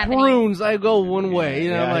 or the Say Japanese. prunes, I go one way.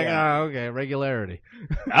 Yeah, I'm like, yeah. okay, regularity.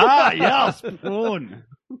 Yes, prune.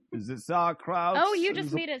 Is it sauerkraut? Oh, you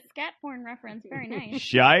just made a scat porn reference. Very nice.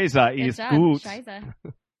 Scheiße Good ist job. gut. Scheiße.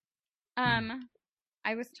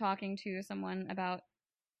 I was talking to someone about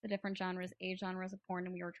the different age genres of porn,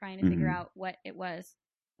 and we were trying to figure out what it was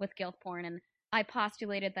with gilf porn, and I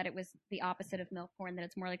postulated that it was the opposite of MILF porn, that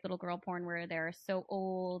it's more like little girl porn where they're so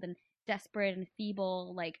old and desperate and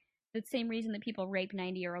feeble, like the same reason that people rape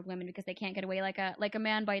 90-year-old women, because they can't get away, like a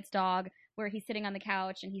man bites dog, where he's sitting on the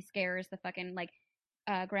couch and he scares the fucking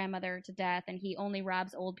grandmother to death, and he only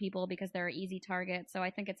robs old people because they're an easy target. So I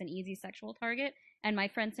think it's an easy sexual target. And my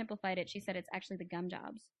friend simplified it. She said it's actually the gum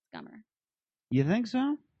jobs. Scummer. You think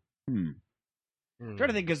so? I'm trying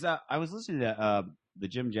to think because I was listening to the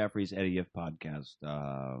Jim Jeffries Eddie If podcast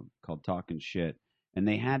called Talking Shit, and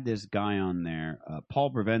they had this guy on there.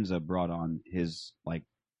 Paul Provenza brought on his like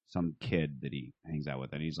some kid that he hangs out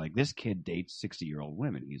with, and he's like, this kid dates 60-year-old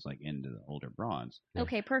women. He's like into the older bronze.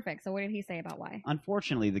 Okay, perfect. So what did he say about why?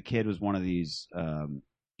 Unfortunately, the kid was one of these.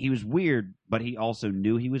 He was weird, but he also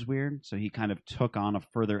knew he was weird, so he kind of took on a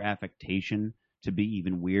further affectation to be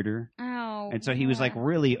even weirder. Oh. And so he was like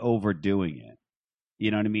really overdoing it. You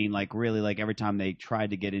know what I mean? Like really, like every time they tried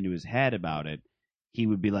to get into his head about it, he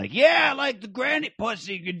would be like, "Yeah, like the granny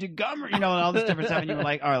pussy, the gummer," you know, and all this different stuff. And you were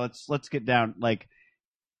like, "All right, let's get down." Like,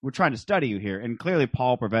 we're trying to study you here. And clearly,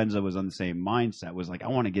 Paul Provenza was on the same mindset. Was like, I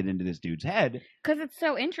want to get into this dude's head Because it's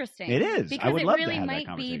so interesting. It is. Because I would it love to really have that might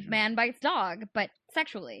be conversation. man bites dog, but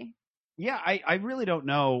sexually. Yeah, I really don't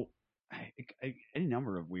know. Any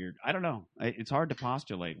number of weird. I don't know. It's hard to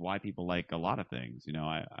postulate why people like a lot of things. You know,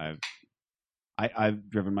 I've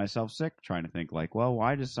driven myself sick trying to think like, well,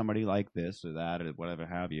 why does somebody like this or that or whatever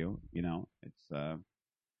have you? You know, it's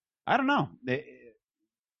I don't know.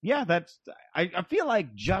 Yeah, that's. I feel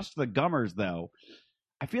like just the gummers though.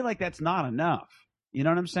 I feel like that's not enough. You know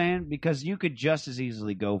what I'm saying? Because you could just as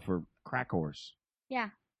easily go for crack horse. Yeah.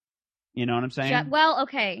 You know what I'm saying? Well,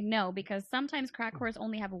 okay, no, because sometimes crack whores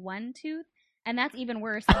only have one tooth, and that's even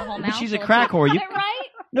worse than a whole mouth. But she's a crack whore. You, right?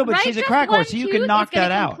 no, but Right? she's a Just crack one whore, so you tooth can is knock gonna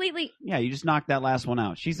that out. completely... Yeah, you just knock that last one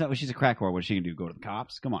out. She's a crack whore. What's she gonna do? Go to the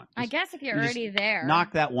cops? Come on. I Just guess if you're you just already there.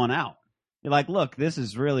 knock that one out. You're like, look, this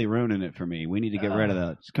is really ruining it for me. We need to get rid of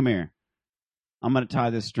that. Just come here. I'm gonna tie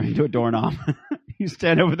this string to a doorknob. You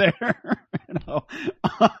stand over there. You know?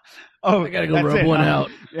 Oh, I gotta go that's rub it. one out.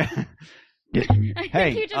 Yeah. I Hey,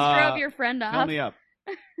 think you just drove your friend Help off. me up.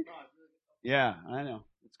 Yeah, I know.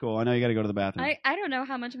 It's cool. I know you got to go to the bathroom. I don't know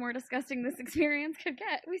how much more disgusting this experience could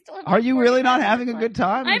get. We still have. Are you really not 45 having a minutes good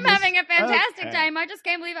left. time? I'm Is this- having a fantastic Okay. time. I just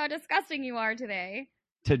can't believe how disgusting you are today.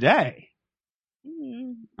 Today.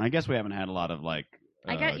 Mm. I guess we haven't had a lot of like.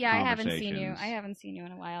 I haven't seen you. conversations. I haven't seen you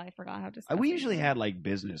in a while. I forgot how disgusting. We usually you are. had like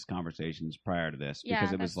business conversations prior to this Yeah,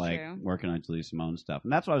 because it was that's like true. working on Julie Simone stuff,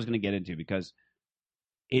 and that's what I was going to get into because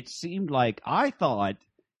it seemed like I thought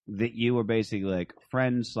that you were basically like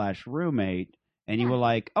friend / roommate, and you Yeah. were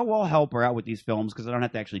like, "Oh, well, I'll help her out with these films because I don't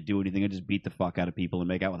have to actually do anything. I just beat the fuck out of people and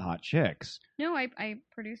make out with hot chicks." No, I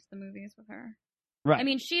produced the movies with her. Right. I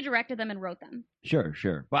mean, she directed them and wrote them. Sure.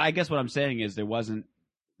 But I guess what I'm saying is there wasn't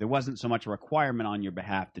so much a requirement on your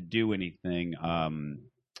behalf to do anything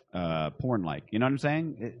porn like. You know what I'm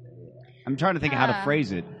saying? I'm trying to think of how to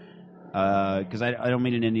phrase it because I don't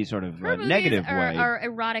mean it in any sort of Her movies negative are, way. are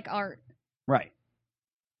erotic art. Right.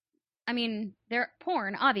 I mean, they're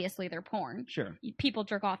porn. Obviously, they're porn. Sure. People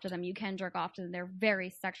jerk off to them. You can jerk off to them. They're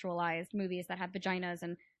very sexualized movies that have vaginas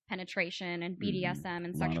and penetration and BDSM and A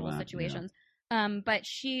lot of sexual that, situations. But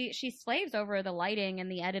she slaves over the lighting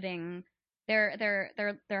and the editing.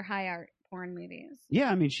 They're high art porn movies. Yeah,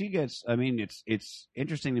 I mean, she gets. I mean, it's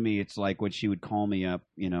interesting to me. It's like when she would call me up,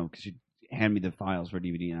 you know, because she'd hand me the files for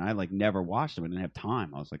DVD, and I like never watched them. I didn't have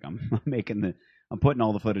time. I was like, I'm putting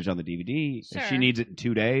all the footage on the DVD. If Sure. she needs it in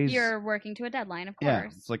 2 days. You're working to a deadline, of yeah,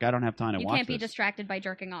 course. it's like I don't have time to You watch can't be this. distracted by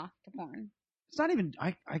jerking off to porn. It's not even.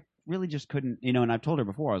 I really just couldn't. You know, and I've told her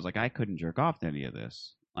before. I was like, I couldn't jerk off to any of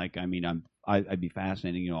this. Like, I mean, I'd be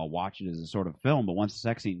fascinating. You know, I'll watch it as a sort of film, but once the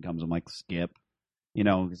sex scene comes, I'm like, skip. You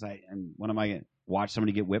know, because and when am I going to watch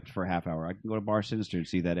somebody get whipped for a half hour? I can go to Bar Sinister and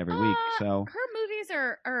see that every week. So Her movies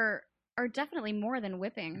are definitely more than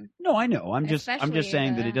whipping. no, I know. I'm just Especially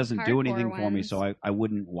saying that the it doesn't do anything hardcore for me. ones. So I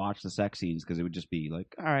wouldn't watch the sex scenes because it would just be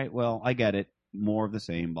like, all right, well, I get it, more of the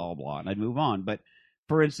same, blah blah, and I'd move on. But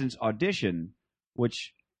for instance, Audition,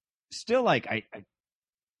 which still like I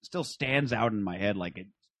still stands out in my head. Like it,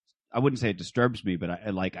 I wouldn't say it disturbs me, but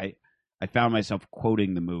I found myself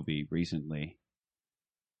quoting the movie recently,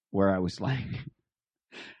 where I was like.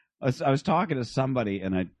 I was talking to somebody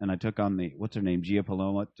and I took on the what's her name, Gia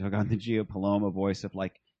Paloma, took on the Gia Paloma voice of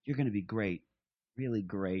like, you're gonna be great, really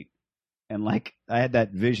great. And like I had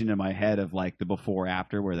that vision in my head of like the before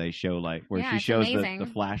after where they show like where Yeah, she it's shows amazing. the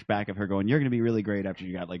flashback of her going, you're gonna be really great after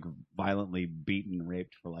you got like violently beaten and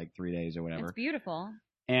raped for like 3 days or whatever. It's beautiful.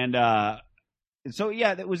 And so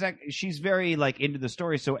yeah, that was she's very like into the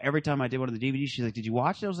story. So every time I did one of the DVDs, she's like, "Did you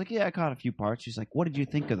watch it?" I was like, "Yeah, I caught a few parts." She's like, "What did you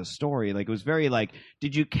think of the story?" Like it was very like,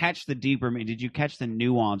 "Did you catch the deeper? Did you catch the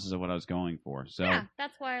nuances of what I was going for?" So Yeah,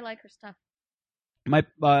 that's why I like her stuff. my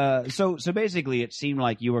so basically, it seemed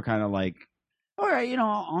like you were kind of like, "All right, you know,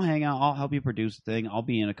 I'll hang out. I'll help you produce the thing. I'll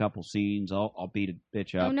be in a couple scenes. I'll beat a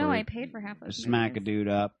bitch up. Oh no, or I paid for half those smack a movies. dude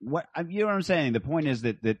up. What you know what I'm saying? The point is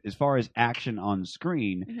that as far as action on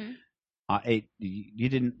screen." Mhm. You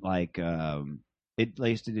didn't like. It at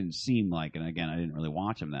least it didn't seem like, and again, I didn't really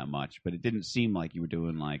watch them that much, but it didn't seem like you were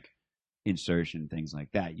doing like insertion things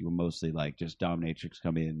like that. You were mostly like just dominatrix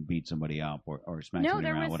come in and beat somebody up or smack No, somebody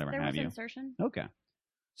there around, was whatever there have was you. insertion. Okay.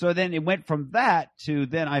 So then it went from that to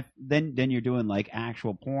then you're doing like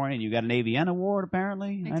actual porn, and you got an AVN award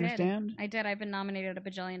apparently. I understand. I did. I've been nominated a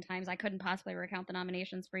bajillion times. I couldn't possibly recount the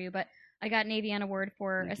nominations for you, but I got an AVN award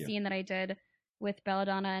for Thank you. scene that I did with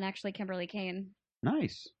Belladonna and actually Kimberly Kane.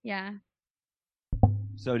 Nice. Yeah,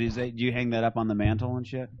 So do you hang that up on the mantle and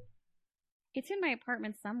shit? it's in my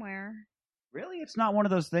apartment somewhere. Really? It's not one of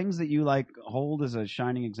those things that you like hold as a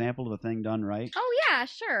shining example of a thing done right? Oh yeah,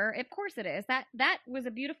 sure. Of course it is. That was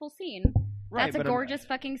a beautiful scene. Right, That's a but gorgeous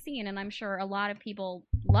fucking scene, and I'm sure a lot of people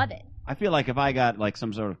love it. I feel like if I got like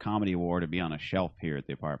some sort of comedy award, it'd be on a shelf here at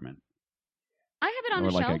the apartment. I have it on or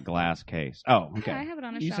a like shelf. a glass case. Oh, okay. Yeah, I have it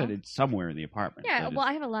on a you shelf. said it's somewhere in the apartment. Yeah, so well,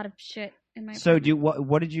 I have a lot of shit in my So apartment. do you,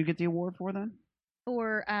 what did you get the award for then?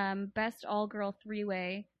 For best all-girl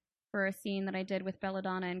three-way for a scene that I did with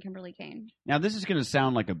Belladonna and Kimberly Kane. Now this is going to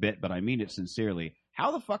sound like a bit, but I mean it sincerely.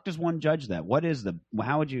 How the fuck does one judge that? What do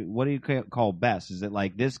you call best? Is it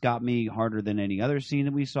like this got me harder than any other scene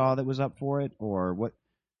that we saw that was up for it, or what?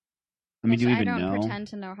 I mean, do you even I don't know? pretend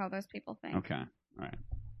to know how those people think. Okay, all right.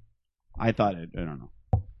 I thought it. I don't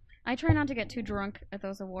know. I try not to get too drunk at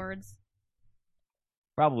those awards.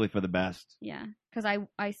 Probably for the best. Yeah, because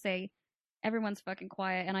I say everyone's fucking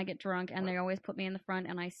quiet, and I get drunk, and they always put me in the front,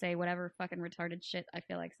 and I say whatever fucking retarded shit I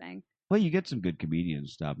feel like saying. Well, you get some good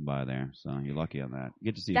comedians stopping by there, so you're lucky on that.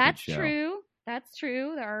 You get to see That's a good show. true. That's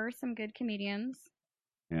true. There are some good comedians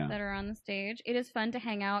Yeah. that are on the stage. It is fun to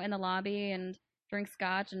hang out in the lobby and drink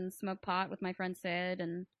scotch and smoke pot with my friend Sid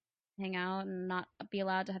and hang out and not be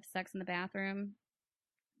allowed to have sex in the bathroom.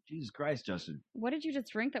 Jesus Christ, Justin. What did you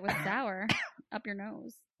just drink that was sour up your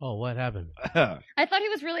nose? Oh, what happened? I thought he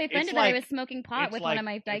was really offended It's that I like- was smoking pot with one of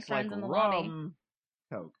my bike friends in the lobby.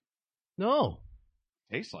 Coke. No,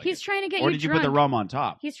 Tastes like He's it. trying to get Or you did you drunk. put the rum on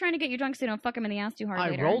top? He's trying to get you drunk so you don't fuck him in the ass too hard I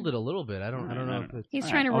later. rolled it a little bit. I don't know No. if it's. He's All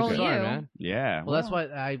trying to right, roll okay. you. Sorry, man. Yeah. Well, that's why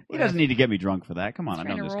I. He doesn't need to get me drunk for that. Come on, He's I've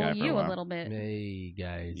trying known to this guy roll for a you while. a little bit. Hey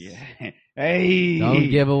guys. Yeah. Hey. Don't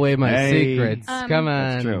give away my Hey. secrets. Come on.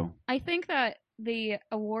 That's true. I think that the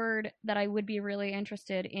award that I would be really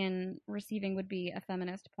interested in receiving would be a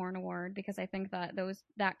feminist porn award, because I think that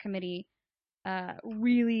that committee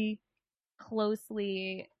really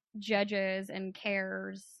closely judges and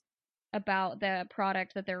cares about the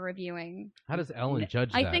product that they're reviewing. How does Ellen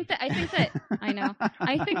judge that? I think that I know.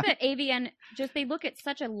 I think that AVN they look at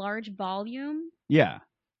such a large volume Yeah.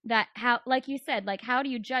 that like you said, like how do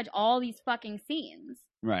you judge all these fucking scenes?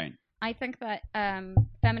 Right. I think that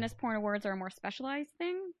feminist porn awards are a more specialized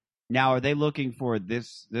thing. Now, are they looking for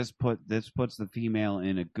this puts the female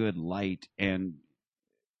in a good light, and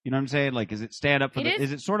you know what I'm saying? Like, is it stand up for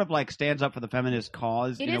is it sort of like stands up for the feminist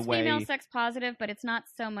cause It in is a way? female sex positive, but it's not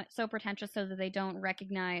so pretentious so that they don't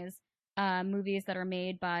recognize movies that are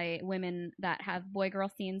made by women that have boy girl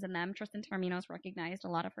scenes in them. Tristan Taormino's recognized a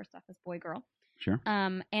lot of her stuff as boy girl. Sure.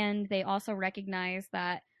 And they also recognize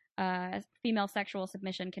that female sexual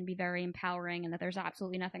submission can be very empowering, and that there's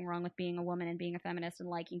absolutely nothing wrong with being a woman and being a feminist and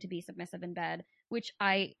liking to be submissive in bed, which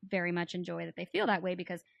I very much enjoy that they feel that way,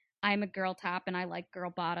 because I'm a girl top and I like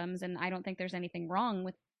girl bottoms, and I don't think there's anything wrong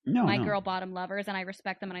with my girl bottom lovers, and I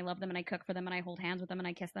respect them and I love them and I cook for them and I hold hands with them and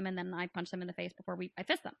I kiss them and then I punch them in the face before I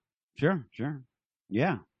fist them. Sure.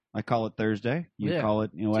 Yeah. I call it Thursday. You call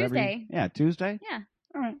it, whatever. Tuesday. Yeah, Tuesday. Yeah.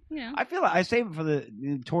 All right. You know. I feel like I save it for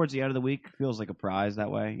towards the end of the week. Feels like a prize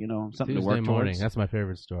that way, something to Tuesday work morning. towards. That's my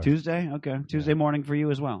favorite story. Tuesday, okay. Tuesday morning for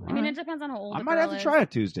you as well. I mean, it depends on how old I the might girl have to is. try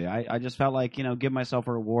it Tuesday. I just felt like give myself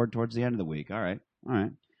a reward towards the end of the week. All right.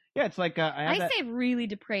 Yeah, it's like I save really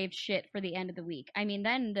depraved shit for the end of the week. I mean,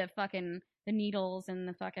 then the needles and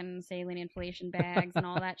the fucking saline inflation bags and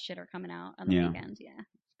all that shit are coming out on the weekend. Yeah.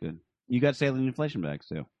 Good. You got saline inflation bags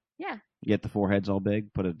too. Yeah. You get the foreheads all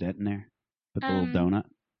big. Put a dent in there. Put the little donut.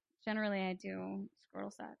 Generally, I do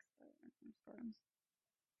scrotal sacks.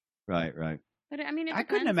 Right. But I mean, I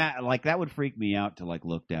couldn't imagine. Like that would freak me out to like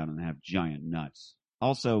look down and have giant nuts.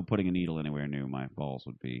 Also, putting a needle anywhere near my balls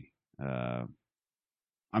would be.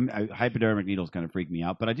 Hypodermic needles kind of freak me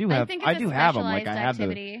out, but I do have them. Like I have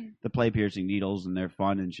the play piercing needles, and they're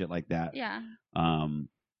fun and shit like that. Yeah.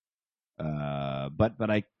 But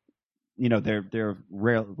I, they're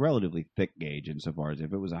relatively thick gauge insofar as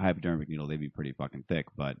if it was a hypodermic needle, they'd be pretty fucking thick.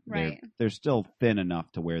 But they're still thin enough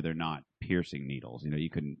to where they're not piercing needles. You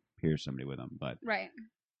couldn't pierce somebody with them. But right.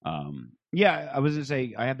 Yeah, I was gonna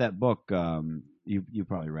say I have that book. You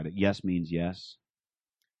probably read it. Yes Means Yes.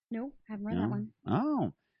 No, haven't read that one.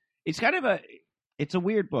 Oh, it's kind of it's a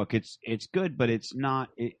weird book. It's good, but it's not.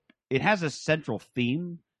 It has a central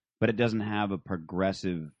theme, but it doesn't have a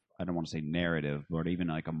progressive. I don't want to say narrative, or even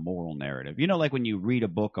like a moral narrative. You know, like when you read a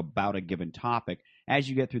book about a given topic, as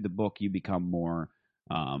you get through the book, you become more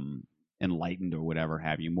enlightened or whatever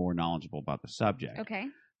have you, more knowledgeable about the subject. Okay.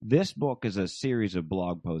 This book is a series of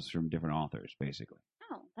blog posts from different authors, basically,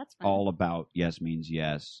 Oh, that's fun. all about yes means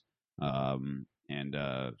yes, and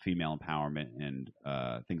female empowerment and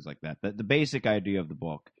things like that. The basic idea of the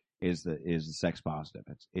book is the sex positive.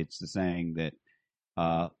 It's the saying that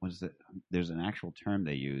there's an actual term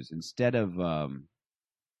they use instead of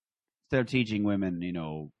teaching women, you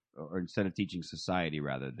know, or instead of teaching society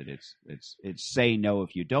rather, that it's say no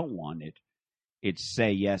if you don't want it. It's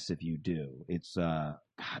say yes if you do. It's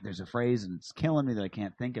God, there's a phrase and it's killing me that I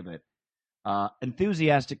can't think of it.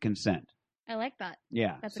 Enthusiastic consent. I like that.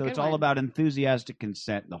 Yeah. That's a So good it's all one. about enthusiastic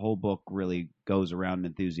consent. The whole book really goes around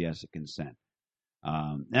enthusiastic consent.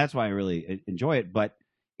 That's why I really enjoy it. But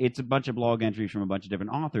it's a bunch of blog entries from a bunch of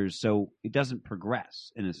different authors, so it doesn't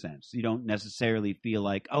progress in a sense. You don't necessarily feel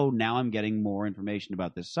like, oh, now I'm getting more information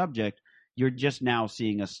about this subject. You're just now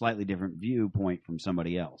seeing a slightly different viewpoint from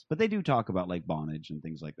somebody else. But they do talk about like bondage and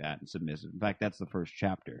things like that and submissive. In fact, that's the first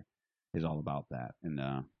chapter is all about that. And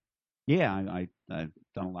yeah, I've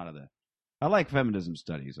done a lot of I like feminism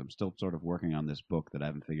studies. I'm still sort of working on this book that I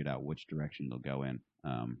haven't figured out which direction it'll go in.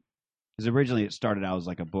 Because originally it started out as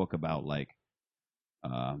like a book about like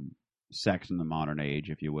sex in the modern age,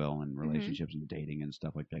 if you will, and relationships and dating and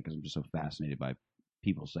stuff like that. Because I'm just so fascinated by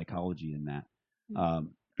people's psychology in that.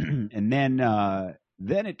 And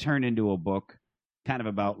then it turned into a book kind of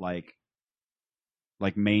about like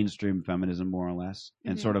mainstream feminism, more or less,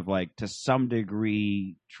 and sort of like to some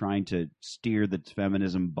degree trying to steer the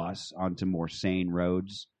feminism bus onto more sane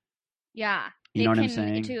roads. Yeah. You know what I'm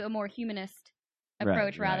saying? To a more humanist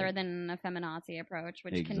approach rather than a feminazi approach,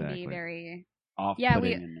 which can be very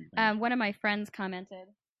off-putting. Yeah, one of my friends commented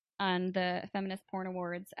on the Feminist Porn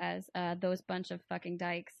Awards as those bunch of fucking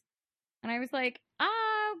dykes. And I was like,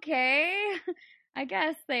 okay. I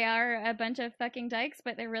guess they are a bunch of fucking dykes,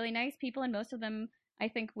 but they're really nice people, and most of them, I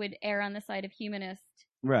think, would err on the side of humanist.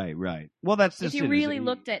 Right. Well, that's just if you really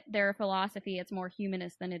looked at their philosophy, it's more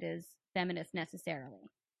humanist than it is feminist necessarily.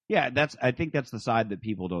 Yeah, I think that's the side that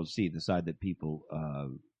people don't see. The side that people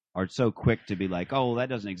are so quick to be like, oh, that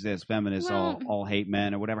doesn't exist. Feminists all hate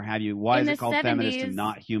men or whatever have you. Why is it called feminist and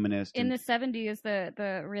not humanist? In the 70s,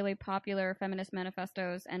 the really popular feminist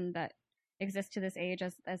manifestos and that exist to this age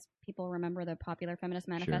as people remember the popular feminist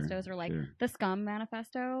manifestos are like the Scum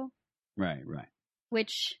Manifesto. Right.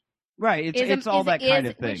 Which it's all that kind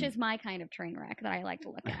of thing. Which is my kind of train wreck that I like to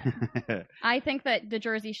look at. I think that the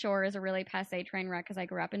Jersey Shore is a really passé train wreck because I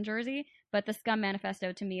grew up in Jersey, but the Scum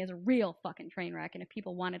Manifesto to me is a real fucking train wreck, and if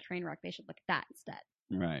people want a train wreck, they should look at that instead.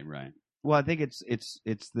 Right. Well, I think it's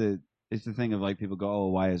the thing of like people go, oh,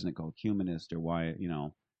 why isn't it called humanist, or why, you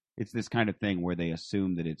know, it's this kind of thing where they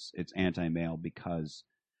assume that it's anti-male because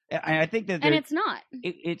I think that and it's not.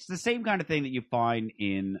 It's the same kind of thing that you find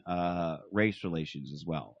in race relations as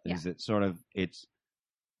well. Is it sort of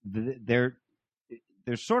there's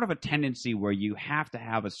sort of a tendency where you have to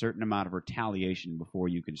have a certain amount of retaliation before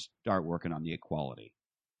you can start working on the equality.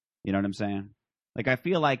 You know what I'm saying? Like I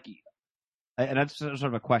feel like, and that's sort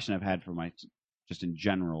of a question I've had for just in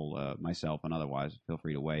general myself and otherwise. Feel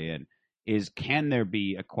free to weigh in. Is can there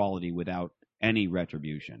be equality without any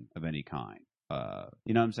retribution of any kind?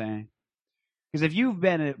 You know what I'm saying? Because if you've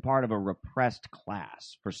been a part of a repressed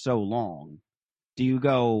class for so long, do you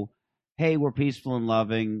go, hey, we're peaceful and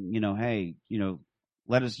loving, you know, hey, you know,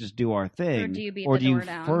 let us just do our thing? Or do you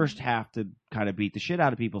down? First have to kind of beat the shit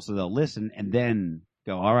out of people so they'll listen and then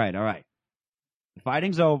go, all right. The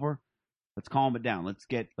fighting's over. Let's calm it down. Let's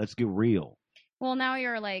get real. Well, now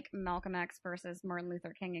you're like Malcolm X versus Martin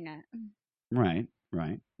Luther Kinging it. Right.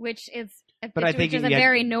 Which is a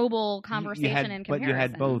very noble conversation in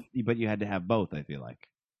comparison. But you had to have both, I feel like.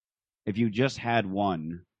 If you just had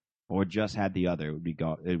one or just had the other,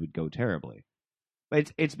 it would go terribly.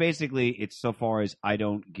 But it's basically so far as I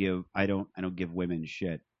don't give women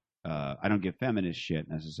shit. I don't give feminists shit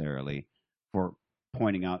necessarily for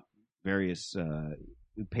pointing out various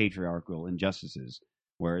patriarchal injustices.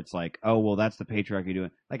 Where it's like, oh, well, that's the patriarchy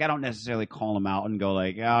doing. Like, I don't necessarily call them out and go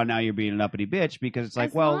like, oh, now you're being an uppity bitch, because it's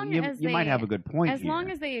like, well, you might have a good point As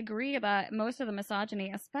long as they agree that most of the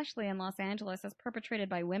misogyny, especially in Los Angeles, is perpetrated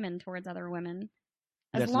by women towards other women.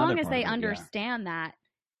 As long as they understand that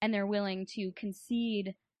and they're willing to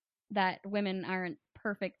concede that women aren't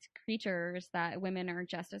perfect creatures, that women are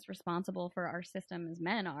just as responsible for our system as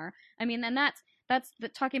men are. I mean, and that's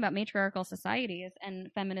talking about matriarchal societies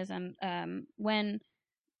and feminism.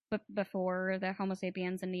 Before the Homo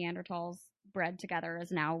sapiens and Neanderthals bred together,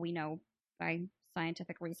 as now we know by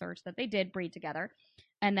scientific research that they did breed together,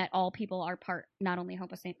 and that all people are part not only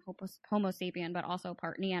Homo sapien but also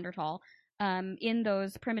part Neanderthal. In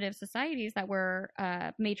those primitive societies that were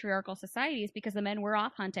matriarchal societies, because the men were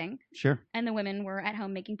off hunting, Sure. and the women were at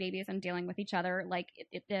home making babies and dealing with each other, like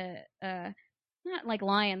not like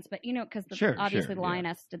lions, but because obviously the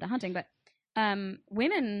lioness did the hunting, but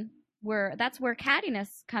women that's where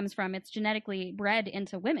cattiness comes from. It's genetically bred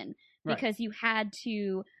into women because you had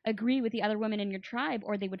to agree with the other women in your tribe,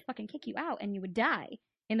 or they would fucking kick you out and you would die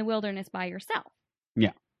in the wilderness by yourself.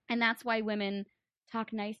 Yeah, and that's why women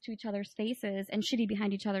talk nice to each other's faces and shitty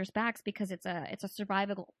behind each other's backs, because it's a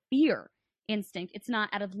survival fear instinct. It's not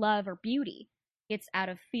out of love or beauty. It's out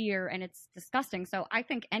of fear, and it's disgusting. So I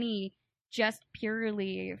think any just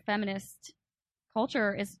purely feminist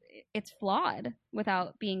culture it's flawed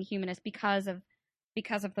without being humanist, because of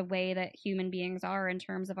the way that human beings are in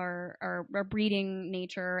terms of our breeding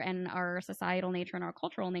nature and our societal nature and our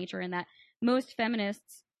cultural nature, and that most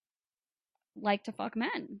feminists like to fuck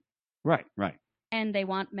men. Right. And they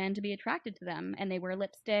want men to be attracted to them, and they wear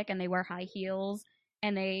lipstick and they wear high heels,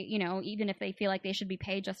 and they, even if they feel like they should be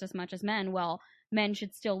paid just as much as men, well, men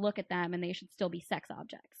should still look at them and they should still be sex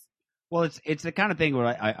objects. Well, it's the kind of thing where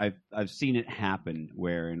I've seen it happen,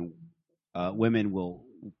 wherein women will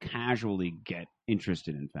casually get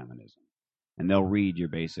interested in feminism, and they'll read your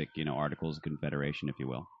basic, Articles of Confederation, if you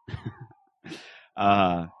will,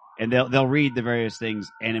 and they'll read the various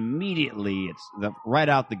things, and immediately it's right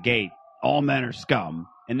out the gate, all men are scum,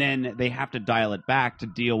 and then they have to dial it back to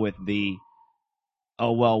deal with the,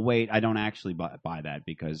 oh, well, wait, I don't actually buy that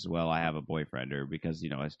because, well, I have a boyfriend, or because,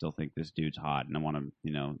 I still think this dude's hot and I want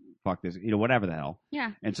to, fuck this, whatever the hell.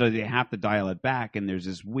 Yeah. And so they have to dial it back, and there's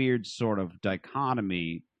this weird sort of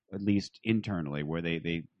dichotomy, at least internally, where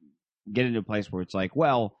they get into a place where it's like,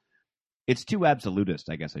 well, it's too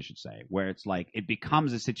absolutist, I guess I should say, where it's like it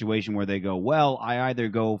becomes a situation where they go, well, I either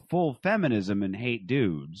go full feminism and hate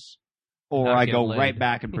dudes, or I go right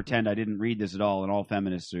back and pretend I didn't read this at all, and all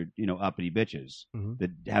feminists are, uppity bitches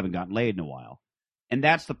that haven't gotten laid in a while. And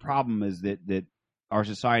that's the problem, is that our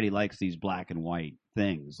society likes these black and white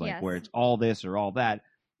things, like where it's all this or all that.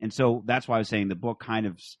 And so that's why I was saying the book kind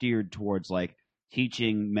of steered towards like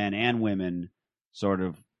teaching men and women sort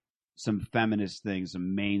of some feminist things,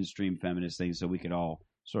 some mainstream feminist things, so we could all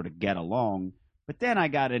sort of get along. But then I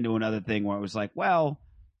got into another thing where it was like, well,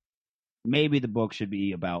 maybe the book should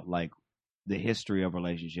be about like the history of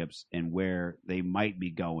relationships and where they might be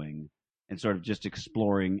going, and sort of just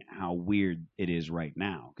exploring how weird it is right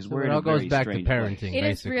now, because we're it in all a very goes back to strange parenting.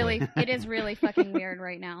 place. It is really fucking weird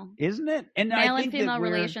right now, isn't it? And male I think and female that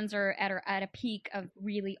relations are at a peak of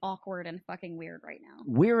really awkward and fucking weird right now.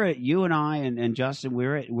 We're at, you and I and Justin,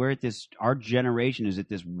 we're at this, our generation is at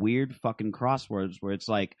this weird fucking crossroads where it's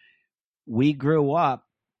like we grew up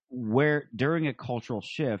where during a cultural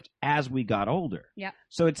shift as we got older. Yeah.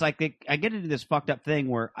 So it's like I get into this fucked up thing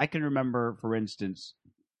where I can remember, for instance,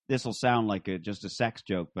 this will sound like just a sex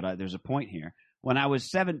joke, but there's a point here. When I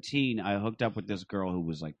was 17, I hooked up with this girl who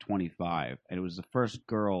was like 25, and it was the first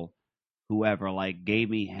girl who ever like gave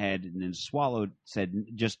me head and then said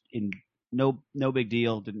just in no big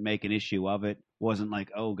deal, didn't make an issue of it, wasn't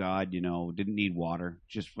like, oh God, didn't need water,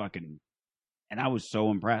 just fucking. And I was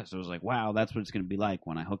so impressed. I was like, wow, that's what it's going to be like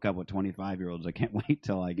when I hook up with 25-year-olds. I can't wait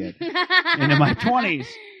till I get into my 20s.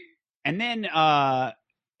 And then,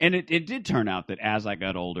 and it did turn out that as I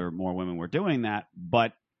got older, more women were doing that.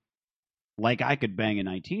 But like I could bang a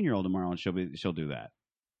 19-year-old tomorrow and she'll do that.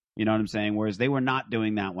 You know what I'm saying? Whereas they were not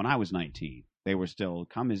doing that when I was 19. They were still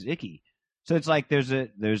come as icky. So it's like there's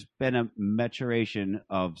been a maturation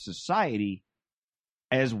of society,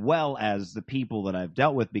 as well as the people that I've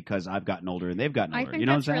dealt with, because I've gotten older and they've gotten older. I think you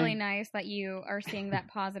know that's what I'm really saying? nice that you are seeing that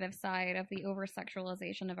positive side of the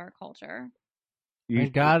over-sexualization of our culture.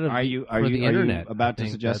 Thank God Are you internet. about I to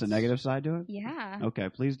think suggest a that's- negative side to it? Yeah. Okay,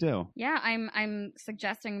 please do. Yeah, I'm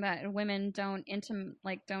suggesting that women don't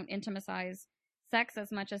intimize sex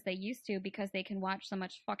as much as they used to, because they can watch so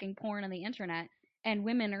much fucking porn on the internet, and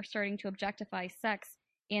women are starting to objectify sex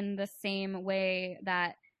in the same way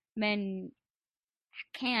that men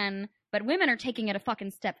can, but women are taking it a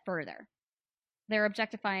fucking step further. They're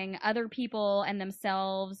objectifying other people and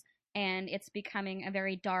themselves, and it's becoming a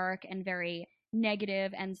very dark and very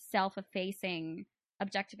negative and self-effacing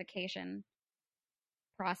objectification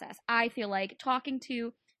process. I feel like talking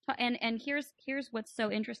to And here's what's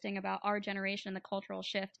so interesting about our generation and the cultural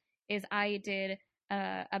shift is I did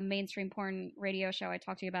a mainstream porn radio show. I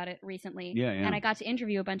talked to you about it recently. Yeah. And I got to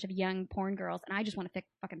interview a bunch of young porn girls, and I just want to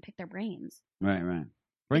fucking pick their brains. Right.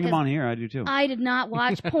 Bring them Because on here. I do too. I did not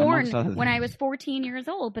watch porn Amongst other when I things. was 14 years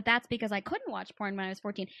old, but that's because I couldn't watch porn when I was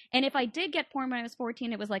 14. And if I did get porn when I was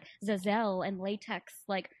 14, it was like Zazelle and latex,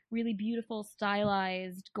 like really beautiful,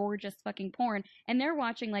 stylized, gorgeous fucking porn. And they're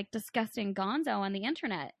watching like disgusting gonzo on the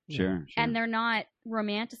internet. Sure. And they're not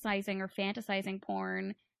romanticizing or fantasizing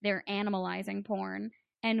porn, they're animalizing porn.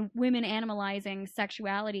 And women animalizing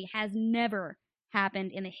sexuality has never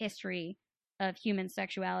happened in the history of human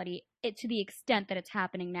sexuality to the extent that it's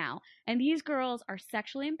happening now. And these girls are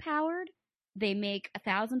sexually empowered. They make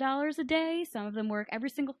 $1,000 a day. Some of them work every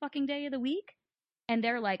single fucking day of the week. And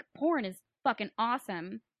they're like, porn is fucking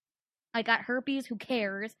awesome. I got herpes. Who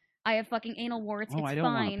cares? I have fucking anal warts. It's I don't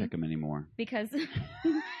fine. want to pick them anymore. Because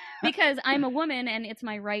because I'm a woman and it's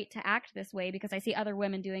my right to act this way because I see other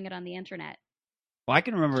women doing it on the internet. Well, I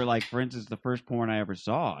can remember, like, for instance, the first porn I ever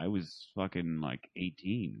saw, I was fucking, like,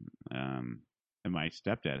 18. And my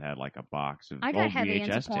stepdad had, like, a box of I got old heavy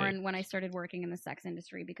VHS into porn tapes. when I started working in the sex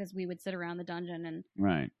industry because we would sit around the dungeon and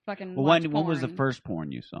Right. fucking Well, watch when was the porn. first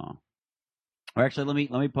porn you saw? Or actually,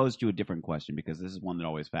 let me pose to you a different question because this is one that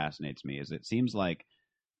always fascinates me. Is it seems like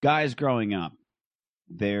guys growing up,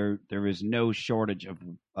 there is no shortage of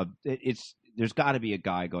it's. There's got to be a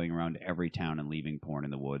guy going around to every town and leaving porn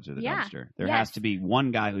in the woods or the Yeah. dumpster. There Yes. has to be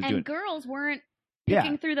one guy who's And doing. girls weren't Yeah.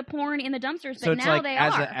 picking through the porn in the dumpsters, but So it's now like they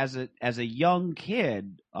as are. as a young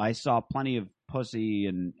kid, I saw plenty of pussy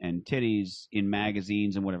and titties in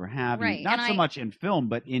magazines and whatever have you. Right, Not and so I- much in film,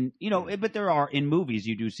 but in but there are in movies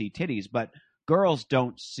you do see titties, but girls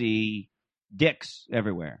don't see dicks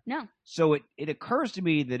everywhere. No. So it occurs to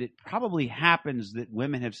me that it probably happens that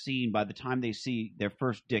women have seen by the time they see their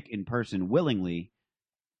first dick in person willingly.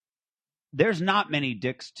 There's not many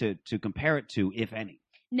dicks to compare it to, if any.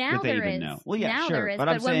 Now that they there even is. know. Well, yeah, now sure. there is. But But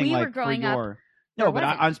I'm when saying, we like, were growing for up, your, there no, but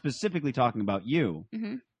wasn't. I'm specifically talking about you.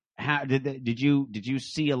 hmm How did you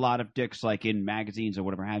see a lot of dicks like in magazines or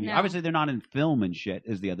whatever have you? No. Obviously, they're not in film and shit.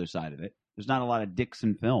 Is the other side of it? There's not a lot of dicks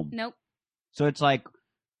in film. Nope. So it's like,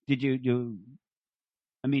 did you?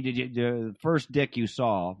 I mean, the first dick you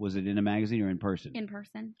saw, was it in a magazine or in person? In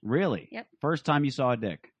person. Really? Yep. First time you saw a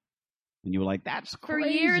dick, and you were like, "That's For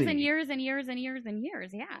crazy." years and years and years and years and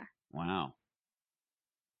years, yeah. Wow.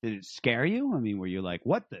 Did it scare you? I mean, were you like,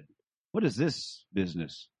 what is this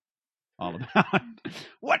business all about?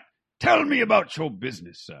 What? Tell me about your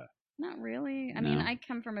business, sir. Not really. I mean, No. I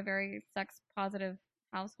come from a very sex-positive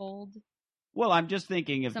household. Well, I'm just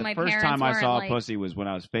thinking if So the my first parents time I weren't, saw like- a pussy was when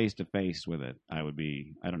I was face to face with it, I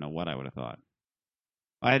don't know what I would have thought.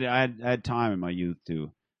 I had time in my youth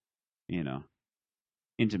to,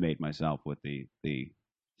 intimate myself with the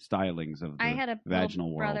stylings of the I had a vaginal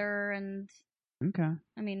little world. brother, and Okay.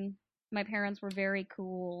 I mean, my parents were very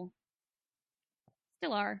cool.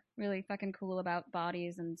 Still are really fucking cool about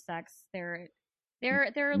bodies and sex. They're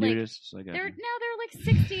like Nudists, I guess. they're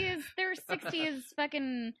 60s. They're 60s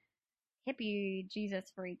fucking hippie Jesus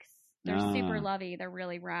freaks. They're super Ah. lovey. They're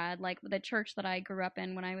really rad. Like the church that I grew up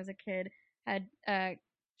in when I was a kid had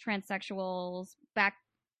transsexuals back,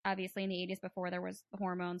 obviously in the 80s before there was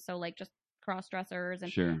hormones. So like just cross dressers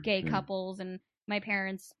and Sure. gay sure. couples. And my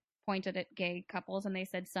parents pointed at gay couples and they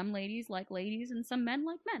said some ladies like ladies and some men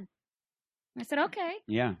like men. I said okay.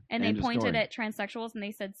 Yeah. And they end of pointed story. at transsexuals and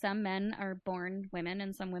they said some men are born women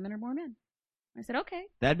and some women are born men. I said okay.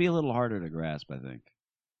 That'd be a little harder to grasp, I think.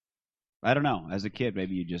 I don't know. As a kid,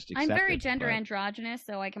 maybe you just accept I'm very it, gender but- androgynous,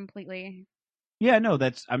 so I completely. Yeah, no,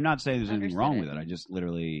 I'm not saying there's anything Understood wrong it. with it. I just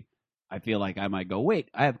literally, I feel like I might go, wait,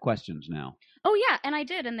 I have questions now. Oh yeah, and I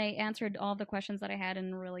did, and they answered all the questions that I had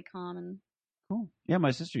in really calm, and Cool. Yeah,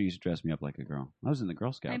 my sister used to dress me up like a girl. I was in the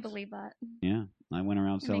Girl Scouts. I believe that. Yeah, I went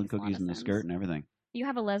around It selling makes a lot cookies of in the sense. skirt and everything. You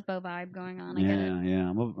have a lesbo vibe going on. I get Yeah, it. yeah.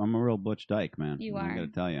 I'm a real butch dyke, man. You I are. gotta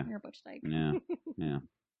tell you. You're a butch type. Yeah, yeah.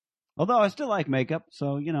 Although I still like makeup,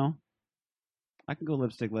 so I can go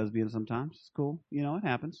lipstick lesbian sometimes. It's cool. It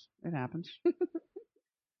happens. It happens.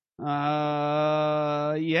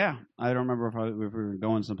 Yeah. I don't remember if we were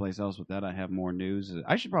going someplace else with that. I have more news.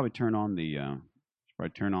 I should probably turn on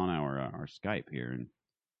our Skype here and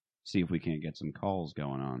see if we can't get some calls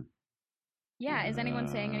going on. Yeah. Is anyone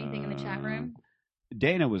saying anything in the chat room?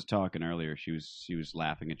 Dana was talking earlier. She was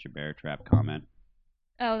laughing at your bear trap comment.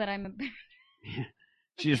 Oh, that I'm a.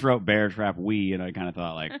 She just wrote bear trap we, and I kind of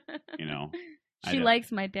thought like, I She don't-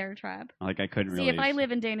 likes my bear trap. like I couldn't See, really. if I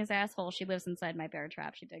live in Dana's asshole, she lives inside my bear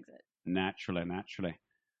trap. She digs it. Naturally.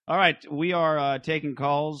 All right, we are taking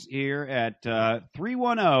calls here at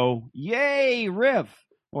 310-YAY-RIFF.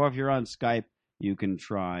 Or if you're on Skype, you can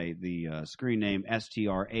try the screen name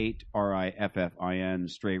STR8RIFFIN,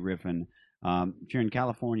 Straight Riffin. If you're in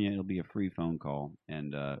California, it'll be a free phone call.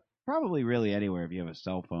 And probably really anywhere if you have a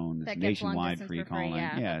cell phone. It's That gets long nationwide distance free for free. calling.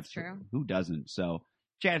 Yeah, that's it's true. Who doesn't? So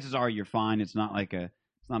chances are you're fine. It's not like it's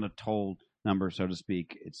not a toll number, so to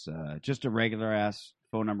speak. It's just a regular ass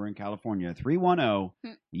phone number in California,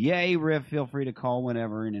 310-YAY-RIFF. Feel free to call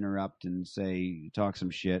whenever and interrupt and say, talk some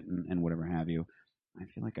shit and whatever have you. I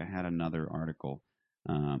feel like I had another article.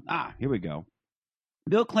 Here we go.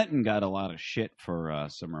 Bill Clinton got a lot of shit for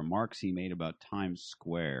some remarks he made about Times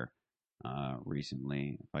Square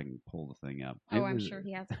recently. If I can pull the thing up. Oh, I'm sure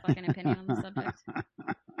he has a fucking opinion on the subject.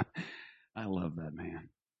 I love that man.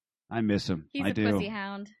 I miss him. He's I a do. pussy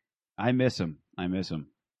hound. I miss him.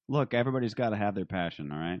 Look, everybody's got to have their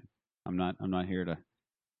passion, all right? I'm not here to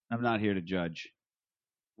judge.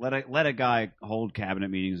 Let a guy hold cabinet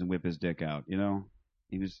meetings and whip his dick out, you know?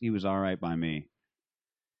 He was all right by me.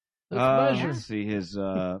 Let's see his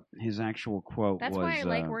actual quote. That's was, why I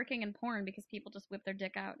like working in porn, because people just whip their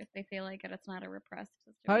dick out if they feel like it. It's not a repressed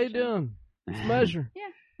situation. How you doing? It's Measure. Yeah.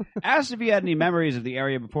 Asked if he had any memories of the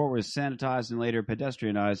area before it was sanitized and later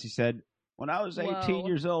pedestrianized, he said, "When I was 18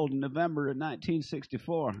 years old in November of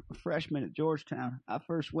 1964, a freshman at Georgetown, I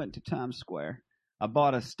first went to Times Square. I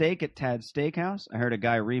bought a steak at Tad's Steakhouse. I heard a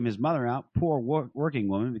guy ream his mother out, poor working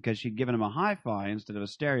woman, because she'd given him a hi-fi instead of a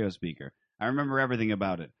stereo speaker. I remember everything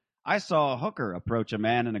about it. I saw a hooker approach a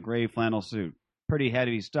man in a gray flannel suit. Pretty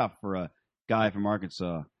heavy stuff for a guy from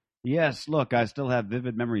Arkansas. Yes, look, I still have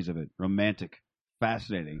vivid memories of it. Romantic.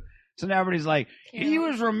 Fascinating." So now everybody's like, he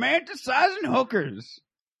was romanticizing hookers.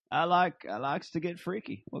 I likes to get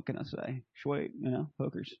freaky. What can I say? Sweet,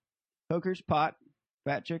 hookers. Hookers, pot,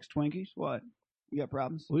 fat chicks, Twinkies. What? You got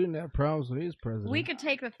problems? We didn't have problems when he was president. We could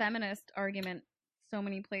take the feminist argument so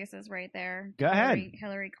many places right there. Go ahead.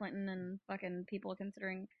 Hillary Clinton and fucking people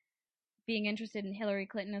considering being interested in Hillary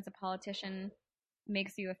Clinton as a politician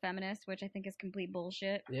makes you a feminist, which I think is complete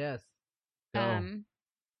bullshit. Yes. And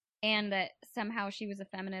that somehow she was a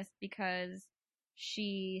feminist because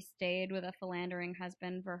she stayed with a philandering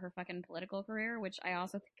husband for her fucking political career, which I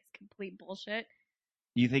also think is complete bullshit.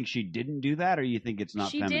 You think she didn't do that, or you think it's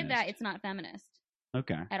not feminist? She did that. It's not feminist.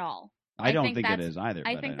 Okay. At all. I don't think it is either.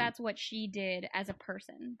 I think that's what she did as a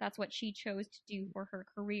person. That's what she chose to do for her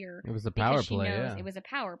career. It was a power play, yeah. It was a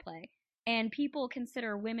power play. And people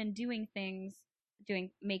consider women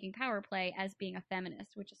making power play as being a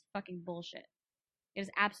feminist, which is fucking bullshit. It has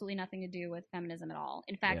absolutely nothing to do with feminism at all.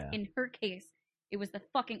 In fact, in her case, it was the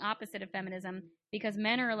fucking opposite of feminism, because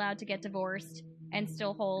men are allowed to get divorced and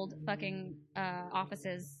still hold fucking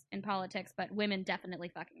offices in politics, but women definitely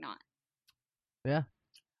fucking not. Yeah.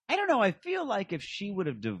 I don't know. I feel like if she would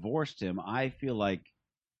have divorced him, I feel like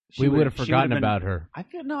we would have forgotten about her. I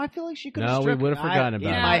feel like she could have. No, we would have forgotten about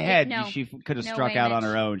her. In my head, she could have struck out on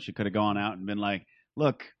her own. She could have gone out and been like,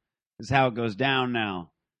 "Look, this is how it goes down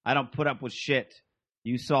now. I don't put up with shit.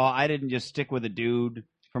 You saw, I didn't just stick with a dude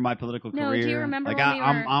for my political career. Do you remember like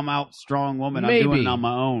when I'm out strong woman. Maybe. I'm doing it on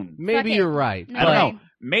my own. Maybe you're right. No I don't way. know.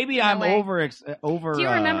 Maybe No I'm way. over. Do you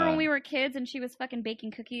remember when we were kids and she was fucking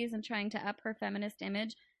baking cookies and trying to up her feminist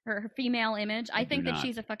image, her female image? I think that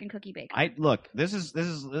she's a fucking cookie baker. Look. This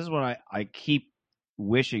is what I keep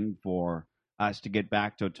wishing for us to get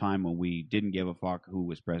back to a time when we didn't give a fuck who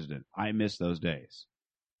was president. I miss those days.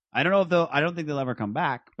 I don't know if I don't think they'll ever come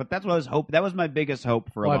back, but that's what I was hoping. That was my biggest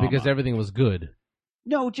hope for Why? Obama. Because everything was good.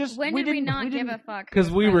 No, just when did we not give a fuck? Because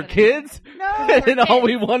who we was were president? kids, No, and all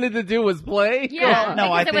we wanted to do was play. Yeah, no,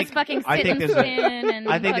 because it was fucking sit and spin and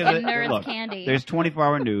fucking nerds candy. There's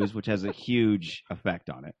 24-hour news, which has a huge effect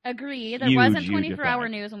on it. Agree. There Huge, wasn't huge 24-hour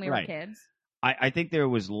effect. news when we Right. were kids. I think there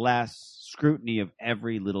was less scrutiny of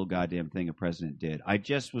every little goddamn thing a president did. I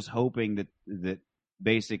just was hoping that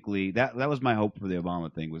basically that was my hope for the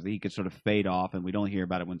Obama thing, was that he could sort of fade off and we'd only hear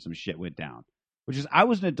about it when some shit went down. Which is, I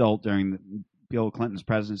was an adult during Bill Clinton's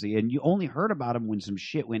presidency, and you only heard about him when some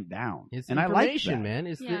shit went down. It's and I like information, that. man.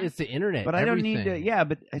 It's the internet. But I don't need to. everything. Yeah,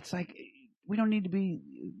 but it's like we don't need to be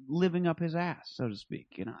living up his ass, so to speak.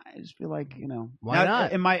 I just feel like Why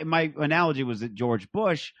not? And my analogy was that George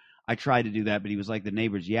Bush. I tried to do that, but he was like the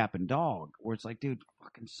neighbor's yapping dog, where it's like, dude,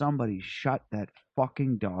 fucking somebody shut that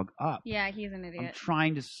fucking dog up. Yeah, he's an I'm idiot.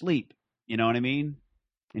 trying to sleep. You know what I mean?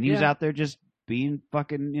 And he was out there just being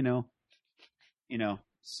fucking,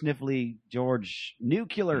 sniffly George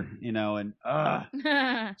nuclear, and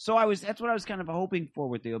so that's what I was kind of hoping for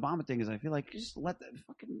with the Obama thing is I feel like just let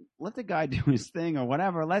the guy do his thing or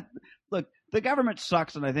whatever. Look, the government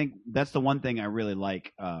sucks, and I think that's the one thing I really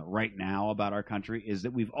like right now about our country is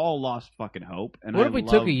that we've all lost fucking hope. And what if we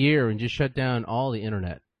took a year and just shut down all the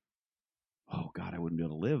internet? Oh God, I wouldn't be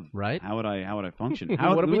able to live. Right? How would I function?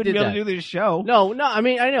 What if we wouldn't did be able that? to do this show? No. I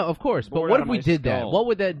mean, I know, of course, but Bored what out if of we my did that? skull. What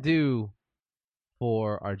would that do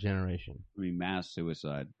for our generation? I mean, mass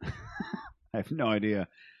suicide. I have no idea.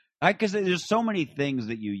 Because there's so many things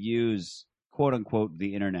that you use, quote unquote,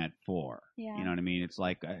 the internet for. Yeah. You know what I mean? It's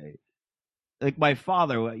like my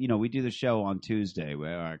father. We do the show on Tuesday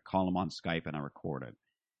where I call him on Skype and I record it.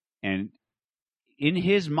 And in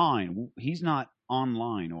his mind, he's not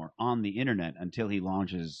online or on the internet until he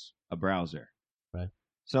launches a browser. Right.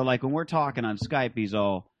 So, like when we're talking on Skype, he's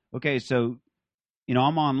all okay. So,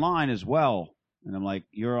 I'm online as well. And I'm like,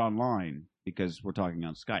 you're online because we're talking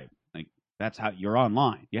on Skype. Like, that's how you're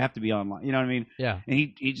online. You have to be online. You know what I mean? Yeah.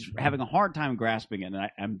 And he's having a hard time grasping it. And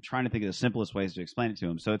I'm trying to think of the simplest ways to explain it to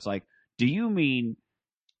him. So it's like, do you mean,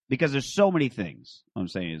 because there's so many things, what I'm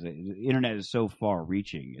saying is that the internet is so far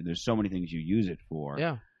reaching and there's so many things you use it for.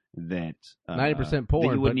 Yeah. That 90% porn,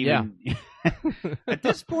 that you wouldn't but even. At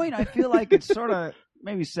this point, I feel like it's sort of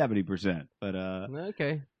maybe 70%. But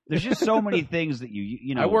okay. there's just so many things that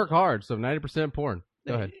you know. I work hard, so 90% porn.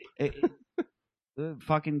 Go ahead.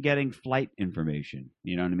 Fucking getting flight information.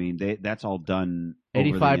 You know what I mean? That's all done.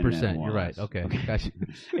 85%. You're right. Okay. Gotcha.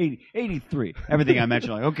 83. Everything I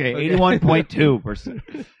mentioned, like, okay. 81.2%.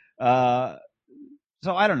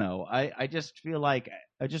 So I don't know. I just feel like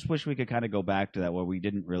I just wish we could kind of go back to that where we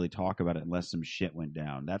didn't really talk about it unless some shit went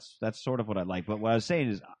down. That's sort of what I like. But what I was saying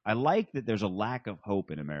is I like that there's a lack of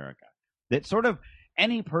hope in America. That sort of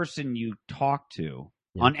any person you talk to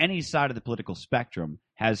on any side of the political spectrum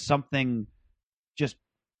has something just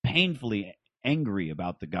painfully angry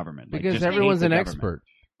about the government. Because just everyone's hate an the expert.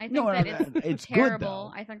 I think No, that it's good,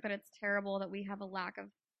 terrible. though. I think that it's terrible that we have a lack of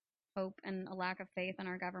hope and a lack of faith in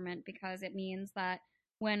our government because it means that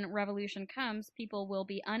when revolution comes, people will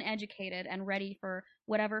be uneducated and ready for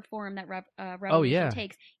whatever form that revolution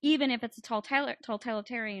takes, even if it's a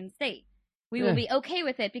totalitarian state. We will be okay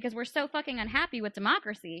with it because we're so fucking unhappy with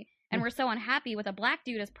democracy and we're so unhappy with a black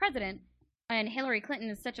dude as president and Hillary Clinton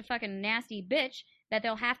is such a fucking nasty bitch that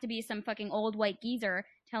there'll have to be some fucking old white geezer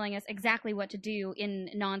telling us exactly what to do in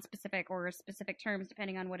non-specific or specific terms,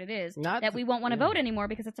 depending on what it is, that we won't want to vote anymore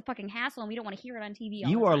because it's a fucking hassle and we don't want to hear it on TV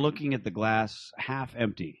all You the are time. looking at the glass half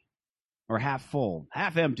empty or half full,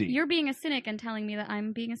 half empty. You're being a cynic and telling me that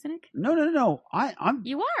I'm being a cynic? No. I'm.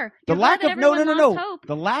 You are. The You're lack glad of that everyone no. lost hope.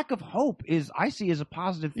 The lack of hope is I see as a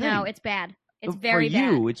positive thing. No, it's bad. It's very for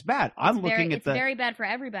bad. you. It's bad. It's very bad for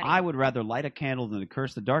everybody. I would rather light a candle than to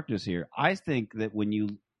curse the darkness here. I think that when you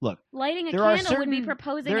look, lighting a there are candle would be certain-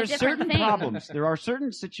 proposing there a are different certain thing. problems. There are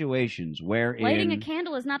certain situations where Lighting a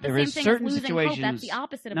candle is not the there same is thing as certain losing hope. That's situations- the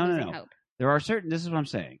opposite of No. losing hope. There are certain. This is what I'm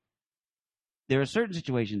saying. There are certain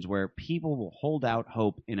situations where people will hold out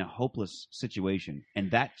hope in a hopeless situation, and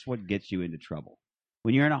that's what gets you into trouble.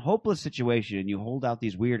 When you're in a hopeless situation and you hold out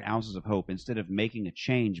these weird ounces of hope instead of making a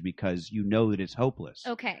change because you know that it's hopeless.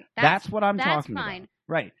 Okay, That's what I'm that's talking fine. about.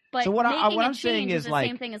 Right. But so what making a I'm saying change is the like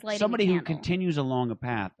same thing as lighting somebody a who candle. continues along a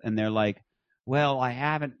path and they're like, well, I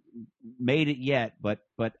haven't made it yet, but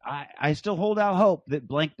I still hold out hope that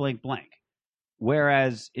blank, blank, blank.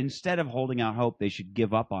 Whereas instead of holding out hope, they should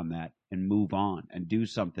give up on that and move on and do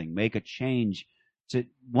something, make a change.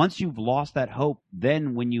 Once you've lost that hope,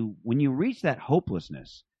 then when you reach that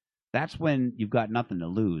hopelessness, that's when you've got nothing to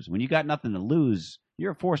lose. When you got nothing to lose,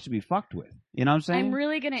 you're a force to be fucked with. You know what I'm saying? I'm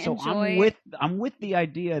really gonna so enjoy I'm with the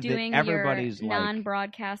idea doing that everybody's your like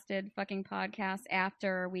non-broadcasted fucking podcast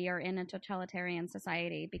after we are in a totalitarian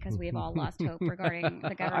society because we have all lost hope regarding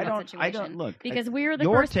the government situation. I don't look because we're the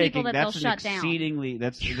you're first people that they'll that's an shut down.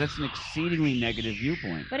 That's an exceedingly negative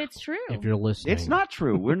viewpoint. But it's true. If you're listening. It's not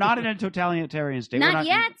true. We're not in a totalitarian state. Not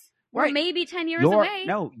yet. We're Right. maybe 10 years away.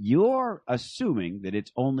 No, you're assuming that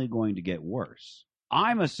it's only going to get worse.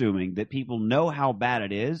 I'm assuming that people know how bad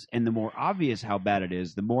it is, and the more obvious how bad it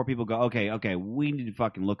is, the more people go, okay, we need to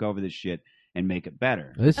fucking look over this shit and make it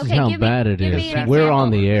better. This is Okay, how give me- bad it give me is. an We're example.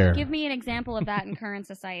 on the air. Give me an example of that in current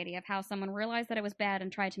society of how someone realized that it was bad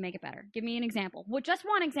and tried to make it better. Give me an example. Well, just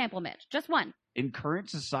one example, Mitch. Just one. In current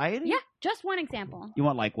society? Yeah, just one example. You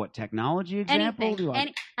want like what technology example? Anything. Do you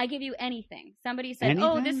want... I give you anything. Somebody said,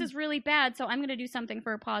 "Oh, this Anything? is really bad, so I'm going to do something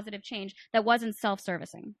for a positive change that wasn't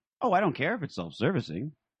self-servicing." Oh, I don't care if it's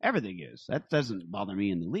self-servicing. Everything is. That doesn't bother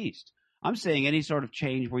me in the least. I'm saying any sort of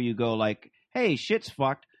change where you go like, hey, shit's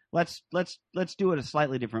fucked. let's do it a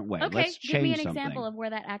slightly different way. Okay, Let's give me change an something. example of where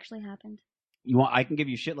that actually happened. You want? I can give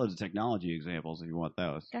you shitloads of technology examples if you want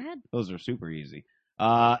those. Go ahead. Those are super easy.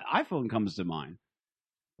 iPhone comes to mind.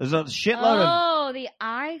 There's a shitload of. Oh, the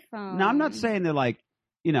iPhone. Now, I'm not saying they're like,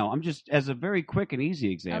 I'm just as a very quick and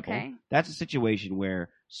easy example. Okay. That's a situation where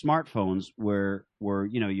smartphones were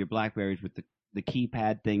your Blackberries with the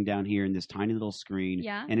keypad thing down here and this tiny little screen.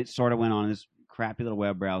 Yeah. And it sort of went on this crappy little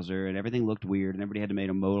web browser and everything looked weird and everybody had to make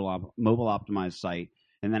a mobile optimized site.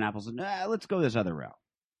 And then Apple said, let's go this other route.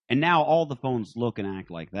 And now all the phones look and act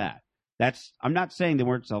like that. I'm not saying they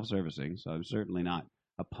weren't self-servicing, so I'm certainly not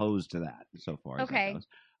opposed to that so far. Okay. As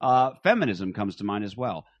that goes. Feminism comes to mind as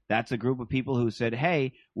well. That's a group of people who said,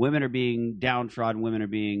 hey, women are being downtrodden, women are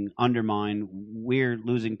being undermined, we're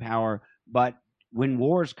losing power. But when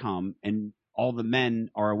wars come and all the men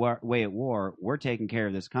are away at war, we're taking care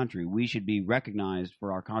of this country. We should be recognized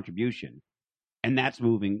for our contribution. And that's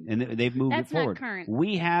moving, and they've moved That's it forward. not current.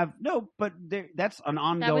 We have, but that's an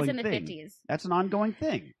ongoing thing. That was in the 50s. That's an ongoing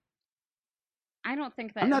thing. I don't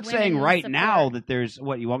think that. I'm not women saying right support- now that there's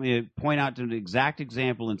what you want me to point out to an exact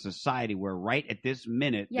example in society where right at this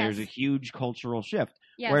minute Yes. there's a huge cultural shift.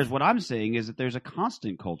 Yes. Whereas what I'm saying is that there's a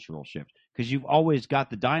constant cultural shift because you've always got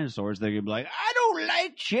the dinosaurs that are going to be like, I don't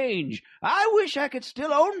like change. I wish I could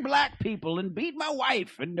still own black people and beat my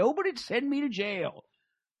wife and nobody'd send me to jail.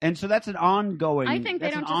 And so that's an ongoing. I think they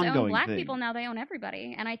that's don't an just own ongoing black thing. people now; they own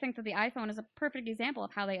everybody, and I think that the iPhone is a perfect example of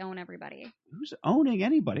how they own everybody. Who's owning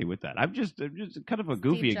anybody with that? I'm just kind of a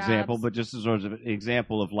goofy Steve example, Jobs. but just as sort of an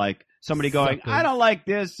example of like somebody going, Something. I don't like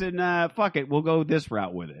this, and fuck it, we'll go this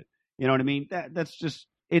route with it. You know what I mean? That's just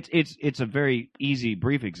it's a very easy,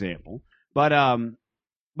 brief example,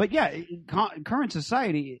 but yeah, current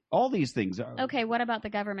society, all these things are Okay, what about the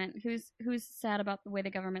government? Who's sad about the way the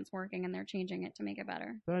government's working and they're changing it to make it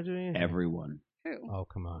better? everyone. Who? Oh,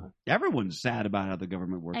 come on. Everyone's sad about how the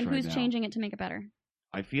government works And right who's now. changing it to make it better?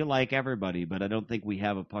 I feel like everybody, but I don't think we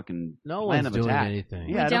have a fucking No plan one's of doing attack. anything.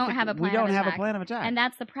 Yeah, I don't think have a we plan don't of have a attack. plan of attack. And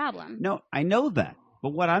that's the problem. No, I know that.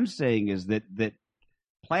 But what I'm saying is that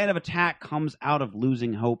plan of attack comes out of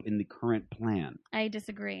losing hope in the current plan. I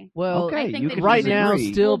disagree. Well, Okay, I think you that can right humans now,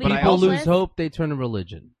 disagree, still will be but I people also- lose hope. They turn to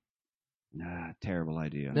religion. Terrible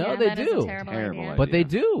idea. No, Yeah, they that is a do. terrible Terrible idea. idea. But they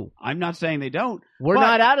do. I'm not saying they don't. We're But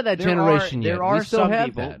not out of that there generation are, yet. There are we still some have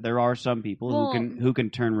people. that. There are some people Well- who can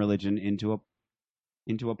turn religion into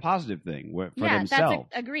a positive thing for yeah, themselves.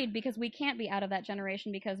 that's agreed, because we can't be out of that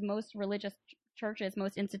generation because most religious churches,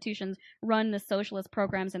 most institutions run the socialist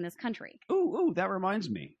programs in this country. Ooh, that reminds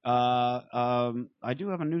me. I do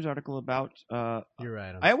have a news article about. You're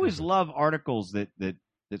right. I always love articles that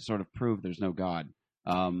sort of prove there's no God.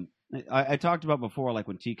 I talked about before, like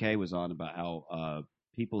when TK was on, about how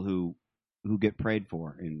people who get prayed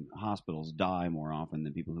for in hospitals die more often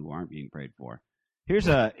than people who aren't being prayed for. Here's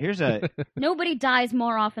a. Nobody dies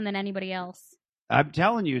more often than anybody else. I'm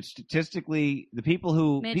telling you, statistically, the people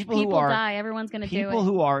who Mitch, people people who are die. Everyone's going to do it. people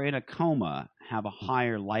who are in a coma have a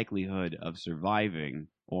higher likelihood of surviving,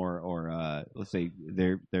 or let's say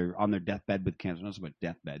they're on their deathbed with cancer. Not so much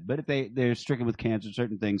deathbed, but if they're stricken with cancer,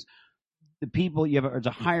 certain things, the people there's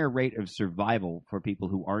a higher rate of survival for people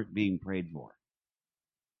who aren't being prayed for.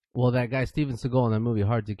 Well, that guy Steven Seagal in that movie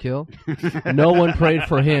Hard to Kill, no one prayed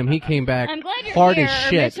for him. He came back I'm glad you're hard here. as or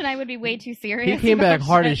shit. Mitch and I would be way too serious. He came back about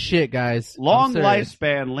hard shit. as shit, guys. Long I'm serious.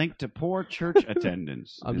 lifespan linked to poor church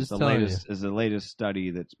attendance. I'm is just the telling latest is the latest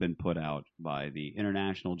study that's been put out by the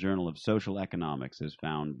International Journal of Social Economics has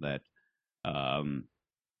found that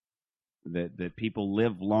that people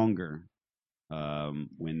live longer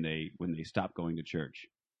when they stop going to church.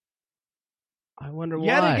 I wonder why.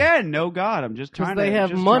 Yet again, no God. I'm just Because trying they to have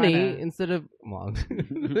just money trying to- instead of well,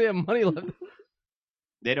 they have money left.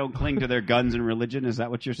 They don't cling to their guns and religion. Is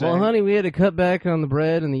that what you're saying? Well, honey, we had to cut back on the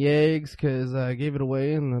bread and the eggs because I gave it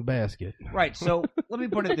away in the basket. Right. So let me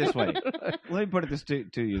put it this way. Let me put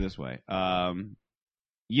it to you this way.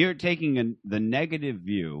 You're taking the negative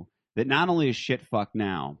view that not only is shit fucked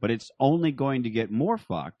now, but it's only going to get more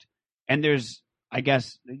fucked. And there's, I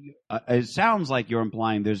guess, it sounds like you're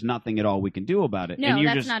implying there's nothing at all we can do about it. No, and you're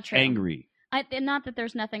that's just not true. angry. Not that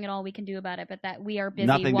there's nothing at all we can do about it, but that we are busy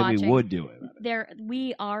Nothing watching. that we would do it.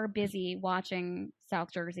 We are busy watching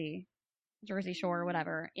South Jersey, Jersey Shore, or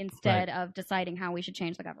whatever, instead of deciding how we should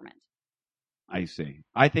change the government. I see.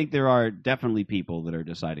 I think there are definitely people that are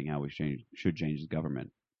deciding how we should change the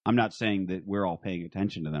government. I'm not saying that we're all paying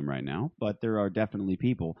attention to them right now, but there are definitely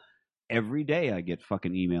people. Every day I get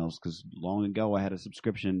fucking emails because long ago I had a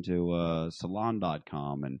subscription to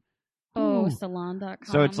salon.com and Salon.com.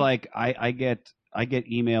 so it's like I get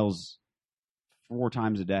emails 4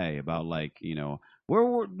 times a day about like,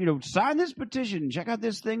 we're sign this petition, check out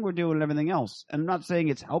this thing we're doing and everything else. And I'm not saying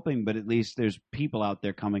it's helping, but at least there's people out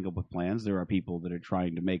there coming up with plans. There are people that are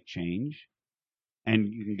trying to make change.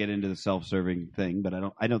 And you can get into the self-serving thing, but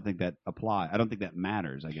I don't think that I don't think that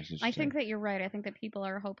matters. I guess I think that you're right. I think that people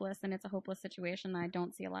are hopeless, and it's a hopeless situation. I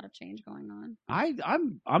don't see a lot of change going on.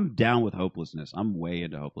 I'm down with hopelessness. I'm way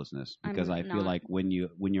into hopelessness because I feel like when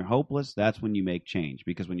you're hopeless, that's when you make change.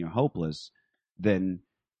 Because when you're hopeless, then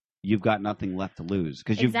you've got nothing left to lose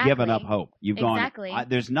because you've given up hope. You've gone.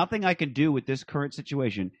 There's nothing I can do with this current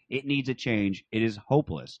situation. It needs a change. It is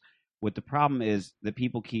hopeless. What the problem is that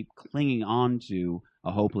people keep clinging on to a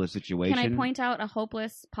hopeless situation. Can I point out a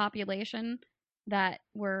hopeless population that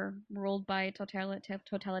were ruled by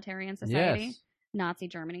totalitarian society? Yes. Nazi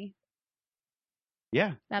Germany.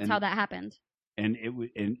 Yeah. That's how that happened. And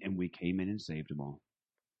and we came in and saved them all.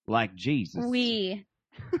 Like Jesus.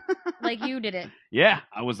 Like you did it. Yeah.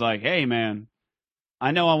 I was like, hey, man.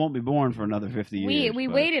 I know I won't be born for another 50 years. We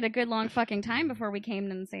waited a good long fucking time before we came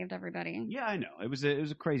in and saved everybody. Yeah, I know. It was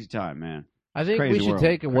a crazy time, man. I think we should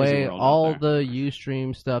take away all the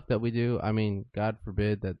Ustream stuff that we do. I mean, God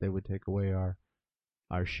forbid that they would take away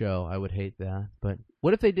our show. I would hate that. But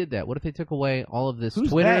what if they did that? What if they took away all of this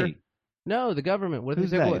Twitter? They? No, the government. What if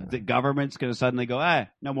they took away? The government's going to suddenly go,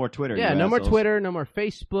 no more Twitter. Yeah, no more Twitter, no more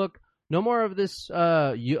Facebook. No more of this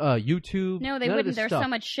YouTube. No, they wouldn't. There's so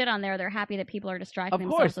much shit on there. They're happy that people are distracting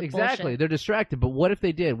themselves with exactly. bullshit. They're distracted. But what if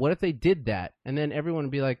they did? What if they did that? And then everyone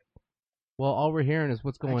would be like, well, all we're hearing is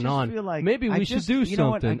what's going on. Feel like, maybe we should do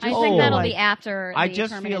something. I think that'll be after I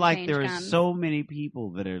just feel like there comes. are so many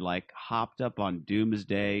people that are like hopped up on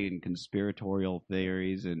doomsday and conspiratorial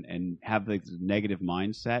theories and have this negative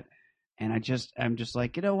mindset. And I'm just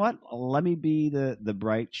like, you know what? Let me be the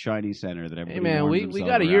bright, shiny center that everybody. Hey man, we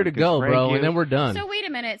got a year to go, bro, and then we're done. So wait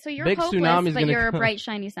a minute. So you're Big hopeless, but you're a bright,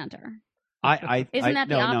 shiny center. Isn't that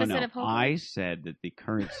the opposite of hopeless? I said that the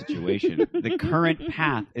current situation, the current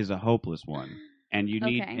path, is a hopeless one, and you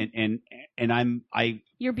need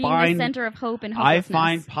You're being the center of hope and hopelessness. I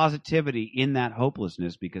find positivity in that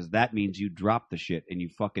hopelessness because that means you drop the shit and you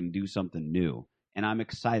fucking do something new. And I'm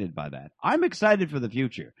excited by that. I'm excited for the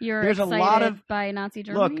future. There's excited a lot of by Nazi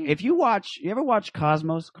Germany? Look, if you ever watch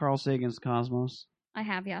Cosmos, Carl Sagan's Cosmos? I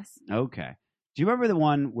have, yes. Okay. Do you remember the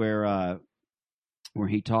one where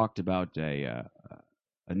he talked about a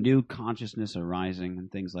new consciousness arising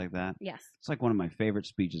and things like that? Yes. It's like one of my favorite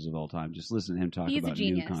speeches of all time. Just listen to him talk about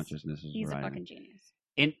new consciousnesses. He's arising. a fucking genius.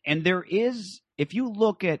 And there is, if you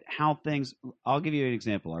look at how things, I'll give you an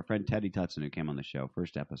example. Our friend Teddy Tutson, who came on the show,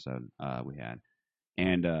 first episode we had.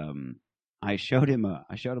 And I showed him a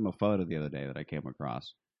photo the other day that I came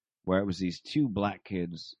across, where it was these two black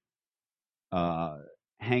kids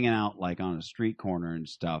hanging out like on a street corner and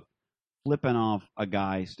stuff, flipping off a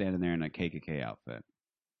guy standing there in a KKK outfit,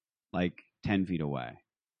 like 10 feet away.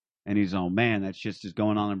 And he's, oh man, that's just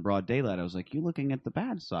going on in broad daylight. I was like, you're looking at the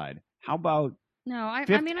bad side. How about? No, I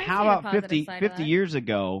mean, how about 50 years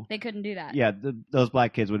ago? They couldn't do that. Yeah, those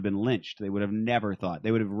black kids would have been lynched. They would have never thought. They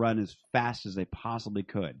would have run as fast as they possibly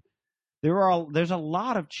could. There's a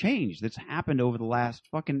lot of change that's happened over the last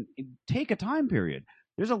take a time period.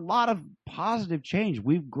 There's a lot of positive change.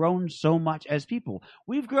 We've grown so much as people.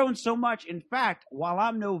 We've grown so much. In fact, while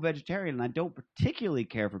I'm no vegetarian and I don't particularly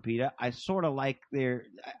care for PETA, I sort of like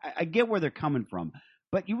I get where they're coming from.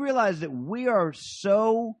 But you realize that we are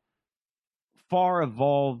so far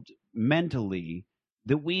evolved mentally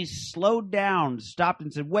that we slowed down, stopped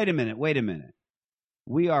and said, wait a minute.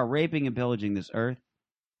 We are raping and pillaging this earth.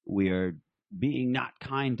 We are being not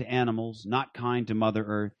kind to animals, not kind to Mother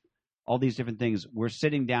Earth, all these different things. We're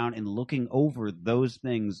sitting down and looking over those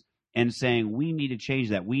things and saying we need to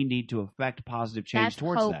change that. We need to affect positive change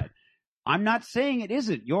towards that. I'm not saying it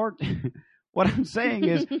isn't. What I'm saying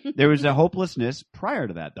is there was a hopelessness prior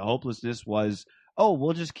to that. The hopelessness was,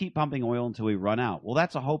 we'll just keep pumping oil until we run out. Well,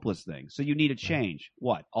 that's a hopeless thing. So you need a change.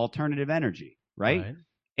 What? Alternative energy, right?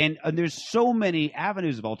 And there's so many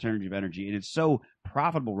avenues of alternative energy, and it's so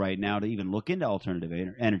profitable right now to even look into alternative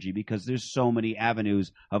energy because there's so many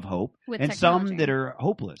avenues of hope and some that are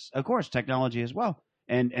hopeless. Of course, technology as well.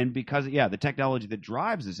 And because, the technology that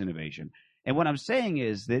drives this innovation. And what I'm saying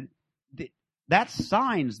is that's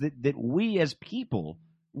signs that we as people,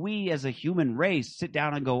 we as a human race sit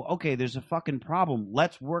down and go, okay, there's a fucking problem.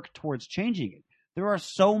 Let's work towards changing it. There are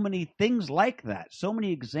so many things like that, so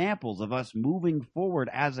many examples of us moving forward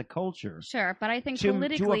as a culture. Sure, but I think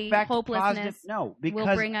politically, hopelessness will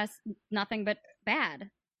bring us nothing but bad.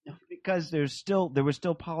 Because there was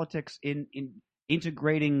still politics in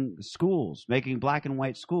integrating schools, making black and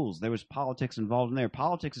white schools. There was politics involved in there.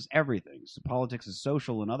 Politics is everything. So politics is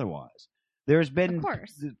social and otherwise. There's been Of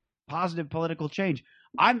course. positive political change.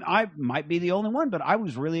 I might be the only one, but I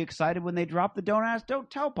was really excited when they dropped the don't ask, don't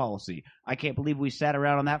tell policy. I can't believe we sat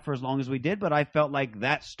around on that for as long as we did, but I felt like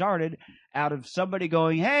that started out of somebody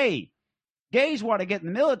going, hey, gays want to get in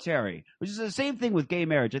the military, which is the same thing with gay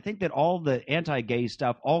marriage. I think that all the anti-gay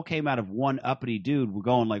stuff all came out of one uppity dude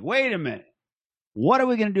going like, wait a minute, what are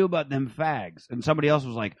we going to do about them fags? And somebody else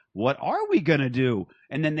was like, what are we going to do?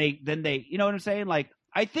 And then they, you know what I'm saying? Like,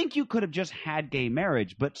 I think you could have just had gay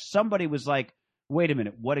marriage, but somebody was like, wait a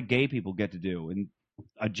minute, what do gay people get to do? And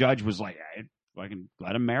a judge was like, I can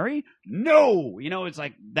let them marry? No! You know, it's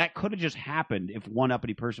like, that could have just happened if one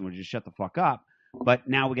uppity person would just shut the fuck up. But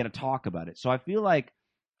now we got to talk about it. So I feel like,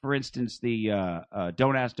 for instance, the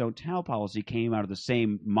don't ask, don't tell policy came out of the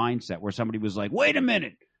same mindset where somebody was like, wait a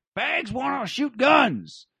minute, fags want to shoot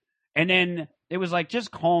guns. And then it was like,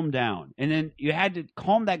 just calm down. And then you had to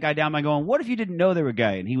calm that guy down by going, what if you didn't know they were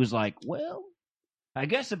gay? And he was like, well, I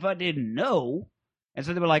guess if I didn't know. And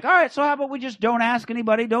so they were like, all right, so how about we just don't ask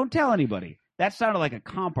anybody, don't tell anybody. That sounded like a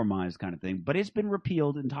compromise kind of thing, but it's been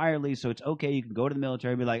repealed entirely, so it's okay. You can go to the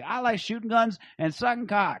military and be like, I like shooting guns and sucking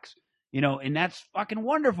cocks, you know, and that's fucking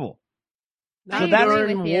wonderful. I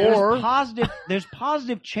agree with you. There's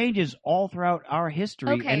positive changes all throughout our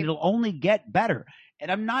history, Okay. and it'll only get better.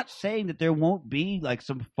 And I'm not saying that there won't be like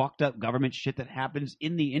some fucked up government shit that happens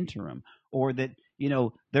in the interim, or that, you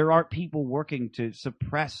know, there aren't people working to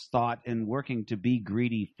suppress thought and working to be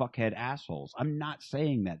greedy fuckhead assholes. I'm not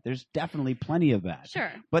saying that. There's definitely plenty of that.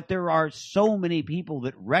 Sure. But there are so many people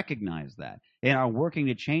that recognize that and are working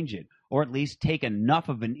to change it, or at least take enough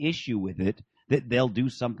of an issue with it that they'll do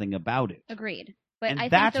something about it. Agreed. But And I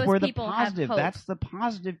think that's those where the people positive, have hope. that's the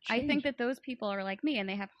positive change. I think that those people are like me and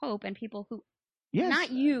they have hope, and people who yes.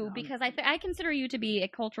 not you, because I consider you to be a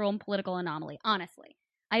cultural and political anomaly, honestly.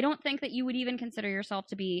 I don't think that you would even consider yourself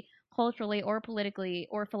to be culturally or politically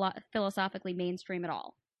or philosophically mainstream at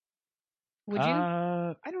all. Would you?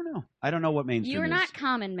 I don't know. I don't know what mainstream You're is. not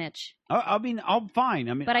common, Mitch. I mean, I'm fine.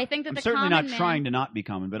 I mean, But I think that I'm the certainly common not man, trying to not be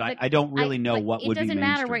common, but the- I don't really know like, what would be mainstream. It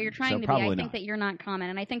doesn't matter what you're trying so to be. probably I think not. that you're not common.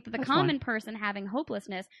 And I think that the That's common fine. person having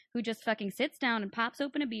hopelessness who just fucking sits down and pops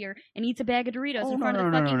open a beer and eats a bag of Doritos Oh, in no, front no,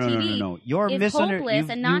 of the no, fucking no, no, TV no, no. You're is hopeless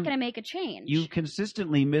you've- and not you- going to make a change. You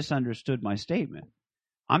consistently misunderstood my statement.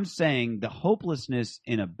 I'm saying the hopelessness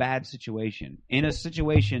in a bad situation, in a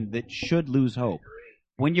situation that should lose hope.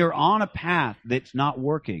 When you're on a path that's not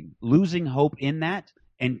working, losing hope in that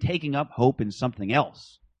and taking up hope in something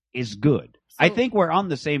else is good. I So- think we're on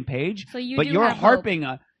the same page, So you but do you're have hope.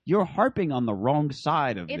 harping on the wrong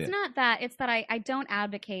side of It's this. not that. It's that I don't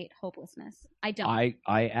advocate hopelessness. I don't.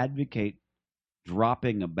 I advocate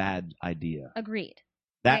dropping a bad idea. Agreed.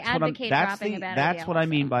 That's I what I'm. advocate That's dropping the. a bad That's idea what I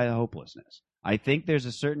mean also. by hopelessness. I think there's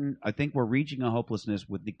a certain. I think we're reaching a hopelessness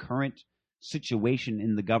with the current situation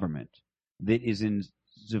in the government that is in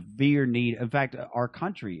severe need. In fact, our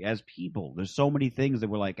country as people, there's so many things that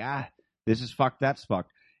we're like, this is fucked, that's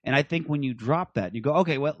fucked. And I think when you drop that, you go,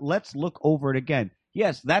 okay, well, let's look over it again.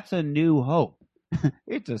 Yes, that's a new hope.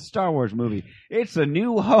 It's a Star Wars movie. It's a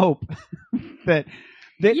new hope that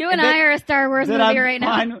You and I are a Star Wars that movie I'm right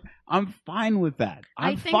fine, now. I'm fine with that.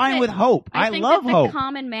 I'm think fine that- with hope. I think love that the hope.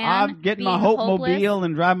 common man I'm getting my being hope hopeless, mobile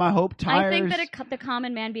and drive my hope tires. I think that the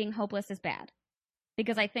common man being hopeless is bad.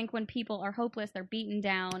 Because I think when people are hopeless, they're beaten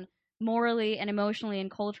down morally and emotionally and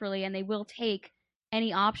culturally, and they will take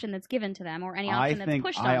any option that's given to them or any option that's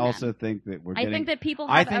pushed on I them. also think that we're I getting. think that people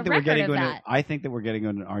I have think a that we're record getting of into. that. I think that we're getting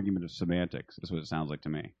into an argument of semantics. Is what it sounds like to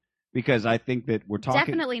me. Because I think that we're talking.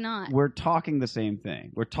 Definitely not. We're talking the same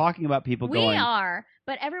thing. We're talking about people We going. are,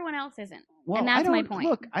 but everyone else isn't. Well, and that's I my don't- point.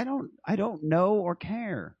 Look, I don't know or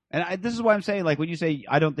care, and this is why I'm saying, like, when you say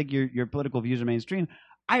I don't think your political views are mainstream,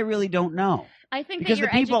 I really don't know. I think Because that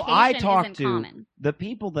the your people I education talk isn't to, common. the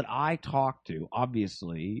people that I talk to,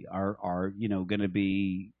 obviously, are going to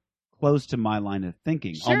be close to my line of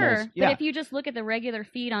thinking. Sure, Almost, yeah. but if you just look at the regular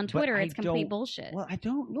feed on But Twitter, I it's complete don't- bullshit. Well, I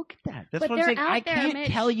don't look at that. That's But what I'm they're saying. out I there, can't Mitch.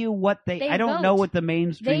 tell you what they. They I don't know vote. what the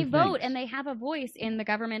mainstream. They vote thinks. and they have a voice in the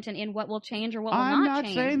government and in what will change or what will I'm not not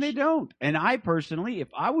change. saying they don't. And I personally, if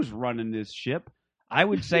I was running this ship, I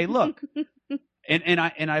would say, look, and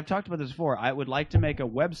I've talked about this before. I would like to make a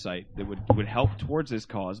website that would help towards this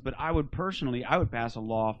cause. But I would pass a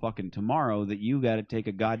law fucking tomorrow that you got to take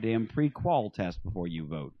a goddamn pre-qual test before you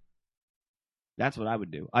vote. That's what I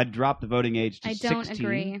would do. I'd drop the voting age to I don't 16.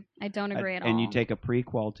 agree. I don't agree at all. And you take a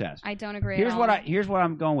pre-qual test. I don't agree Here's at what all. here's what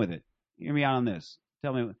I'm going with it. Hear me out on this.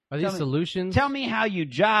 Are Tell these me- solutions? Tell me how you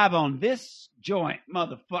jive on this joint,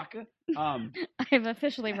 motherfucker. I've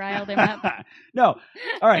officially riled him up. No,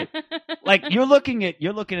 all right. Like you're looking at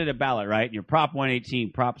a ballot, right? You're Prop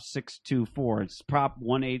 118, Prop 624, it's Prop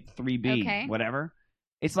 183B, Okay. whatever.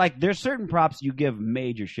 It's like there's certain props you give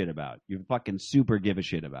major shit about. You fucking super give a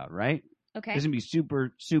shit about, right? Okay. There's gonna be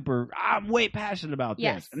super. I'm way passionate about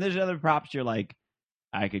Yes. this, and there's other props you're like,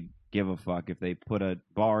 I could give a fuck if they put a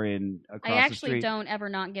bar in across I the actually street. don't ever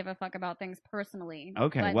not give a fuck about things personally.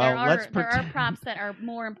 Okay, but well, let's there are pretend- props that are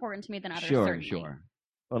more important to me than others. Sure, certainly. sure.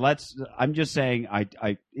 Well, I'm just saying,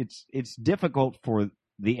 it's difficult for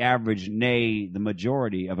the average, nay, the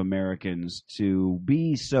majority of Americans to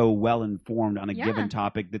be so well informed on a Yeah. given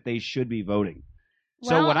topic that they should be voting.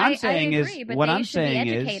 Well, So what I'm I saying agree, is, but what they I'm should saying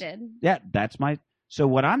be is, educated. yeah, that's my. So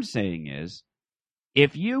what I'm saying is,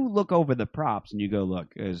 if you look over the props and you go,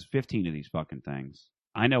 look, there's 15 of these fucking things.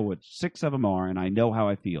 I know what 6 of them are, and I know how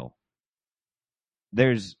I feel.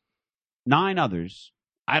 There's 9 others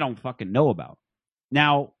I don't fucking know about.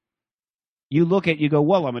 Now, you go,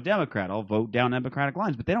 well, I'm a Democrat. I'll vote down Democratic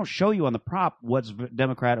lines. But they don't show you on the prop what's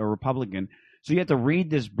Democrat or Republican. So you have to read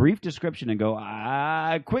this brief description and go,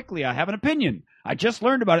 quickly, I have an opinion. I just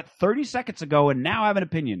learned about it 30 seconds ago, and now I have an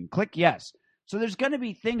opinion. Click yes. So there's going to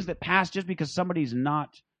be things that pass just because somebody's not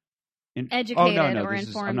Educated or I'm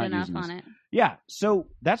informed not enough using this. on it. Yeah, so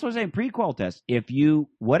that's what I'm saying. Prequel test. If you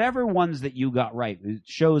whatever ones that you got right, it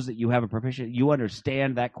shows that you have a proficient, you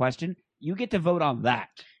understand that question. You get to vote on that.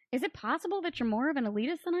 Is it possible that you're more of an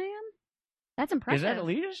elitist than I am? That's impressive. Is that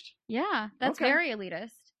elitist? Yeah, that's Okay. very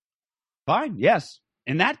elitist. Fine. Yes.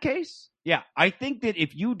 In that case, yeah. I think that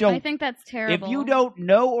if you I don't, think that's terrible. if you don't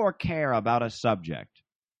know or care about a subject,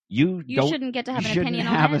 you shouldn't get to have you an shouldn't opinion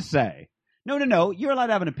have on a it. say. No. You're allowed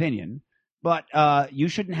to have an opinion, but you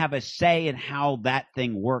shouldn't have a say in how that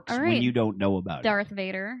thing works All when right. you don't know about Darth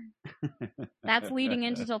Vader. it. That's leading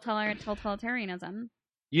into totalitarianism.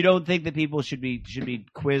 You don't think that people should be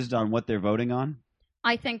quizzed on what they're voting on?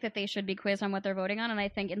 I think that they should be quizzed on what they're voting on, and I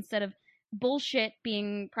think instead of bullshit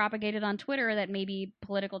being propagated on Twitter, that maybe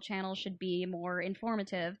political channels should be more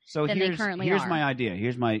informative So than they here's currently here's are. my idea.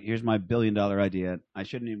 Here's my $1 billion idea. I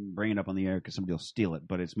shouldn't even bring it up on the air because somebody will steal it.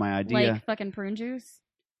 But it's my idea. Like fucking prune juice.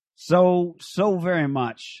 So very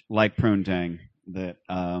much like Prune Tang that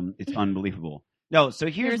it's unbelievable. No, so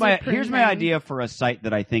here's Here's a my Prune idea for a site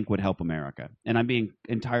that I think would help America, and I'm being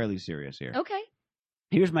entirely serious here. Okay.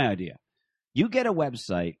 Here's my idea: you get a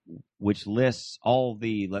website which lists all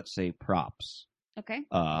the, let's say, props Okay.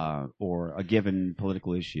 or a given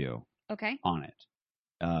political issue Okay. on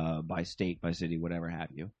it, by state, by city, whatever have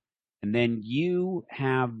you. And then you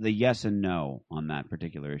have the yes and no on that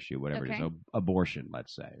particular issue, whatever it Okay. is, abortion,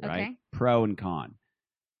 let's say, right? Okay. Pro and con.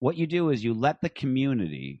 What you do is you let the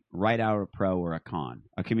community write out a pro or a con,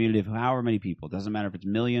 a community of however many people. It doesn't matter if it's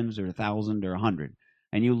millions or 1,000 or 100.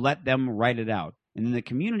 And you let them write it out. And then the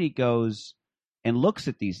community goes and looks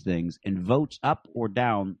at these things and votes up or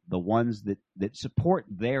down the ones that support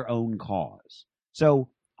their own cause. So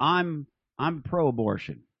I'm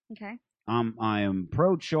pro-abortion. Okay. I am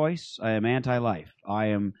pro-choice. I am anti-life.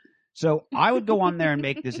 So I would go on there and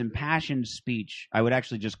make this impassioned speech. I would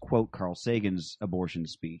actually just quote Carl Sagan's abortion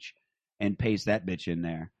speech and paste that bitch in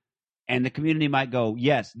there. And the community might go,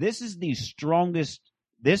 yes, this is the strongest.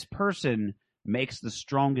 This person makes the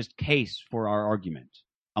strongest case for our argument.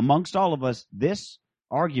 Amongst all of us, this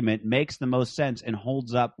argument makes the most sense and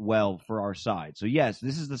holds up well for our side. So yes,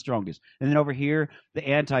 this is the strongest. And then over here, the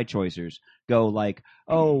anti-choicers go like,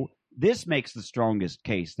 oh, this makes the strongest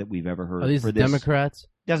case that we've ever heard. Are these for this. Democrats?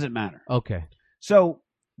 Doesn't matter. Okay. So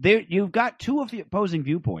there, you've got two of the opposing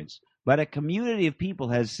viewpoints, but a community of people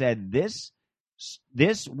has said this.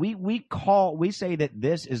 We say that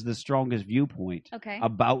this is the strongest viewpoint Okay.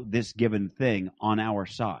 about this given thing on our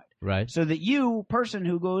side. Right. So that you, person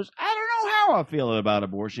who goes, I don't know how I feel about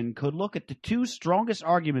abortion, could look at the two strongest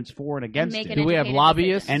arguments for and against make it an Do we have educated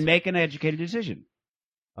lobbyists? decision. and make an educated decision.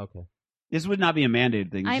 Okay. This would not be a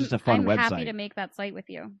mandated thing. It's I'm just a fun I'm website. happy to make that site with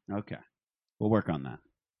you. Okay. We'll work on that.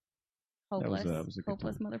 Hopeless. That was a good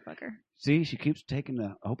Hopeless time. motherfucker. See, she keeps taking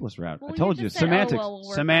the hopeless route. Well, I told you you. just said, Semantics. oh, well, we'll work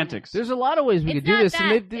on Semantics. There's a lot of ways we It's could do not this, that.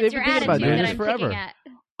 and they've It's been your thinking about attitude doing that this I'm forever. picking at.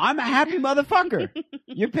 I'm a happy motherfucker.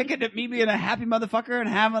 You're picking at me being a happy motherfucker and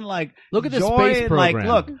having like Look at the joy space and, like,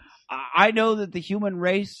 program. look, I know that the human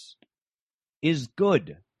race is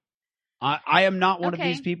good. I am not one of Okay.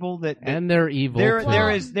 these people that And they're evil. there too.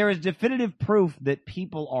 there is definitive proof that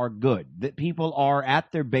people are good. That people are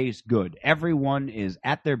at their base good. Everyone is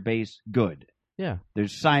at their base good. Yeah.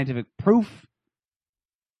 There's scientific proof,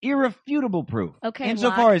 irrefutable proof. Okay,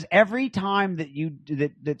 Insofar Locke. as every time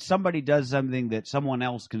that somebody does something that someone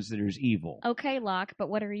else considers evil. Okay, Locke, but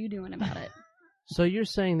what are you doing about it? So you're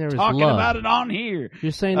saying there is Talking love. about it on here.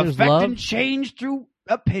 You're saying there's Affecting love? change through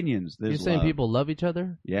opinions. There's You're saying love. people love each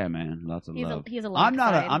other? Yeah, man, lots of love. He's a I'm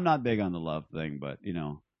not. side. I'm not big on the love thing, but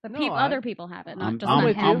But No, other people have it, not I'm, just I'm, not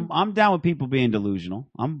with him. I'm down with people being delusional.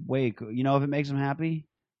 I'm way. If it makes them happy,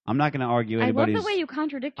 I'm not going to argue I love anybody's. the way you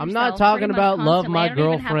contradict yourself. I'm not talking pretty much about love constantly. my I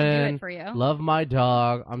don't even have to do it girlfriend, for you. love my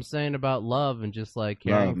dog. I'm saying about love and just like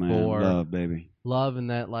caring love, man. for Love, baby. love and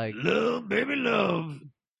that like. Love, baby, love.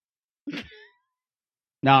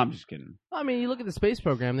 No, I'm just kidding. I mean, you look at the space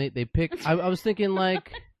program. They pick. I was thinking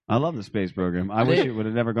like. I love the space program. I wish it would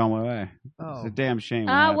have never gone my way. Oh. It's a damn shame.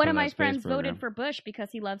 what happened One to of that my space friends program. voted for Bush because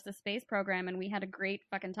he loves the space program, and we had a great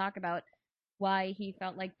fucking talk about why he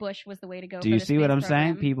felt like Bush was the way to go. Do for you the see what space I'm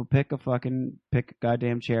saying? program. People pick a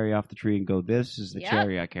goddamn cherry off the tree and go, "This is the Yep.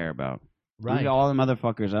 cherry I care about." Right. Look at all the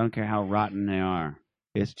motherfuckers. I don't care how rotten they are.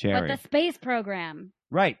 It's cherry. But the space program.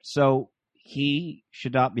 Right. So he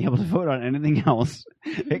should not be able to vote on anything else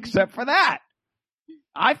except for that.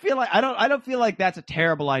 I feel like I don't feel like that's a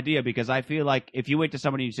terrible idea, because I feel like if you went to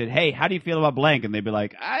somebody and you said, "Hey, how do you feel about blank?" and they'd be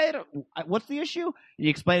like, "What's the issue?" and you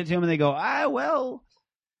explain it to them and they go, well,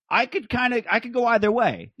 I could go either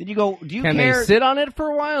way. Then you go, "Do you Can care?" they sit on it for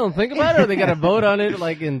a while and think about it, or they got to vote on it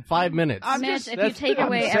like in 5 minutes? I'm Mitch, just- if you that's- take I'm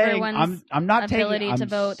away saying, everyone's I'm not ability taking, to I'm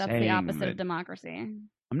vote, that's the saying opposite that- of democracy.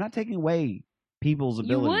 I'm not taking away people's You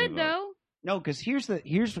ability. would to vote. though. No, because here's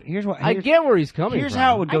what I get where he's coming here's from.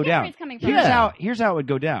 how it would I go get where down. he's coming from. Yeah. Here's how it would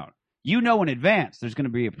go down. You know in advance there's going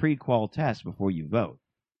to be a pre-qual test before you vote.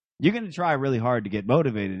 You're going to try really hard to get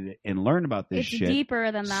motivated and learn about this It's shit,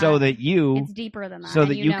 deeper than that. so that you It's deeper than that. so and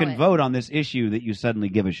that you know can it. vote on this issue that you suddenly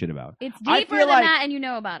give a shit about. It's I deeper feel than like- that, and you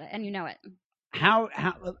know about it, and you know it. How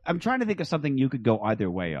I'm trying to think of something you could go either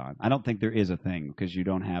way on. I don't think there is a thing, because you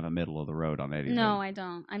don't have a middle of the road on anything. No, I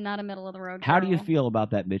don't. I'm not a middle of the road. How do you girl. feel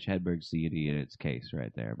about that Mitch Hedberg CD in its case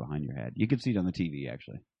right there behind your head? You can see it on the TV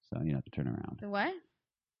actually, so you don't have to turn around. The what?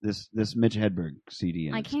 This Mitch Hedberg CD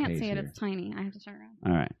in I its can't case see it. here. It's tiny. I have to turn around.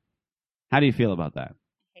 All right. How do you feel about that?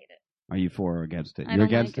 I hate it. Are you for or against it? I You're don't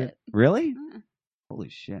against like it? it. Really? Uh, Holy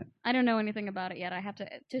shit. I don't know anything about it yet. I have to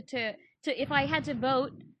if I had to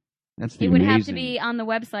vote, That's it would have to amazing. be on the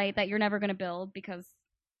website that you're never going to build because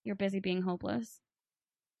you're busy being hopeless.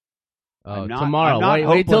 Oh, I'm not- tomorrow. I'm not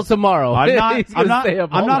Wait till hopeless. tomorrow. I'm not- He's gonna I'm not- stay up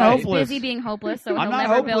I'm all not night. He's hopeless. busy being hopeless, so I'm he'll not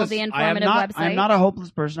never hopeless. build the informative website. I'm not a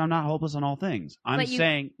hopeless person. I'm not hopeless on all things. I'm But you-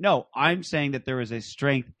 saying no. I'm saying that there is a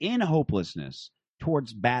strength in hopelessness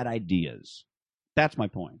towards bad ideas. That's my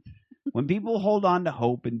point. When people hold on to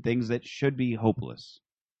hope in things that should be hopeless,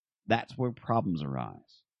 that's where problems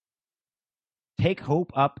arise. Take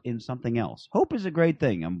hope up in something else. Hope is a great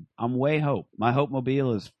thing. I'm way hope. My hope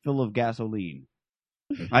mobile is full of gasoline.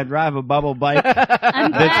 I drive a bubble bike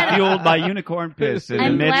I'm that's glad- fueled by unicorn piss. And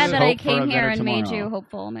I'm emits glad that I hope for a came here better and made tomorrow. you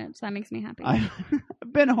hopeful, Mitch. That makes me happy. I've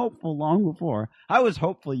been hopeful long before. I was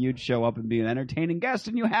hopeful you'd show up and be an entertaining guest,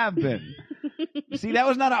 and you have been. See, that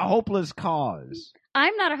was not a hopeless cause.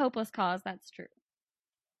 I'm not a hopeless cause. That's true.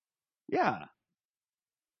 Yeah.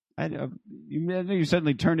 You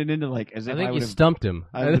suddenly turned it into like as if I I think would you have stumped him.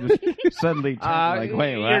 suddenly turned like,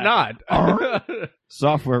 wait, you're what? not.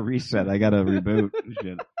 Software reset. I got to reboot.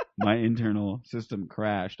 Shit. My internal system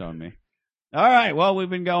crashed on me. All right. Well, we've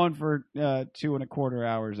been going for 2.25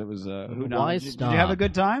 hours. It was who knows? Why Did you have a stop?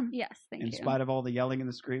 good time? Yes, thank In you. spite of all the yelling and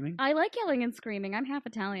the screaming? I like yelling and screaming. I'm half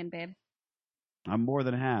Italian, babe. I'm more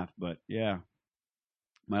than half, but yeah.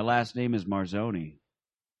 My last name is Marzoni.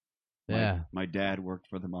 Yeah, My dad worked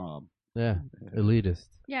for the mob. yeah, elitist.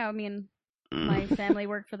 Yeah, I mean, my family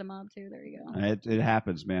worked for the mob too. There you go. It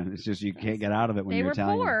happens, man. It's just you can't get out of it when They you're were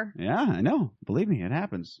Italian. poor. Yeah, I know. Believe me, it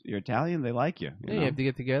happens. You're Italian, they like you. Yeah, you have to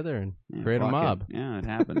get together and Yeah, create a fuck it. mob. Yeah, it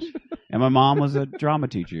happens. And my mom was a drama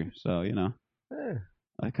teacher, so Yeah.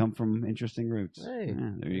 I come from interesting roots. Hey,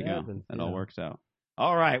 Yeah, there you it go. happens, It you all know. works out.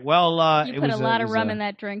 All right. Well, You it put was a lot it of was, rum in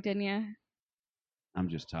that drink, didn't you? I'm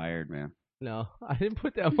just tired, man. No, I didn't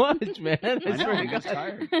put that much, man. I know, swear to I'm God. just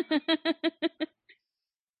tired.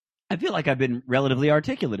 I feel like I've been relatively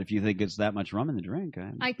articulate. If you think it's that much rum in the drink,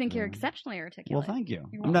 I think you're exceptionally articulate. Well, thank you.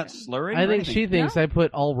 You're I'm not welcome. slurring. I or think anything. she thinks I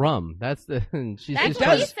put all rum. That's the. She's That's It what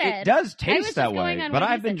he does. said. It does I was taste just that going way, on but what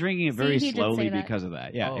he I've been said. drinking it See, very he did slowly say that. because of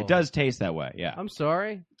that. Yeah, Oh. it does taste that way. Yeah, I'm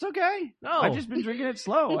sorry. it's okay. No, I've just been drinking it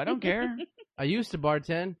slow. I don't care. I used to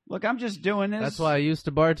bartend. Look, I'm just doing this. That's why I used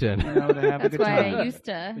to bartend. You know, to have a That's good why time. I used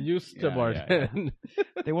to. used to Yeah, bartend.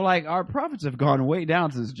 They were like, our profits have gone way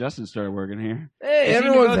down since Justin started working here. Hey, They seem to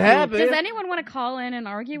everyone's go through- happy. Does anyone want to call in and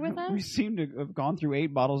argue with us? We seem to have gone through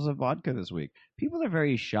 8 bottles of vodka this week. People are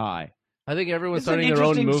very shy. I think everyone's This is an starting their own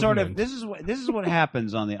interesting movement. sort of. This is what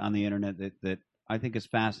happens on the internet that I think is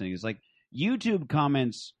fascinating. It's like YouTube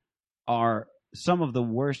comments are some of the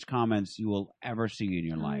worst comments you will ever see in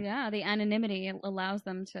your Oh, life. yeah, the anonymity allows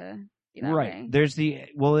them to be that Right. way.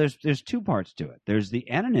 There's two parts to it. There's the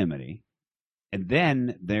anonymity, and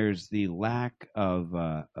then there's the lack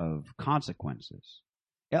of consequences.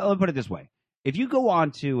 Yeah, let me put it this way: if you go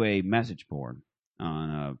onto a message board on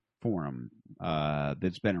a forum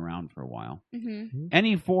that's been around for a while, Mm-hmm.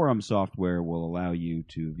 any forum software will allow you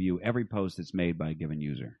to view every post that's made by a given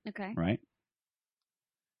user. Okay. Right?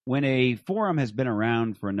 When a forum has been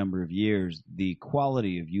around for a number of years, the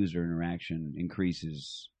quality of user interaction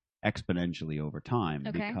increases exponentially over time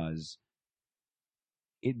Okay. because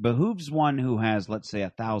it behooves one who has, let's say,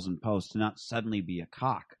 1,000 posts to not suddenly be a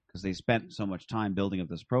cock because they spent so much time building up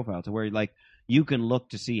this profile to where, like, you can look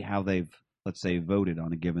to see how they've, let's say, voted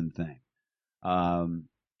on a given thing, and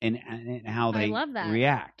how I they love that.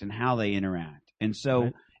 react and how they interact. And so,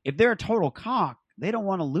 Right. if they're a total cock, they don't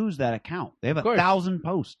want to lose that account. They have Of course. 1,000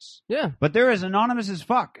 posts. Yeah. But they're as anonymous as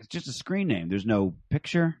fuck. It's just a screen name. There's no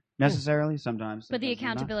picture necessarily. Sometimes, But the sometimes they're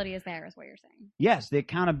not. accountability is there, is what you're saying. Yes, the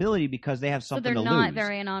accountability because they have So something they're to not lose.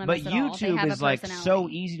 very anonymous But at all. They YouTube have a is like so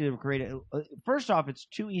personality. easy to create. First off, it's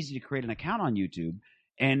too easy to create an account on YouTube,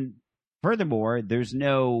 and furthermore, there's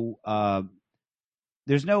no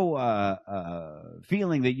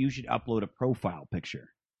feeling that you should upload a profile picture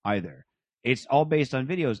either. It's all based on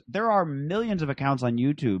videos. There are millions of accounts on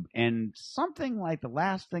YouTube, and something like the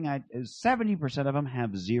last thing is 70% of them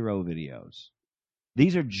have 0 videos.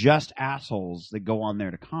 These are just assholes that go on there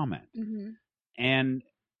to comment. Mm-hmm. And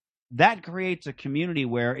that creates a community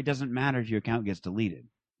where it doesn't matter if your account gets deleted.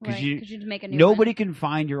 Right. you- Because you make a new Nobody can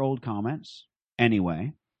find your old comments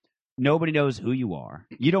anyway. Nobody knows who you are.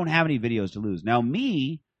 You don't have any videos to lose. Now,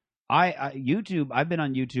 me, YouTube. I've been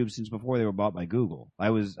on YouTube since before they were bought by Google. I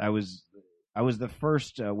was the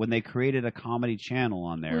first when they created a comedy channel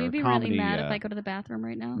on there. Will you a be comedy, really mad if I go to the bathroom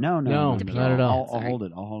right now? No, No, not at all. I'll Sorry. hold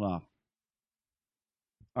it. I'll hold off.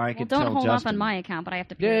 Or I Well, could don't tell hold off Justin, on my account, but I have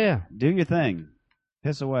to pee. Yeah. Do your thing.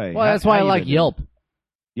 Piss away. Well, How- that's why how I you like been? Yelp.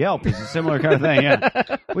 Yelp is a similar kind of thing,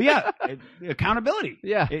 yeah. Well, yeah, accountability.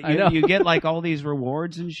 Yeah, You, I know. you get like all these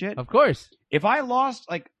rewards and shit. Of course. If I lost,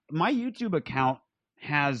 like, my YouTube account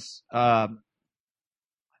has, I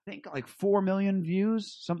think, like 4 million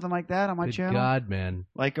views, something like that on my Good channel. God, man.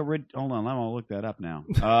 Like hold on, I'm gonna look that up now.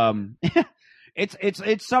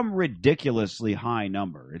 It's some ridiculously high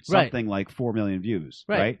number. It's Right. something like 4 million views,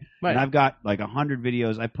 Right. right? And I've got like 100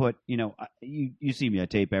 videos. I put, you see me. I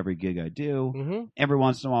tape every gig I do. Mm-hmm. Every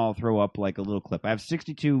once in a while, I'll throw up like a little clip. I have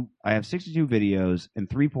 62 videos and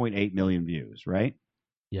 3.8 million views, right?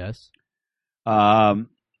 Yes.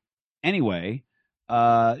 Anyway,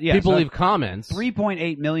 yeah. People so leave comments.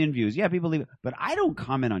 3.8 million views. Yeah, people leave it. But I don't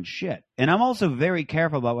comment on shit. And I'm also very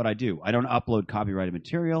careful about what I do. I don't upload copyrighted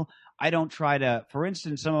material. I don't try to, for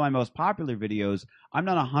instance, some of my most popular videos, I'm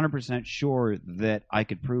not 100% sure that I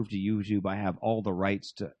could prove to YouTube I have all the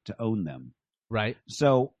rights to own them. Right.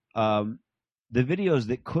 So the videos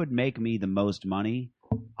that could make me the most money,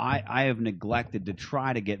 I have neglected to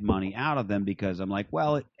try to get money out of them because I'm like,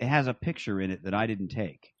 well, it has a picture in it that I didn't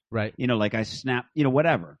take. Right. Like I snap,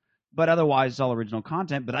 whatever. But otherwise, it's all original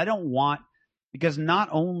content. But I don't want, because not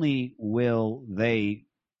only will they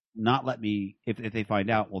not let me, if they find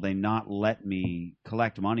out, will they not let me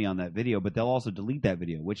collect money on that video, but they'll also delete that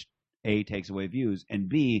video, which A, takes away views, and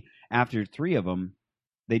B, after 3 of them,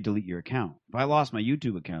 they delete your account. If I lost my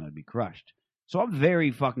YouTube account, I'd be crushed. So I'm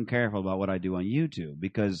very fucking careful about what I do on YouTube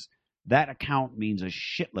because that account means a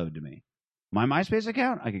shitload to me. My MySpace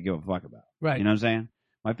account, I could give a fuck about. Right. You know what I'm saying?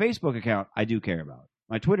 My Facebook account, I do care about.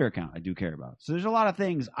 My Twitter account, I do care about. So there's a lot of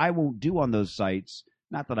things I won't do on those sites.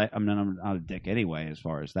 Not that I'm not a dick anyway, as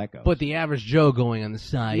far as that goes. But the average Joe going on the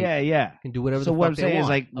site yeah. can do whatever So the what fuck I'm they saying is, want.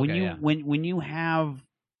 like, when Okay, you yeah. when you have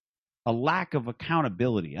a lack of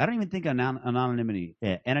accountability, I don't even think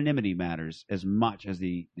anonymity matters as much as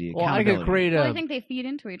the Well, I accountability. could create Well, I a. think they feed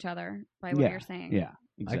into each other by what Yeah, you're saying. Yeah,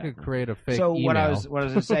 I exactly. could create a fake So email. what I was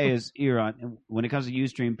going to say is, Iran, when it comes to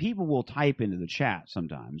Ustream, people will type into the chat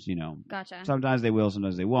sometimes. Gotcha. Sometimes they will,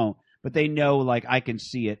 sometimes they won't. But they know, like, I can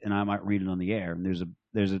see it and I might read it on the air. And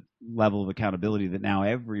there's a level of accountability that now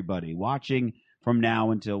everybody watching from now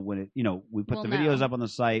until when it, we put Will the videos know. up on the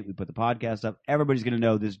site, we put the podcast up. Everybody's going to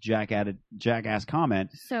know this jackass comment.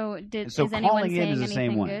 So So is anyone calling in saying is the anything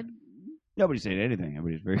same way. good? Nobody's saying anything.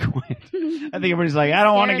 Everybody's very quiet. I think everybody's like, I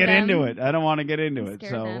don't want to Scare get into them. it. I don't want to get into it. Scare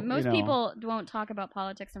So them. Most people won't talk about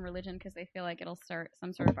politics and religion because they feel like it'll start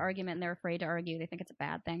some sort of argument and they're afraid to argue. They think it's a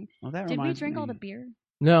bad thing. Well, that Did we reminds drink all me. the beer?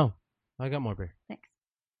 No, I got more beer. Thanks.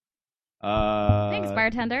 Thanks, Thanks,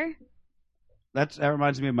 bartender. That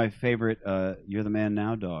reminds me of my favorite "You're the Man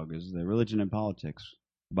Now" dog is the Religion and Politics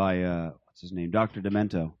by what's his name? Dr.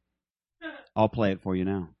 Demento. I'll play it for you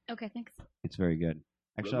now. Okay, thanks. It's very good.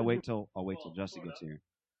 Actually, I'll wait till Justin gets here.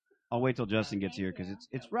 I'll wait till Justin gets here because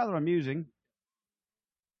it's rather amusing.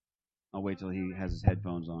 I'll wait till he has his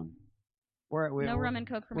headphones on. No rum and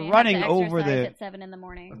coke for me. We're running I have to over exercise the. at 7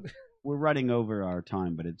 a.m. We're running over our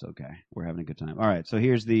time, but it's okay. We're having a good time. All right, so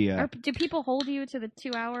here's the. Or do people hold you to the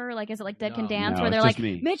 2 hour? Like, is it like Dead Can No. Dance No, where it's they're just like,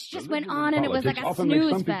 me. Mitch just went on and it was like a often makes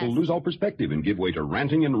snooze some people fest. lose all perspective and give way to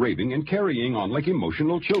ranting and raving and carrying on like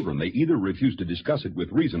emotional children. They either refuse to discuss it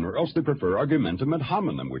with reason or else they prefer argumentum ad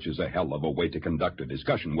hominem, which is a hell of a way to conduct a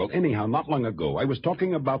discussion. Well, anyhow, not long ago, I was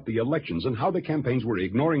talking about the elections and how the campaigns were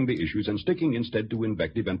ignoring the issues and sticking instead to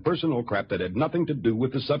invective and personal crap that had nothing to do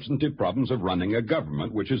with the substantive problems of running a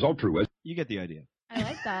government, which is all true as... You get the idea. I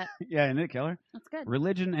like that. Yeah, isn't it, Keller? That's good.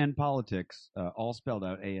 Religion and Politics, all spelled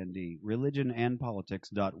out A-N-D.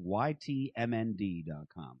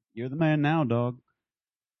 religionandpolitics.ytmnd.com. You're the man now, dog.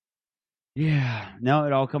 Yeah. No,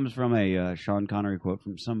 it all comes from a Sean Connery quote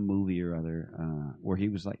from some movie or other where he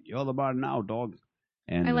was like, "You're the man now, dog."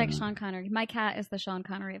 And I like Sean Connery. My cat is the Sean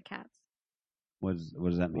Connery of cats. What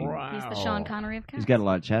does that mean? Wow. He's the Sean Connery of cats. He's got a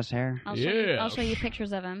lot of chest hair. I'll Yeah. show you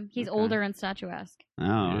pictures of him. He's Okay. older and statuesque Oh,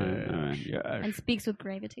 all right. Yeah. and speaks with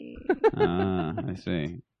gravity. I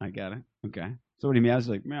see. I got it. Okay. So what do you mean? I was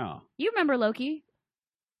like, meow. You remember Loki?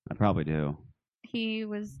 I probably do. He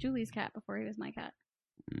was Julie's cat before he was my cat.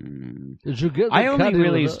 Mm. Did you get the I only cat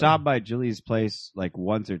really in the- stopped by Julie's place like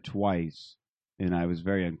once or twice, and I was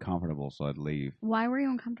very uncomfortable, so I'd leave. Why were you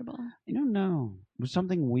uncomfortable? I don't know. There was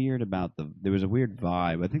something weird about there was a weird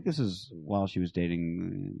vibe. I think this is while she was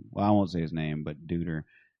dating, well, I won't say his name, but Duder.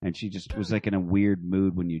 And she just was like in a weird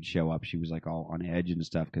mood when you'd show up. She was like all on edge and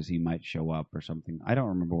stuff because he might show up or something. I don't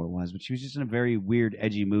remember what it was, but she was just in a very weird,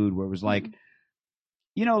 edgy mood where it was like,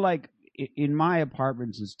 you know, like in my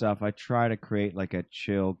apartments and stuff, I try to create like a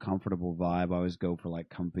chill, comfortable vibe. I always go for like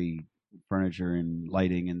comfy furniture and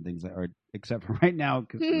lighting and things that are, except for right now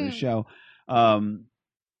because of the show. But,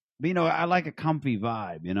 you know, I like a comfy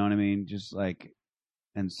vibe, you know what I mean? Just like,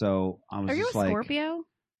 and so I was Are you just a like, Scorpio?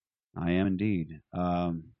 I am indeed.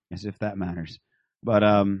 As if that matters. But,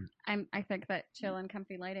 I think that chill and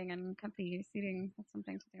comfy lighting and comfy seating has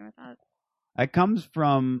something to do with that. it comes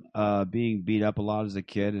from being beat up a lot as a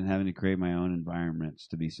kid and having to create my own environments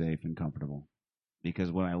to be safe and comfortable.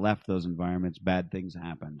 Because when I left those environments, bad things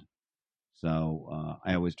happened. So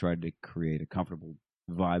I always tried to create a comfortable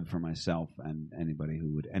vibe for myself and anybody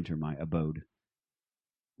who would enter my abode.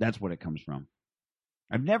 That's what it comes from.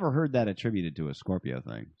 I've never heard that attributed to a Scorpio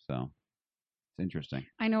thing, so it's interesting.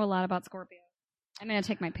 I know a lot about Scorpio. I'm going to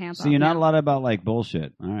take my pants off. So you're not now. a lot about like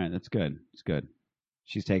bullshit. All right, that's good. It's good.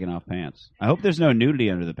 She's taking off pants. I hope there's no nudity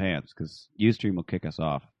under the pants because Ustream will kick us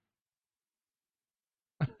off.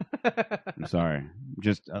 I'm sorry.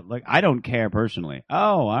 Just like I don't care personally.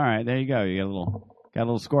 Oh, all right. There you go. You got a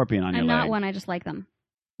little scorpion on your I'm leg. not one. I just like them.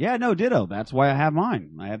 Yeah, no, ditto. That's why I have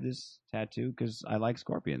mine. I have this tattoo because I like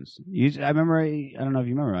scorpions. I remember. I don't know if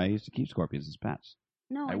you remember. I used to keep scorpions as pets.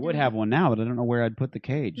 No, I I would didn't. have one now, but I don't know where I'd put the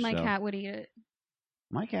cage. My so. cat would eat it.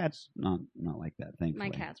 My cat's not like that. Thankfully,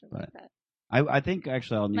 My cats are but like that. I think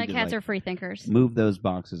actually I'll need My to cats like, are free thinkers. move those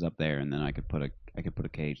boxes up there, and then I could put a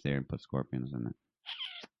cage there and put scorpions in it.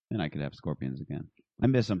 Then I could have scorpions again. I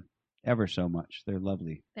miss them ever so much. They're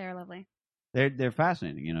lovely. They're lovely. They're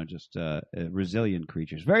fascinating. You know, just resilient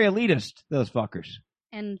creatures. Very elitist, those fuckers,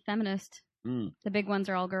 And feminist. Mm. The big ones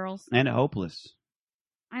are all girls. and hopeless.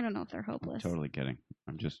 I don't know if they're hopeless. Totally kidding.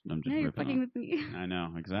 I'm just Now you're ripping fucking on. with me. I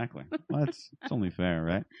know exactly. Well, it's only fair,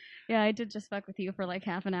 right? Yeah, I did just fuck with you for like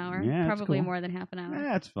half an hour. Yeah, that's Probably cool. more than half an hour.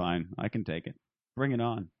 Yeah, it's fine. I can take it. Bring it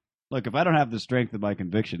on. Look, if I don't have the strength of my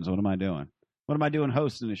convictions, what am I doing? What am I doing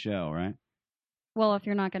hosting a show, right? Well, if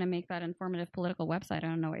you're not going to make that informative political website, I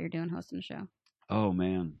don't know what you're doing hosting a show. Oh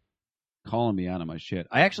man, calling me out of my shit.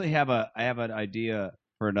 I actually have an idea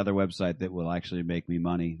for another website that will actually make me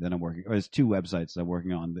money. That I'm working. Or there's two websites I'm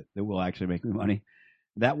working on that will actually make me money.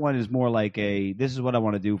 That one is more like this is what I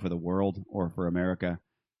want to do for the world or for America,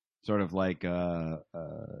 sort of like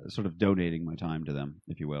sort of donating my time to them,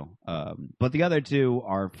 if you will. But the other two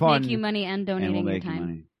are fun. Make you money and and donating will your make you time.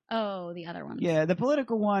 money. Oh, the other ones. Yeah, the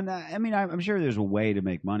political one. I mean, I'm sure there's a way to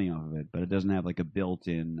make money off of it, but it doesn't have like a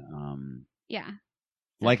built-in. Yeah.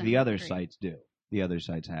 Like the Definitely other agree. sites do. The other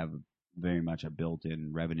sites have very much a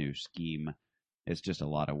built-in revenue scheme. It's just a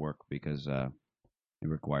lot of work because it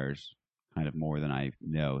requires kind of more than I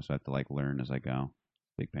know, so I have to like learn as I go.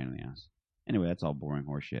 Big pain in the ass. Anyway, that's all boring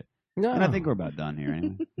horse shit. No, And I think we're about done here.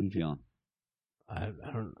 Anyway, how you feeling? I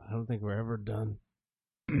don't think we're ever done.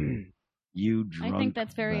 You drunk I think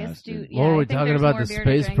that's very bastard. astute. What Yeah, were I we think talking there's about? more The beer to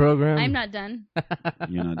space drink. program? I'm not done.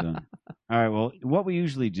 You're not done. All right. Well, what we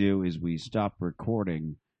usually do is we stop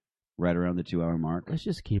recording right around the 2 hour mark, Let's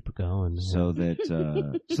just keep going. Man. so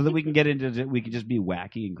that we can get into we can just be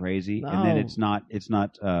wacky and crazy, and then No. it's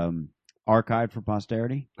not archived for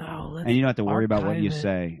posterity, No, let's and you don't have to worry about what you archive it.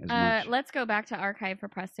 say as much. Let's go back to Archive for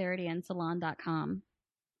Posterity and Salon.com.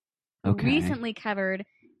 Okay. Recently covered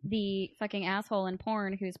the fucking asshole in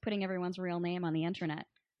porn who's putting everyone's real name on the internet.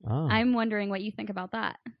 Oh. I'm wondering what you think about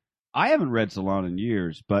that. I haven't read Salon in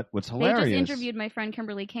years, but what's hilarious? They just interviewed my friend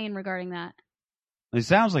Kimberly Kane regarding that. It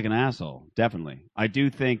sounds like an asshole. Definitely, I do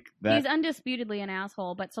think that He's undisputedly an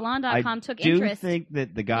asshole, but Salon.com took do interest. think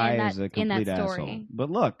that the guy in is a that- in that complete asshole. story. But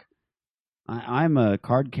look, I'm a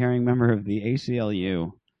card-carrying member of the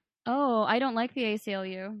ACLU. Oh, I don't like the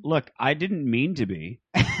ACLU. Look, I didn't mean to be.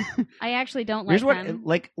 I actually don't like Here's what, them.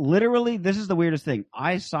 like, literally, this is the weirdest thing.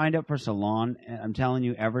 I signed up for Salon, and I'm telling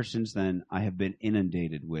you, ever since then, I have been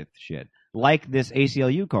inundated with shit. Like this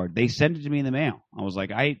ACLU card. They sent it to me in the mail. I was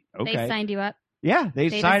like, okay. They signed you up. Yeah, they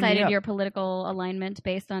signed me decided up. your political alignment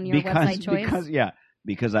based on your website choice.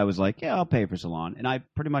 Because I was like, yeah, I'll pay for Salon. And I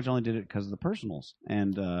pretty much only did it because of the personals.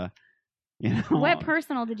 And, you know. What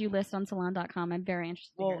personal did you list on Salon.com? I'm very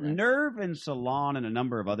interested to Well, hear this. Nerve and Salon and a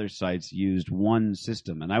number of other sites used one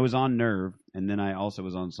system, and I was on Nerve, and then I also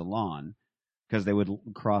was on Salon because they would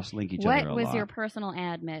cross-link each other a What was lot. your personal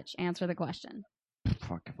ad, Mitch? Answer the question.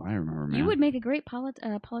 Fuck if I remember, man. You would make a great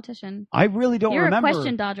politician. I really don't You're remember. a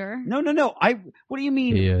question dodger. No. What do you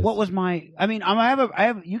mean? He is. What was my? I mean, I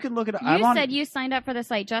have. You can look it up. You said you signed up for the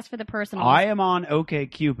site just for the personal. I am on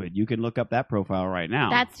OkCupid. You can look up that profile right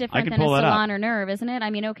now. That's I different can than a pull it up. Salon or Nerve, isn't it? I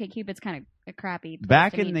mean, OkCupid's kind of a crappy. place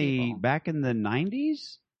Back to in meet people. the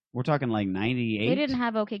 90s. We're talking like 98. They didn't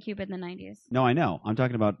have OkCupid in the 90s. No, I know. I'm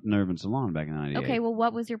talking about Nerve and Salon back in the 98. Okay, well,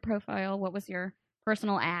 what was your profile? What was your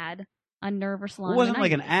personal ad on Nerve or Salon? It in wasn't the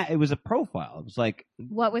like an 90s? ad. It was a profile. It was like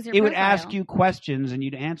What was your? it would profile? ask you questions and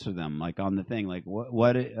you'd answer them, like on the thing, like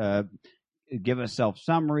what give a self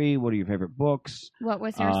summary. What are your favorite books? What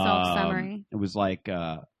was your self summary? It was like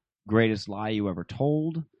greatest lie you ever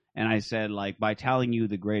told. And I said, like, by telling you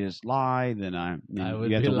the greatest lie, then would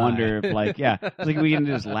you have be to lying. wonder if, like, yeah, it's like we get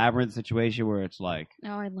into this labyrinth situation where it's like, Oh,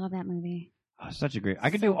 I love that movie. such a great. I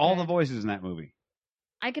could So do all good. the voices in that movie.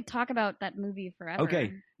 I could talk about that movie forever.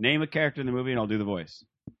 Okay, name a character in the movie and I'll do the voice.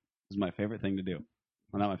 This is my favorite thing to do.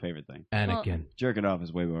 Well, not my favorite thing. Anakin. Jerking off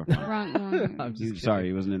is way more fun. Wrong. I'm just Sorry,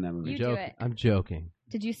 kidding. he wasn't in that movie. You do joking. it. I'm joking.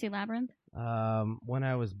 Did you see Labyrinth? When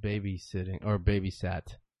I was babysitting or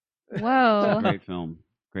babysat. Whoa. Great film.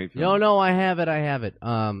 Great film. No, I have it.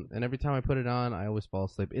 And every time I put it on, I always fall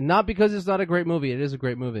asleep. And not because it's not a great movie. It is a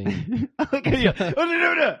great movie. Look at you.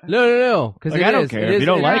 No. Because Like, I don't care. If you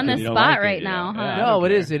don't You're like on it, the you don't spot like it, right yeah. now, huh? Yeah, I No, don't it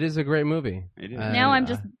care. is. It is a great movie. It is. And, Now I'm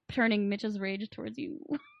just turning Mitch's rage towards you.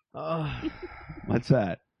 What's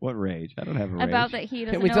that? What rage? I don't have a rage. About that he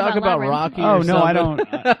doesn't Can we know talk about Labyrinth. Rocky? Oh, or no, I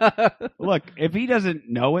something? Look, if he doesn't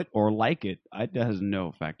know it or like it, it has no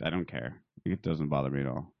effect. I don't care. It doesn't bother me at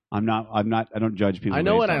all. I don't judge people. I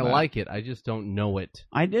know based when I on that. like it. I just don't know it.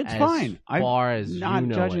 It's as fine. far I'm as not you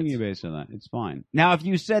know judging it. you based on that. It's fine. Now, if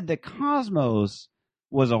you said the cosmos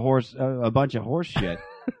was a bunch of horse shit,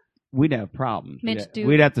 we'd have problems. Mitch,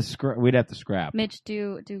 We'd have to scrap. Mitch,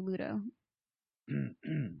 do Ludo.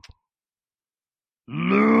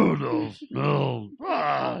 Ludo smells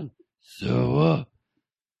bad. So,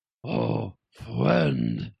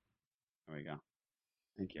 friend. There we go.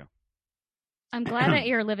 Thank you. I'm glad that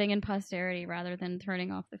you're living in posterity rather than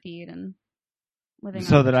turning off the feed and living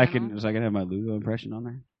So on the that I channel. can have my Ludo impression on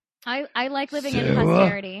there. I like living in Sarah?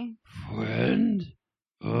 posterity. Friend.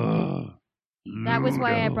 That was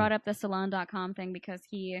why I brought up the Salon.com thing, because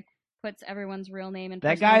he puts everyone's real name and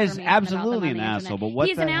That personal guy is information about them absolutely on an the internet. asshole. But what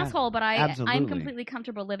He's an asshole, but I'm Absolutely. completely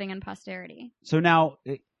comfortable living in posterity. So now,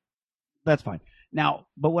 that's fine. Now,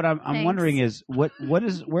 but what I'm Thanks. wondering is how's Good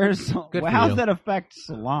for you. that affect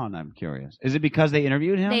Salon? I'm curious. Is it because they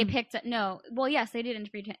interviewed him? They picked up yes, they did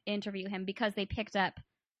interview him because they picked up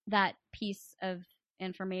that piece of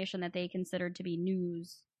information that they considered to be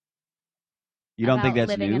news. You don't think about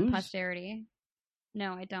that's living news? in posterity?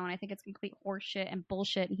 No, I don't. I think it's complete horseshit and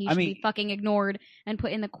bullshit, and he I should mean- be fucking ignored and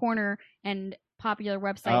put in the corner. And popular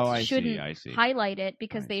websites Oh, I see, shouldn't I see. highlight it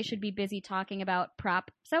because I they see. should be busy talking about prop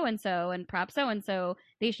so and prop so and so.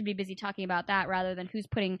 They should be busy talking about that rather than who's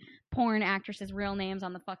putting porn actresses' real names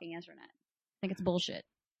on the fucking internet. I think it's bullshit.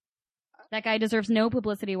 That guy deserves no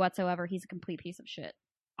publicity whatsoever. He's a complete piece of shit.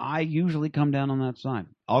 I usually come down on that side.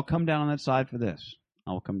 I'll come down on that side for this.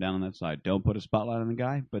 I'll come down on that side. Don't put a spotlight on the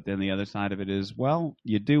guy. But then the other side of it is, well,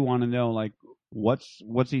 you do want to know, like, what's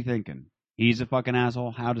he thinking? He's a fucking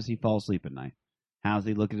asshole. How does he fall asleep at night? How does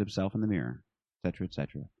he look at himself in the mirror, etc.,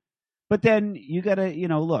 etc. But then you gotta,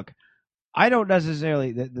 look. I don't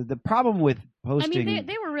necessarily the problem with posting. I mean,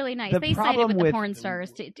 they were really nice. the They sided problem with the with- porn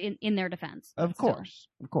stars in their defense. Of but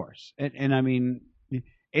still. course, and I mean,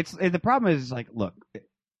 the problem is like, look,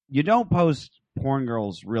 you don't post porn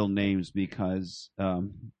girls' real names because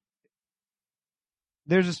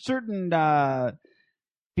there's a certain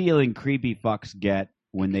feeling creepy fucks get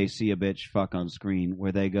when they see a bitch fuck on screen,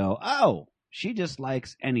 where they go, "Oh, she just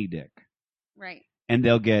likes any dick," Right. and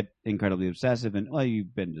they'll get incredibly obsessive. And well,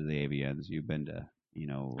 you've been to the AVNs, you've been to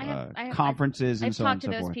I have- conferences and I've so on talked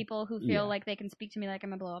and to so those forth. people who feel Yeah. like they can speak to me like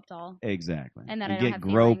I'm a blow up doll. Exactly. And that you I don't get have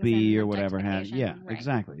feelings gropey and or whatever. objectification, Yeah, right.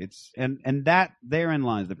 exactly. It's and that therein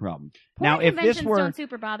lies the problem. Porn Now, if this conventions were don't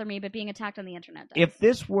super bother me, but being attacked on the internet does. if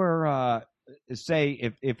this were say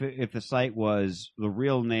if the site was the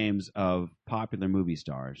real names of popular movie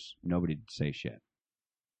stars, nobody'd say shit.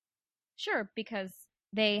 Sure, because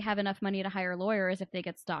they have enough money to hire lawyers if they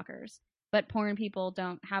get stalkers. But porn people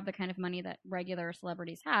don't have the kind of money that regular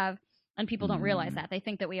celebrities have, and people don't realize that. They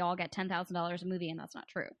think that we all get $10,000 a movie, and that's not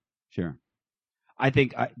true. Sure. I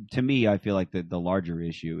think to me, I feel like the larger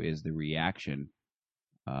issue is the reaction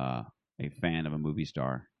a fan of a movie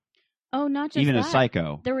star, Oh, not just even that. a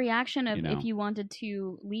psycho. The reaction of you know. if you wanted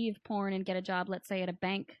to leave porn and get a job, let's say at a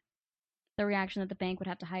bank, the reaction that the bank would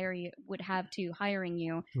have to hiring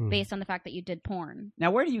you based on the fact that you did porn. Now,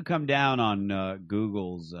 where do you come down on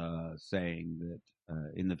Google's saying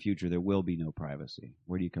that in the future there will be no privacy?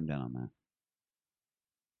 Where do you come down on that?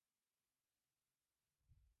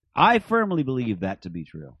 I firmly believe that to be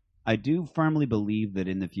true. I do firmly believe that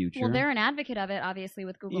in the future. Well, they're an advocate of it, obviously,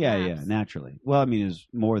 with Google yeah, Maps. naturally. Well, I mean, it's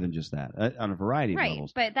more than just that on a variety of Right,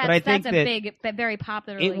 levels. but I think that's a that big, but very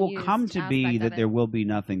popular. it will come to be that there will be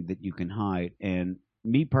nothing that you can hide. And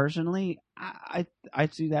me personally, I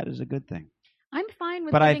see that as a good thing. I'm fine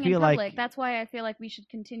with But I living feel in like- public. That's why I feel like we should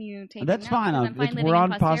continue taking. That's notes, fine. because I'm fine living We're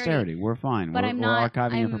in on posterity. We're fine. But we're, I'm not we're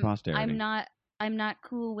archiving it for I'm- posterity. I'm not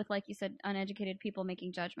cool with, like you said, uneducated people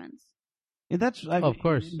making judgments. Yeah, of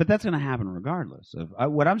course. But that's going to happen regardless.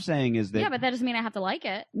 Of what I'm saying is that Yeah, but that doesn't mean I have to like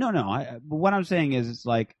it. No. But what I'm saying is, it's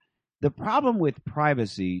like the problem with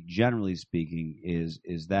privacy, generally speaking, is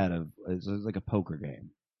that of it's like a poker game.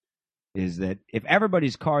 Is that if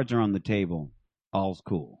everybody's cards are on the table, all's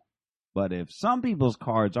cool. But if some people's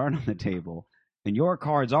cards aren't on the table and your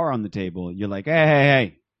cards are on the table, you're like,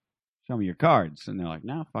 hey, show me your cards, and they're like,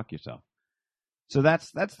 no, fuck yourself. So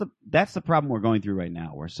that's the problem we're going through right now,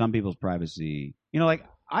 where some people's privacy, like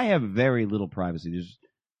I have very little privacy.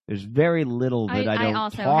 There's very little that I don't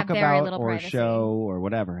also talk have very about little or privacy. show or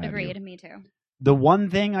whatever. Have you. Agreed. Me too. The one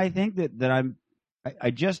thing I think that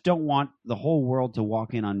I just don't want the whole world to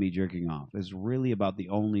walk in on me jerking off is really about the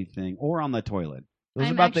only thing, or on the toilet. Those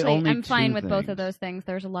are about the only I'm fine two with both of things. those things.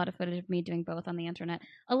 There's a lot of footage of me doing both on the internet.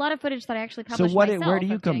 A lot of footage that I actually So published myself. where do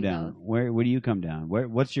you of come doing down? both. Where do you come down?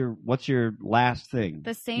 What's your last thing?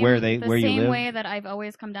 The same where the you same live? way that I've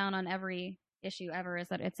always come down on every issue ever is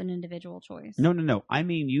that it's an individual choice. No. I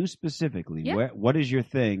mean you specifically. Yeah. What is your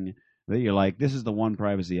thing that you're like, this is the one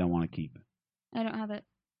privacy I want to keep? I don't have it.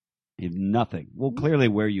 You have nothing. Well, Mm-hmm. clearly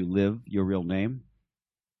where you live, your real name,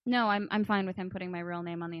 No, I'm fine with him putting my real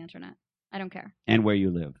name on the internet. I don't care. and where you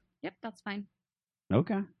live. Yep, that's fine.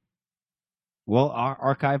 Okay. Well,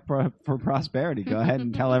 archive for prosperity. Go ahead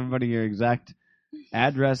and tell everybody your exact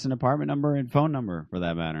address and apartment number and phone number, for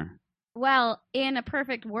that matter. Well, in a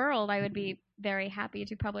perfect world, I would be very happy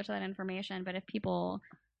to publish that information. But if people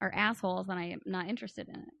are assholes, then I am not interested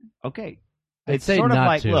in it. Okay. I'd It's say sort of not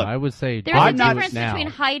like, to. look, I would say There's I'm a not- difference now. between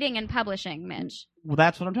hiding and publishing, Mitch. well,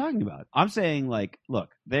 that's what I'm talking about. I'm saying, like, look,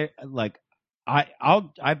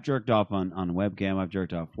 I've jerked off on webcam. I've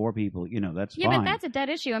jerked off 4 people. That's Yeah, fine. but that's a dead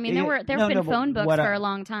issue. I mean, Yeah, there've been but phone books what for a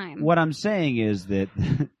long time. What I'm saying is that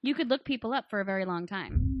You could look people up for a very long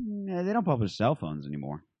time. they don't publish cell phones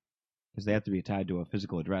anymore because they have to be tied to a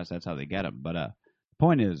physical address. That's how they get them. But the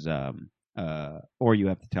point is, or you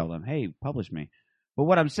have to tell them, hey, publish me. But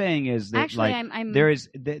what I'm saying is that, Actually, like, I'm there is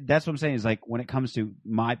that's what I'm saying is, like, when it comes to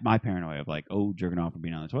my paranoia of, like, jerking off or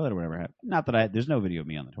being on the toilet or whatever. Not that there's no video of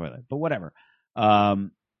me on the toilet, but whatever.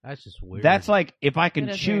 That's just weird. That's like, if I can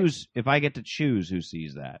It is choose, if I get to choose who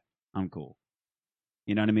sees that, I'm cool.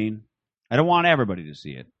 You know what I mean? I don't want everybody to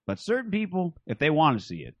see it, but certain people, if they want to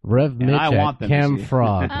see it, Rev and Mitch I want at them to Cam see it.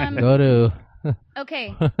 Frog. Um, Go to.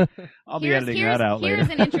 okay. I'll be editing that out later.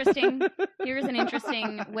 Here's an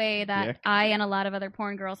interesting way that Dick. I and a lot of other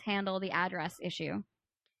porn girls handle the address issue.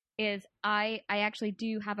 Is I actually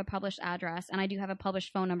do have a published address and I do have a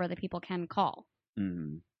published phone number that people can call.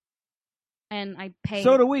 Mhm. and I pay.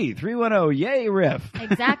 So do we. 310, yay, riff.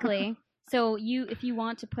 Exactly. So if you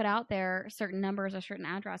want to put out there certain numbers or certain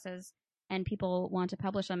addresses, and people want to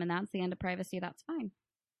publish them, and that's the end of privacy, that's fine.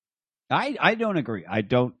 I don't agree. I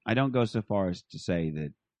don't go so far as to say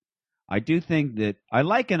that. I do think that I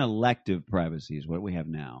like an elective privacy is what we have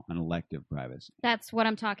now, an elective privacy. That's what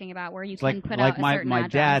I'm talking about, where you It's can like put out a my certain my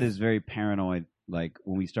address. dad is very paranoid. Like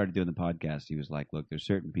when we started doing the podcast, he was like, "Look, there's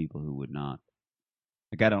certain people who would not.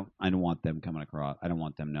 Like I don't want them coming across. I don't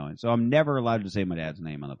want them knowing. So I'm never allowed to say my dad's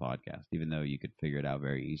name on the podcast, even though you could figure it out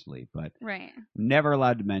very easily. But Right. I'm never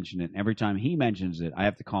allowed to mention it. Every time he mentions it, I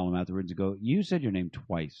have to call him afterwards and go, "You said your name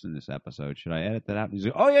twice in this episode. Should I edit that out?" And he's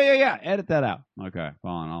like, "Oh yeah. Edit that out." Okay,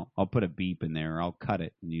 fine. I'll put a beep in there, or I'll cut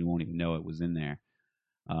it, and you won't even know it was in there.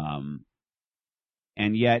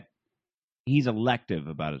 And yet he's elective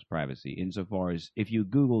about his privacy insofar as if you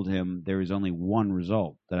Googled him, there is only one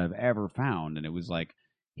result that I've ever found, and it was like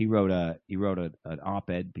he wrote an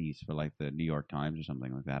op-ed piece for like the New York Times or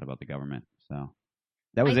something like that about the government. So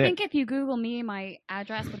that was I it. think if you Google me, my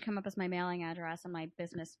address would come up as my mailing address, and my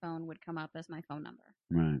business phone would come up as my phone number.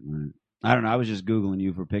 Right. I don't know. I was just Googling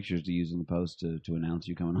you for pictures to use in the post to announce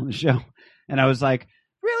you coming on the show, and I was like,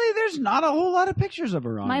 really? There's not a whole lot of pictures of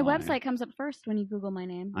her on My website comes up first when you Google my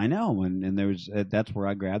name. I know, and there was that's where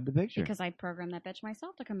I grabbed the picture. Because I programmed that bitch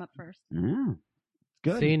myself to come up first. Yeah.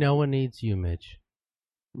 Good. See, no one needs you, Mitch.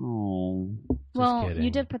 Oh, Well, kidding. you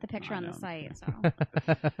did put the picture I on the know. site, so.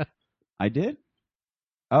 I did.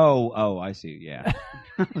 Oh, I see. Yeah.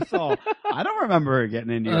 So I don't remember getting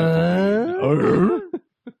into it.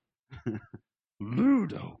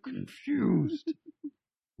 Ludo confused.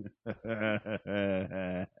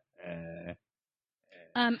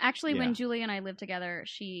 Actually, Yeah. when Julie and I lived together,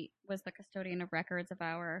 she was the custodian of records of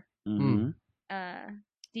our Mhm.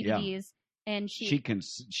 DVDs, and She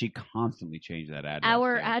constantly changed that address.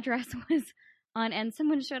 our too. address was on, and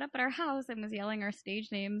someone showed up at our house and was yelling our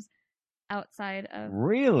stage names outside of the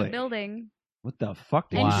Really? building. What the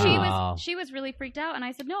fuck did And you do? Wow. she was really freaked out, and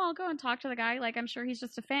I said, "No, I'll go and talk to the guy. Like, I'm sure he's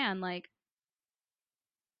just a fan. Like,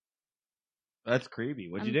 That's creepy.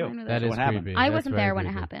 What'd I'm you fine do? with That it." is What happened? creepy. I That's wasn't very there when it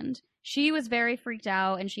creepy. happened. She was very freaked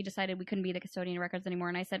out, and she decided we couldn't be the custodian of records anymore.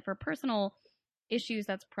 And I said, for personal issues,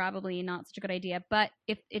 that's probably not such a good idea. But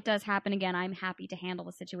if it does happen again, I'm happy to handle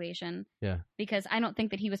the situation. Yeah. Because I don't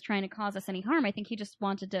think that he was trying to cause us any harm. I think he just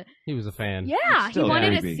wanted to. He was a fan. Yeah, he still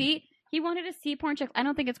wanted to creepy. see. He wanted to see porn chicks. I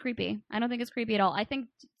don't think it's creepy. I don't think it's creepy at all. I think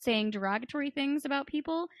saying derogatory things about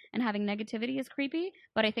people and having negativity is creepy.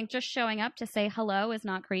 But I think just showing up to say hello is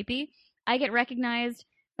not creepy. I get recognized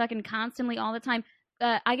fucking constantly all the time.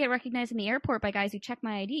 I get recognized in the airport by guys who check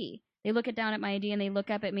my ID. They look down at my ID and they look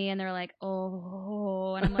up at me and they're like,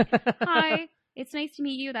 "Oh," and I'm like, "Hi, it's nice to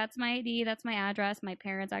meet you. That's my ID. That's my address. My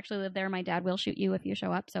parents actually live there. My dad will shoot you if you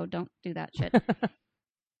show up. So don't do that shit."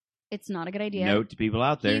 It's not a good idea. Note to people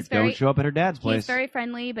out there: He's very- don't show up at her dad's place. He's very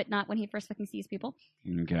friendly, but not when he first fucking sees people.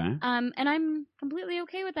 Okay. And I'm completely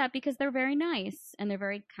okay with that because they're very nice and they're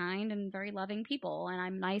very kind and very loving people, and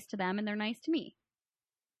I'm nice to them and they're nice to me.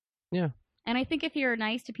 Yeah. And I think if you're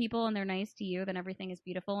nice to people and they're nice to you, then everything is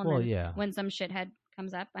beautiful. And Well, then yeah. when some shithead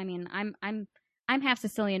comes up, I mean, I'm half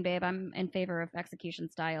Sicilian, babe. I'm in favor of execution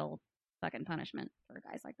style fucking punishment for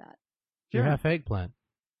guys like that. You're half eggplant.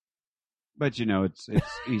 But you know, it's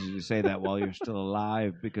easy to say that while you're still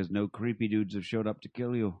alive because no creepy dudes have showed up to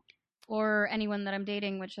kill you. Or anyone that I'm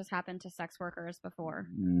dating, which has happened to sex workers before.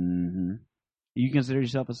 Mm-hmm. You consider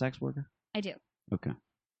yourself a sex worker? I do. Okay.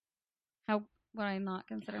 How would I not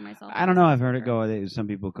consider myself? I don't know. I've heard it go. Some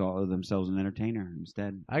people call themselves an entertainer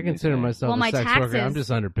instead. I They consider say- myself Well, a my sex worker. I'm taxes-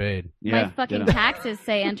 just underpaid. Yeah, My fucking ditto. taxes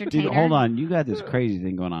say entertainer. Dude, hold on. You got this crazy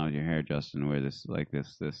thing going on with your hair, Justin. Where this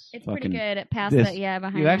It's fucking, pretty good. Past this- the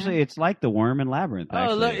behind. You my actually, head. it's like the worm in Labyrinth. Oh,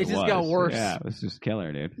 Actually. look, it just got was. worse. Yeah, it was just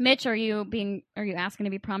killer, dude. Mitch, are you asking to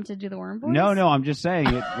be prompted to do the worm voice? No, I'm just saying.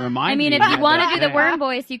 It reminds I mean, me if of you that want to do the thing. worm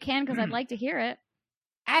voice, you can because I'd like to hear it.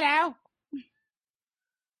 Hello.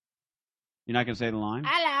 You're not gonna say the line.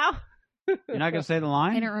 Hello. You're not gonna say the I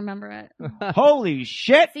line. don't remember it. Holy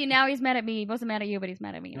shit! See, now he's mad at me. He wasn't mad at you, but he's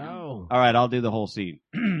mad at me. now. No. All right, I'll do the whole scene.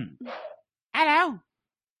 Hello.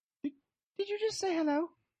 Did you just say hello?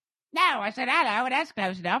 No, I said hello, and that's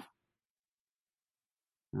close enough.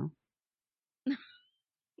 No.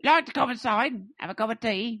 Like to come inside, have a cup of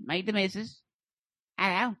tea, meet the missus.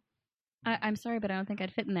 Hello. I'm sorry, but I don't think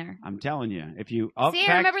I'd fit in there. I'm telling you, if you See,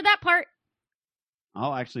 I remember that part.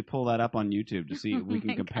 I'll actually pull that up on YouTube to see if we Oh can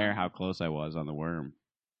my compare God. how close I was on the worm.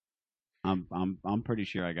 I'm pretty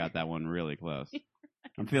sure I got that one really close.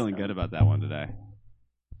 I'm feeling good about that one today.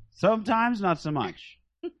 Sometimes not so much.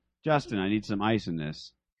 Justin, I need some ice in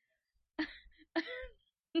this.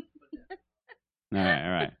 All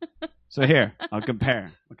right. So here, I'll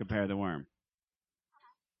compare the worm.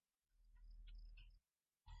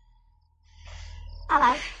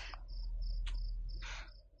 Hello.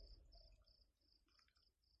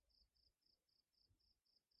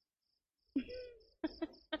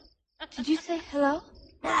 Did you say hello?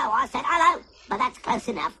 No, I said hello, but that's close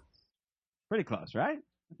enough. Pretty close, right?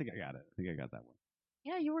 I think I got it. I think I got that one.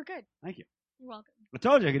 Yeah, you were good. Thank you. You're welcome. I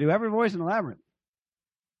told you I could do every voice in the Labyrinth.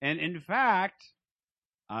 And in fact,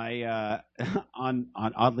 I on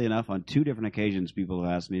oddly enough, on 2 different occasions, people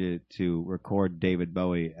have asked me to record David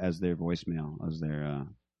Bowie as their voicemail,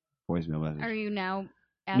 voicemail message. Are you now?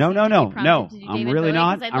 No. asking to be prompted I'm to do David really Bowie?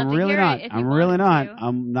 not. 'Cause I'd I'm love to really hear not. it if I'm you really wanted not. to.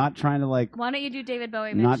 I'm not trying to like. Why don't you do David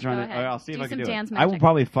Bowie? I'm Mitch? not trying Go to. ahead. I'll see if do I can some do dance it. I will magic.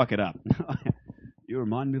 probably fuck it up. You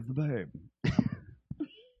remind me of the babe.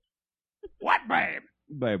 What babe?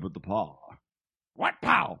 Babe with the paw. What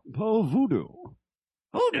paw? Paw voodoo.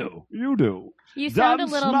 Hoodoo. You do. You sound a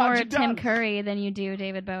Dance, little more magic Tim dance. Curry than you do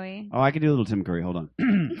David Bowie. Oh, I can do a little Tim Curry. Hold on.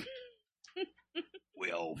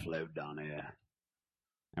 We all float down here.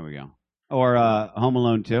 There we go. Or Home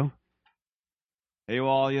Alone 2. Hey, you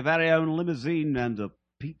all, your very own limousine and a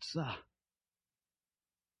pizza.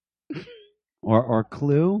 or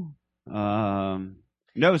Clue.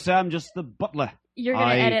 No, sir, I'm just the butler. You're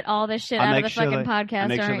gonna edit all this shit out of the fucking I podcast,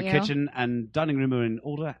 make sure aren't the you? kitchen and dining room are in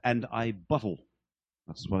order, and I buttle.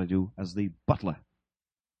 That's what I do as the butler.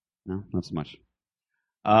 No, not so much.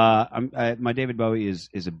 My David Bowie is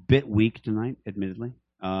a bit weak tonight, admittedly.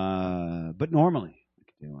 But normally I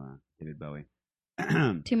could do David Bowie.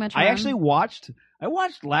 Too much. I rum. actually watched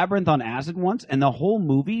Labyrinth on acid once, and the whole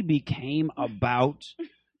movie became about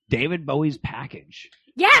David Bowie's package.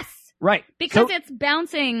 Yes, Right, because so, it's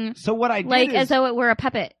bouncing so what I did like is, as though it were a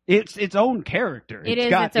puppet. it's its own character. It It's is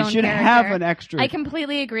got, its own It should character. have an extra. I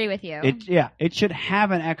completely agree with you. It should have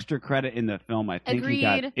an extra credit in the film. I think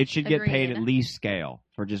Agreed. it should get paid Agreed. at least scale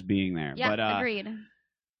for just being there. Yeah, but, agreed.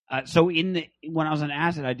 So when I was on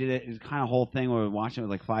acid, I did it kind of whole thing where I was watching it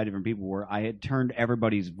with like 5 different people, where I had turned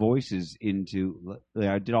everybody's voices into.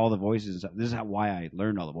 I did all the voices. This is why I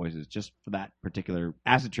learned all the voices, just for that particular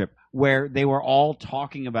acid trip, where they were all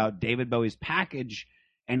talking about David Bowie's package,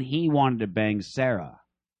 and he wanted to bang Sarah.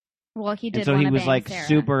 Well, he did. And so he wanna was bang like Sarah.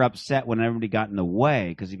 super upset when everybody got in the way,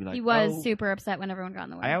 because he'd be like, He was "Oh." super upset when everyone got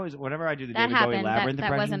in the way. I always, whenever I do the that David happened. Bowie Labyrinth that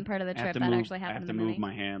impression, wasn't part of the I have trip. to That move, actually happened I have in to the move movie.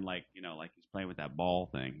 my hand like he's playing with that ball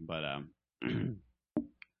thing. But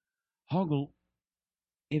Hoggle,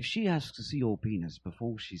 if she asks to see your penis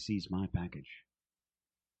before she sees my package,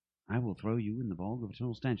 I will throw you in the bog of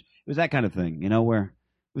eternal stench. It was that kind of thing, where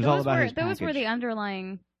it was all about his Those were package. the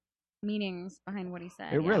underlying meanings behind what he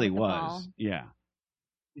said. It yeah, really with the was. ball. Yeah.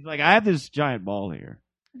 He's like, I have this giant ball here.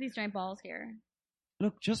 These giant balls here.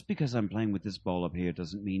 Look, just because I'm playing with this ball up here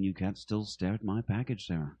doesn't mean you can't still stare at my package,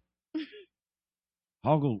 Sarah.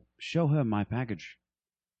 Hoggle, show her my package.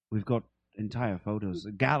 We've got entire photos,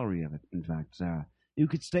 a gallery of it, in fact, Sarah. You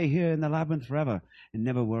could stay here in the labyrinth forever and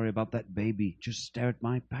never worry about that baby. Just stare at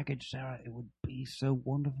my package, Sarah. It would be so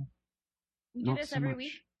wonderful. You do Not this so every much.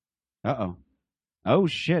 week? Uh-oh. Oh,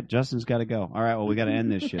 shit. Justin's got to go. All right, well, we got to end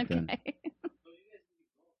this shit then. Okay.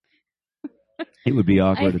 It would be I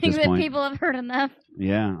awkward at think this that point. people have heard enough.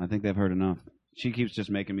 Yeah, I think they've heard enough. She keeps just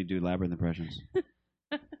making me do labyrinth impressions.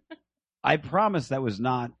 I promise that was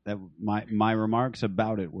not that my remarks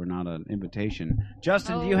about it were not an invitation.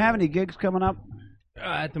 Justin, do you have any gigs coming up?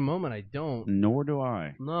 At the moment, I don't. Nor do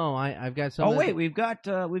I. No, I've got some. Oh wait, we've got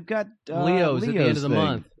Leo's at the Leo's end of the thing.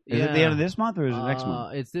 month. Is it the end of this month or is it next month?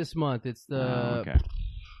 month? It's this month. It's the Okay.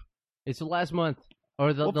 it's the last month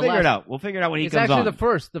or the We'll the figure last. it out. We'll figure it out when he It's comes actually on.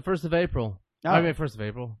 the first of April. Oh. I mean, 1st of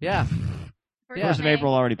April. Yeah. First Yeah. First of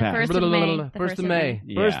April already The passed. first of May. The 1st of May.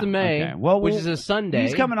 Yeah, 1st of May. okay. Well, which is a Sunday.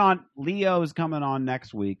 He's coming on. Leo's coming on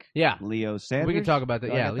next week. Yeah. Leo Sanders. We can talk about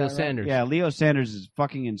that. Did I Yeah, get Leo that right? Sanders. Yeah, Leo Sanders is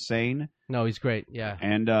fucking insane, No, he's great. Yeah.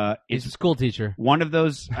 and He's it's a school teacher. one of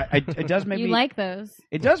those. It does make You me like those?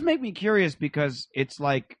 It does make me curious because it's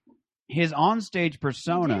like his onstage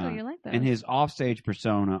persona You like those. and his offstage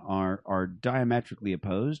persona are diametrically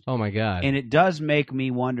opposed. Oh my God. And it does make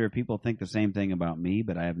me wonder if people think the same thing about me,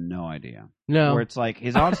 but I have no idea. No. Where it's like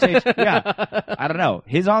his onstage, yeah, I don't know.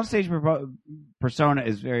 His onstage persona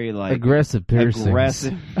is very like aggressive piercings.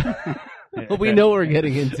 aggressive. But we know what we're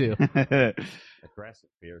getting into. Aggressive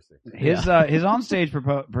piercing. His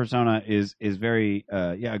onstage persona is very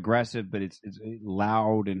aggressive, but it's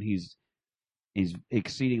loud, and he's He's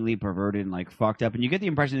exceedingly perverted and like fucked up, and you get the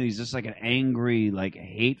impression that he's just like an angry, like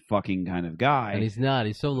hate fucking kind of guy. And he's not.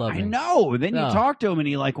 He's so loving. I know. And then No. you talk to him, and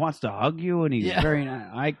he like wants to hug you, and he's Yeah. very.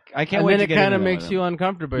 I can't And wait then to it get kind of into that makes with you him.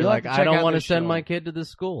 uncomfortable. You'll You're have like, to check I don't out want to this send show. my kid to this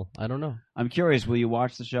school. I don't know. I'm curious. Will you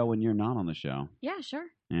watch the show when you're not on the show? Yeah, sure.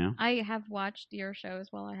 Yeah. I have watched your shows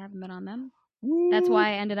while I haven't been on them. That's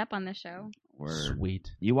why I ended up on this show. Word. Sweet.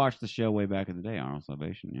 You watched the show way back in the day, Arnold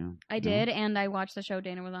Salvation. Yeah. I did, and I watched the show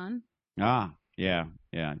Dana was on. Ah. Yeah.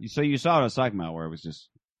 Yeah. So you saw it at Psychmouth where it was just.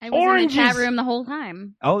 I was in the Oranges! chat room the whole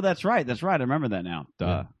time. Oh, that's right. That's right. I remember that now.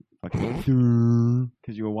 Duh.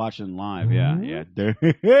 Because you were watching live. Yeah. Yeah.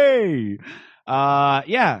 Hey.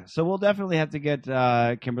 Yeah. So we'll definitely have to get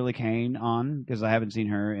Kimberly Kane on because I haven't seen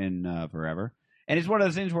her in forever. And it's one of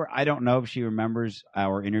those things where I don't know if she remembers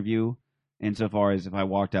our interview insofar as if I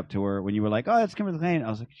walked up to her when you were like, "Oh, that's Kimberly Kane." I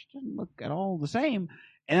was like, "She doesn't look at all the same."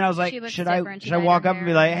 And then I was like, She looks "Should I different. She should I dyed walk her up and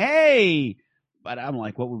be hair. like, hey?" But I'm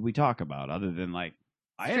like, what would we talk about other than like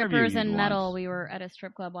I interviewed Strippers you and metal. once. We were at a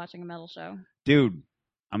strip club watching a metal show. Dude,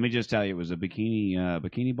 let me just tell you, it was a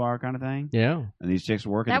bikini bar kind of thing. Yeah. And these chicks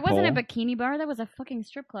were working That the wasn't pole. a bikini bar. That was a fucking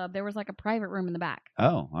strip club. There was like a private room in the back.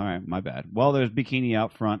 Oh, all right, my bad. Well, there's bikini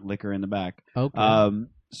out front, liquor in the back. Okay.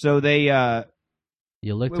 So they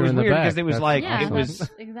you licked it her was in the weird back. 'cause it was That's like- Yeah, it was-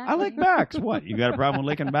 that's exactly. I lick backs. What? You got a problem with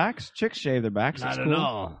licking backs? Chicks shave their backs. It's Not cool. at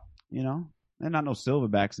all. You know, they're not no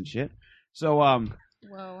silverbacks and shit. So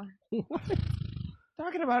Whoa.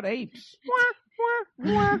 talking about apes.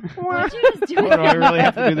 What'd you just do Oh, with do I your really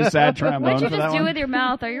have to do the sad trombone What'd you for that just do one? with your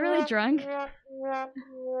mouth? Are you really drunk?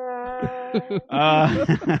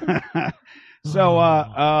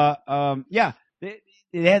 Yeah, they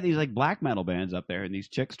had these like black metal bands up there, and these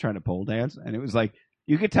chicks trying to pole dance, and it was like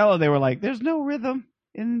you could tell they were like, "There's no rhythm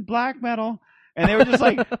in black metal," and they were just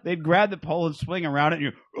like they'd grab the pole and swing around it,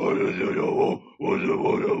 and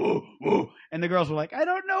and the girls were like, "I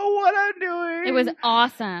don't know what I'm doing." It was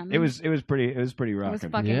awesome. It was pretty fucking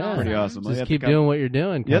rocking. awesome. Pretty awesome. Just keep doing what you're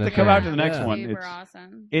doing. You have kinda to come thing. out to the next Yeah. one. Super It's-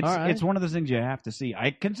 awesome. It's All right. it's one of those things you have to see.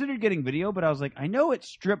 I considered getting video, but I was like, I know it's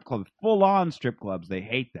strip clubs, full on strip clubs. They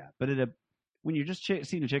hate that, but when you're just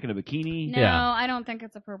seeing a chick in a bikini, No, Yeah. I don't think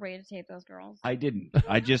it's appropriate to tape those girls. I didn't.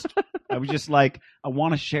 I was just like, I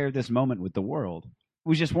want to share this moment with the world. It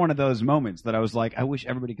was just one of those moments that I was like, I wish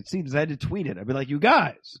everybody could see this. I had to tweet it. I'd be like, you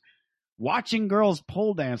guys, watching girls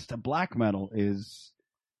pole dance to black metal is.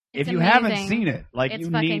 It's If you haven't amazing. seen it, like It's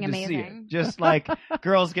you fucking need to see amazing. it. Just like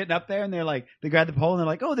girls getting up there and they're like, they grab the pole and they're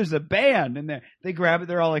like, oh, there's a band, and they grab it,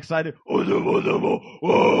 they're all excited, and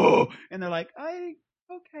they're like, okay.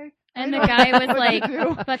 And the I guy don't was know what to like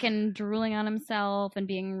do. fucking drooling on himself and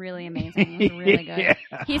being really amazing. It was really good. Yeah.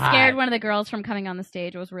 He scared one of the girls from coming on the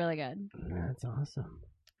stage. It was really good. That's awesome.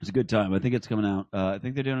 It's a good time. I think it's coming out. I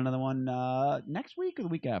think they're doing another one next week or the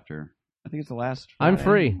week after. I think it's the last. I'm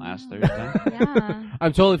Friday, free. Last Thursday. Yeah.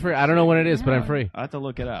 I'm totally free. I don't know when it is, but I'm Yeah. free. I have to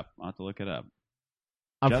look it up. I'm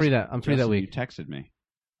free that Justin, week. You texted me.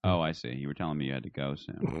 Oh, I see. You were telling me you had to go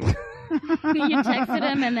soon. You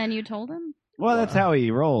texted him and then you told him? Well, that's how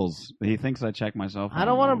he rolls. He thinks I check myself. I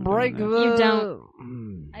don't want to break the. You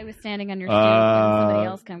don't. I was standing on your stoop and somebody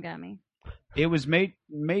else come get me. It was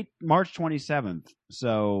March 27th,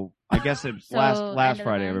 so I guess it's So, last end of the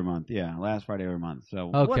Friday month? every month. Yeah, last Friday every month.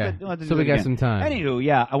 So Okay. we'll have to So do we it got again. some time. Anywho,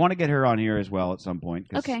 yeah, I want to get her on here as well at some point.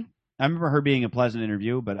 'Cause Okay. I remember her being a pleasant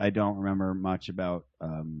interview, but I don't remember much about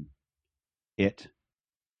it.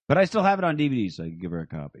 But I still have it on DVD, so I can give her a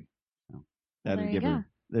copy. So that there would you give go. her.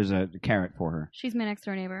 There's a carrot for her. She's my next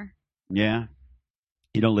door neighbor. Yeah.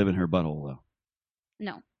 You don't live in her butthole though.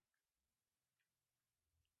 No.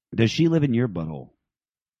 Does she live in your butthole?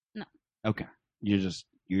 No. Okay. You're just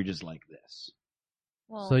like this.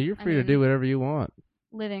 Well, So you're free to do whatever you want.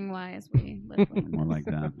 Living wise, we live with. More like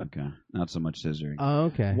that. Okay. Not so much scissoring. Oh,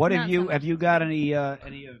 okay. What have Not you so have you got any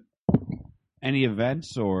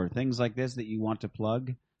events or things like this that you want to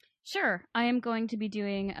plug? Sure. I am going to be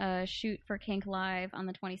doing a shoot for Kink Live on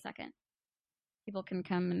the 22nd. People can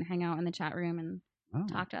come and hang out in the chat room and Oh.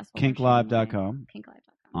 talk to us. while we're shooting live. Kinklive.com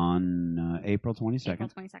Kinklive.com. on April 22nd. April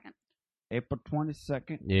 22nd. April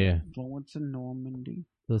 22nd. Yeah. Florence and Normandy.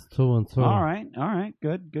 There's 2 and 2. All right,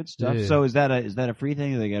 good stuff. Yeah. So is that a free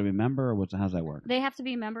thing? Do they got to be a member, or how's that work? They have to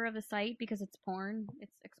be a member of the site because it's porn.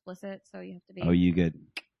 It's explicit, so you have to be. Oh, you get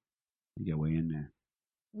way in there.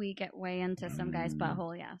 We get way into some guy's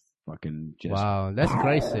butthole, yes. Fucking just Wow, that's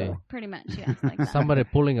crazy. Pretty much, yes. Like that. Somebody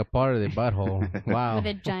pulling apart the butthole. Wow. With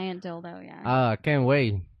a giant dildo, yeah. Can't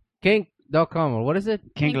wait. Kink.com or what is it?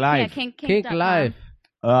 Kink Live. Yeah, kink Kink Live.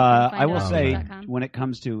 I will Find say, it on YouTube.com. when it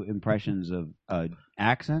comes to impressions of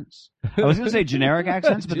accents, I was going to say generic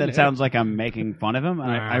accents, but that Generic. sounds like I'm making fun of him,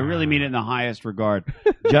 and I really mean it in the highest regard.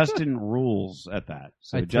 Justin rules at that.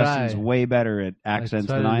 So I Justin's try. way better at accents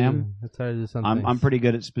try than to I do- am. I try to do something. I'm pretty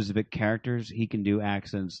good at specific characters. He can do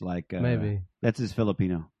accents like Maybe. that's his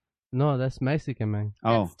Filipino. No, that's Mexican, man.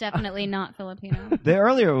 Oh, That's definitely not Filipino. the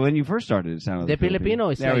earlier when you first started, it sounded The like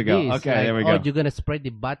Filipino is There like we go. this. Okay, like, there we Oh, go. you're gonna spread the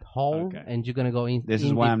butthole Okay. and you're gonna go in. This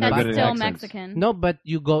is in why the I'm not That's good at still accents. Mexican. No, but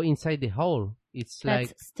you go inside the hole. It's That's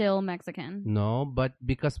like still Mexican. no, but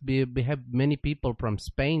because we have many people from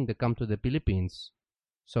Spain that come to the Philippines,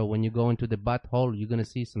 so when you go into the butthole, you're gonna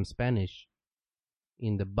see some Spanish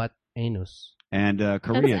in the butt anus. And That's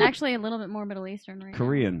Korean. actually a little bit more Middle Eastern right now.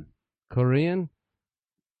 Korean. Korean?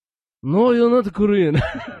 No, you're not Korean.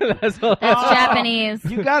 That's all. That's Japanese.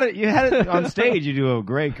 You got it. You had it on stage. You do a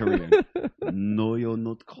great Korean. No, you're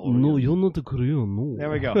not Korean. No, you're not Korean. No. There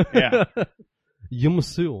we go. Yeah.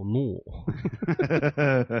 Yamseo, no.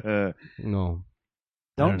 No.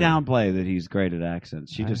 Don't don't know. downplay that he's great at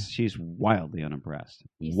accents. She's wildly unimpressed.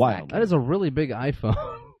 You Wildly. That is a really big iPhone.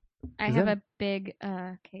 I Is have that- a big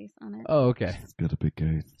case on it. Oh, okay. It's got a big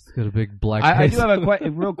case. It's got a big black I case. do have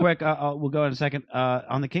a real quick. We'll go in a second.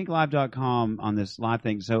 On the kinklive.com on this live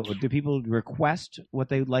thing. So, do people request what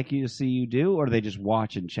they would like you to see you do, or do they just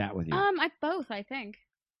watch and chat with you? Both, I think.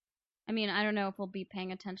 I mean, I don't know if we'll be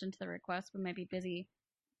paying attention to the request. We might be busy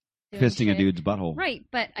doing Fisting a shit. dude's butthole. Right,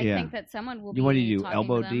 but I Yeah. think that someone will be. What do you do? talking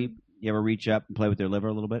Elbow to them. deep? You ever reach up and play with their liver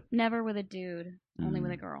a little bit? Never with a dude, only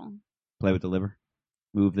with a girl. Play with the liver?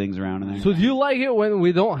 Move things around in there? So do you like it when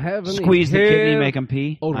we don't have any Squeeze the hair kidney, make them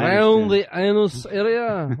pee? I around understand. the anus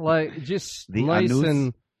area? Like, just The nice anus?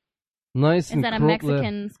 and nice Is and that a cropped there.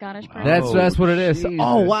 Mexican Scottish person? That's what it is. Jesus.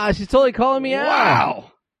 Oh, wow, she's totally calling me out.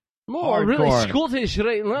 Wow! No, I'm really Hardcore. Scottish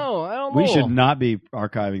right now. I don't know. We should not be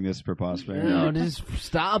archiving this for posterity. No, just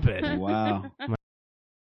stop it. Wow.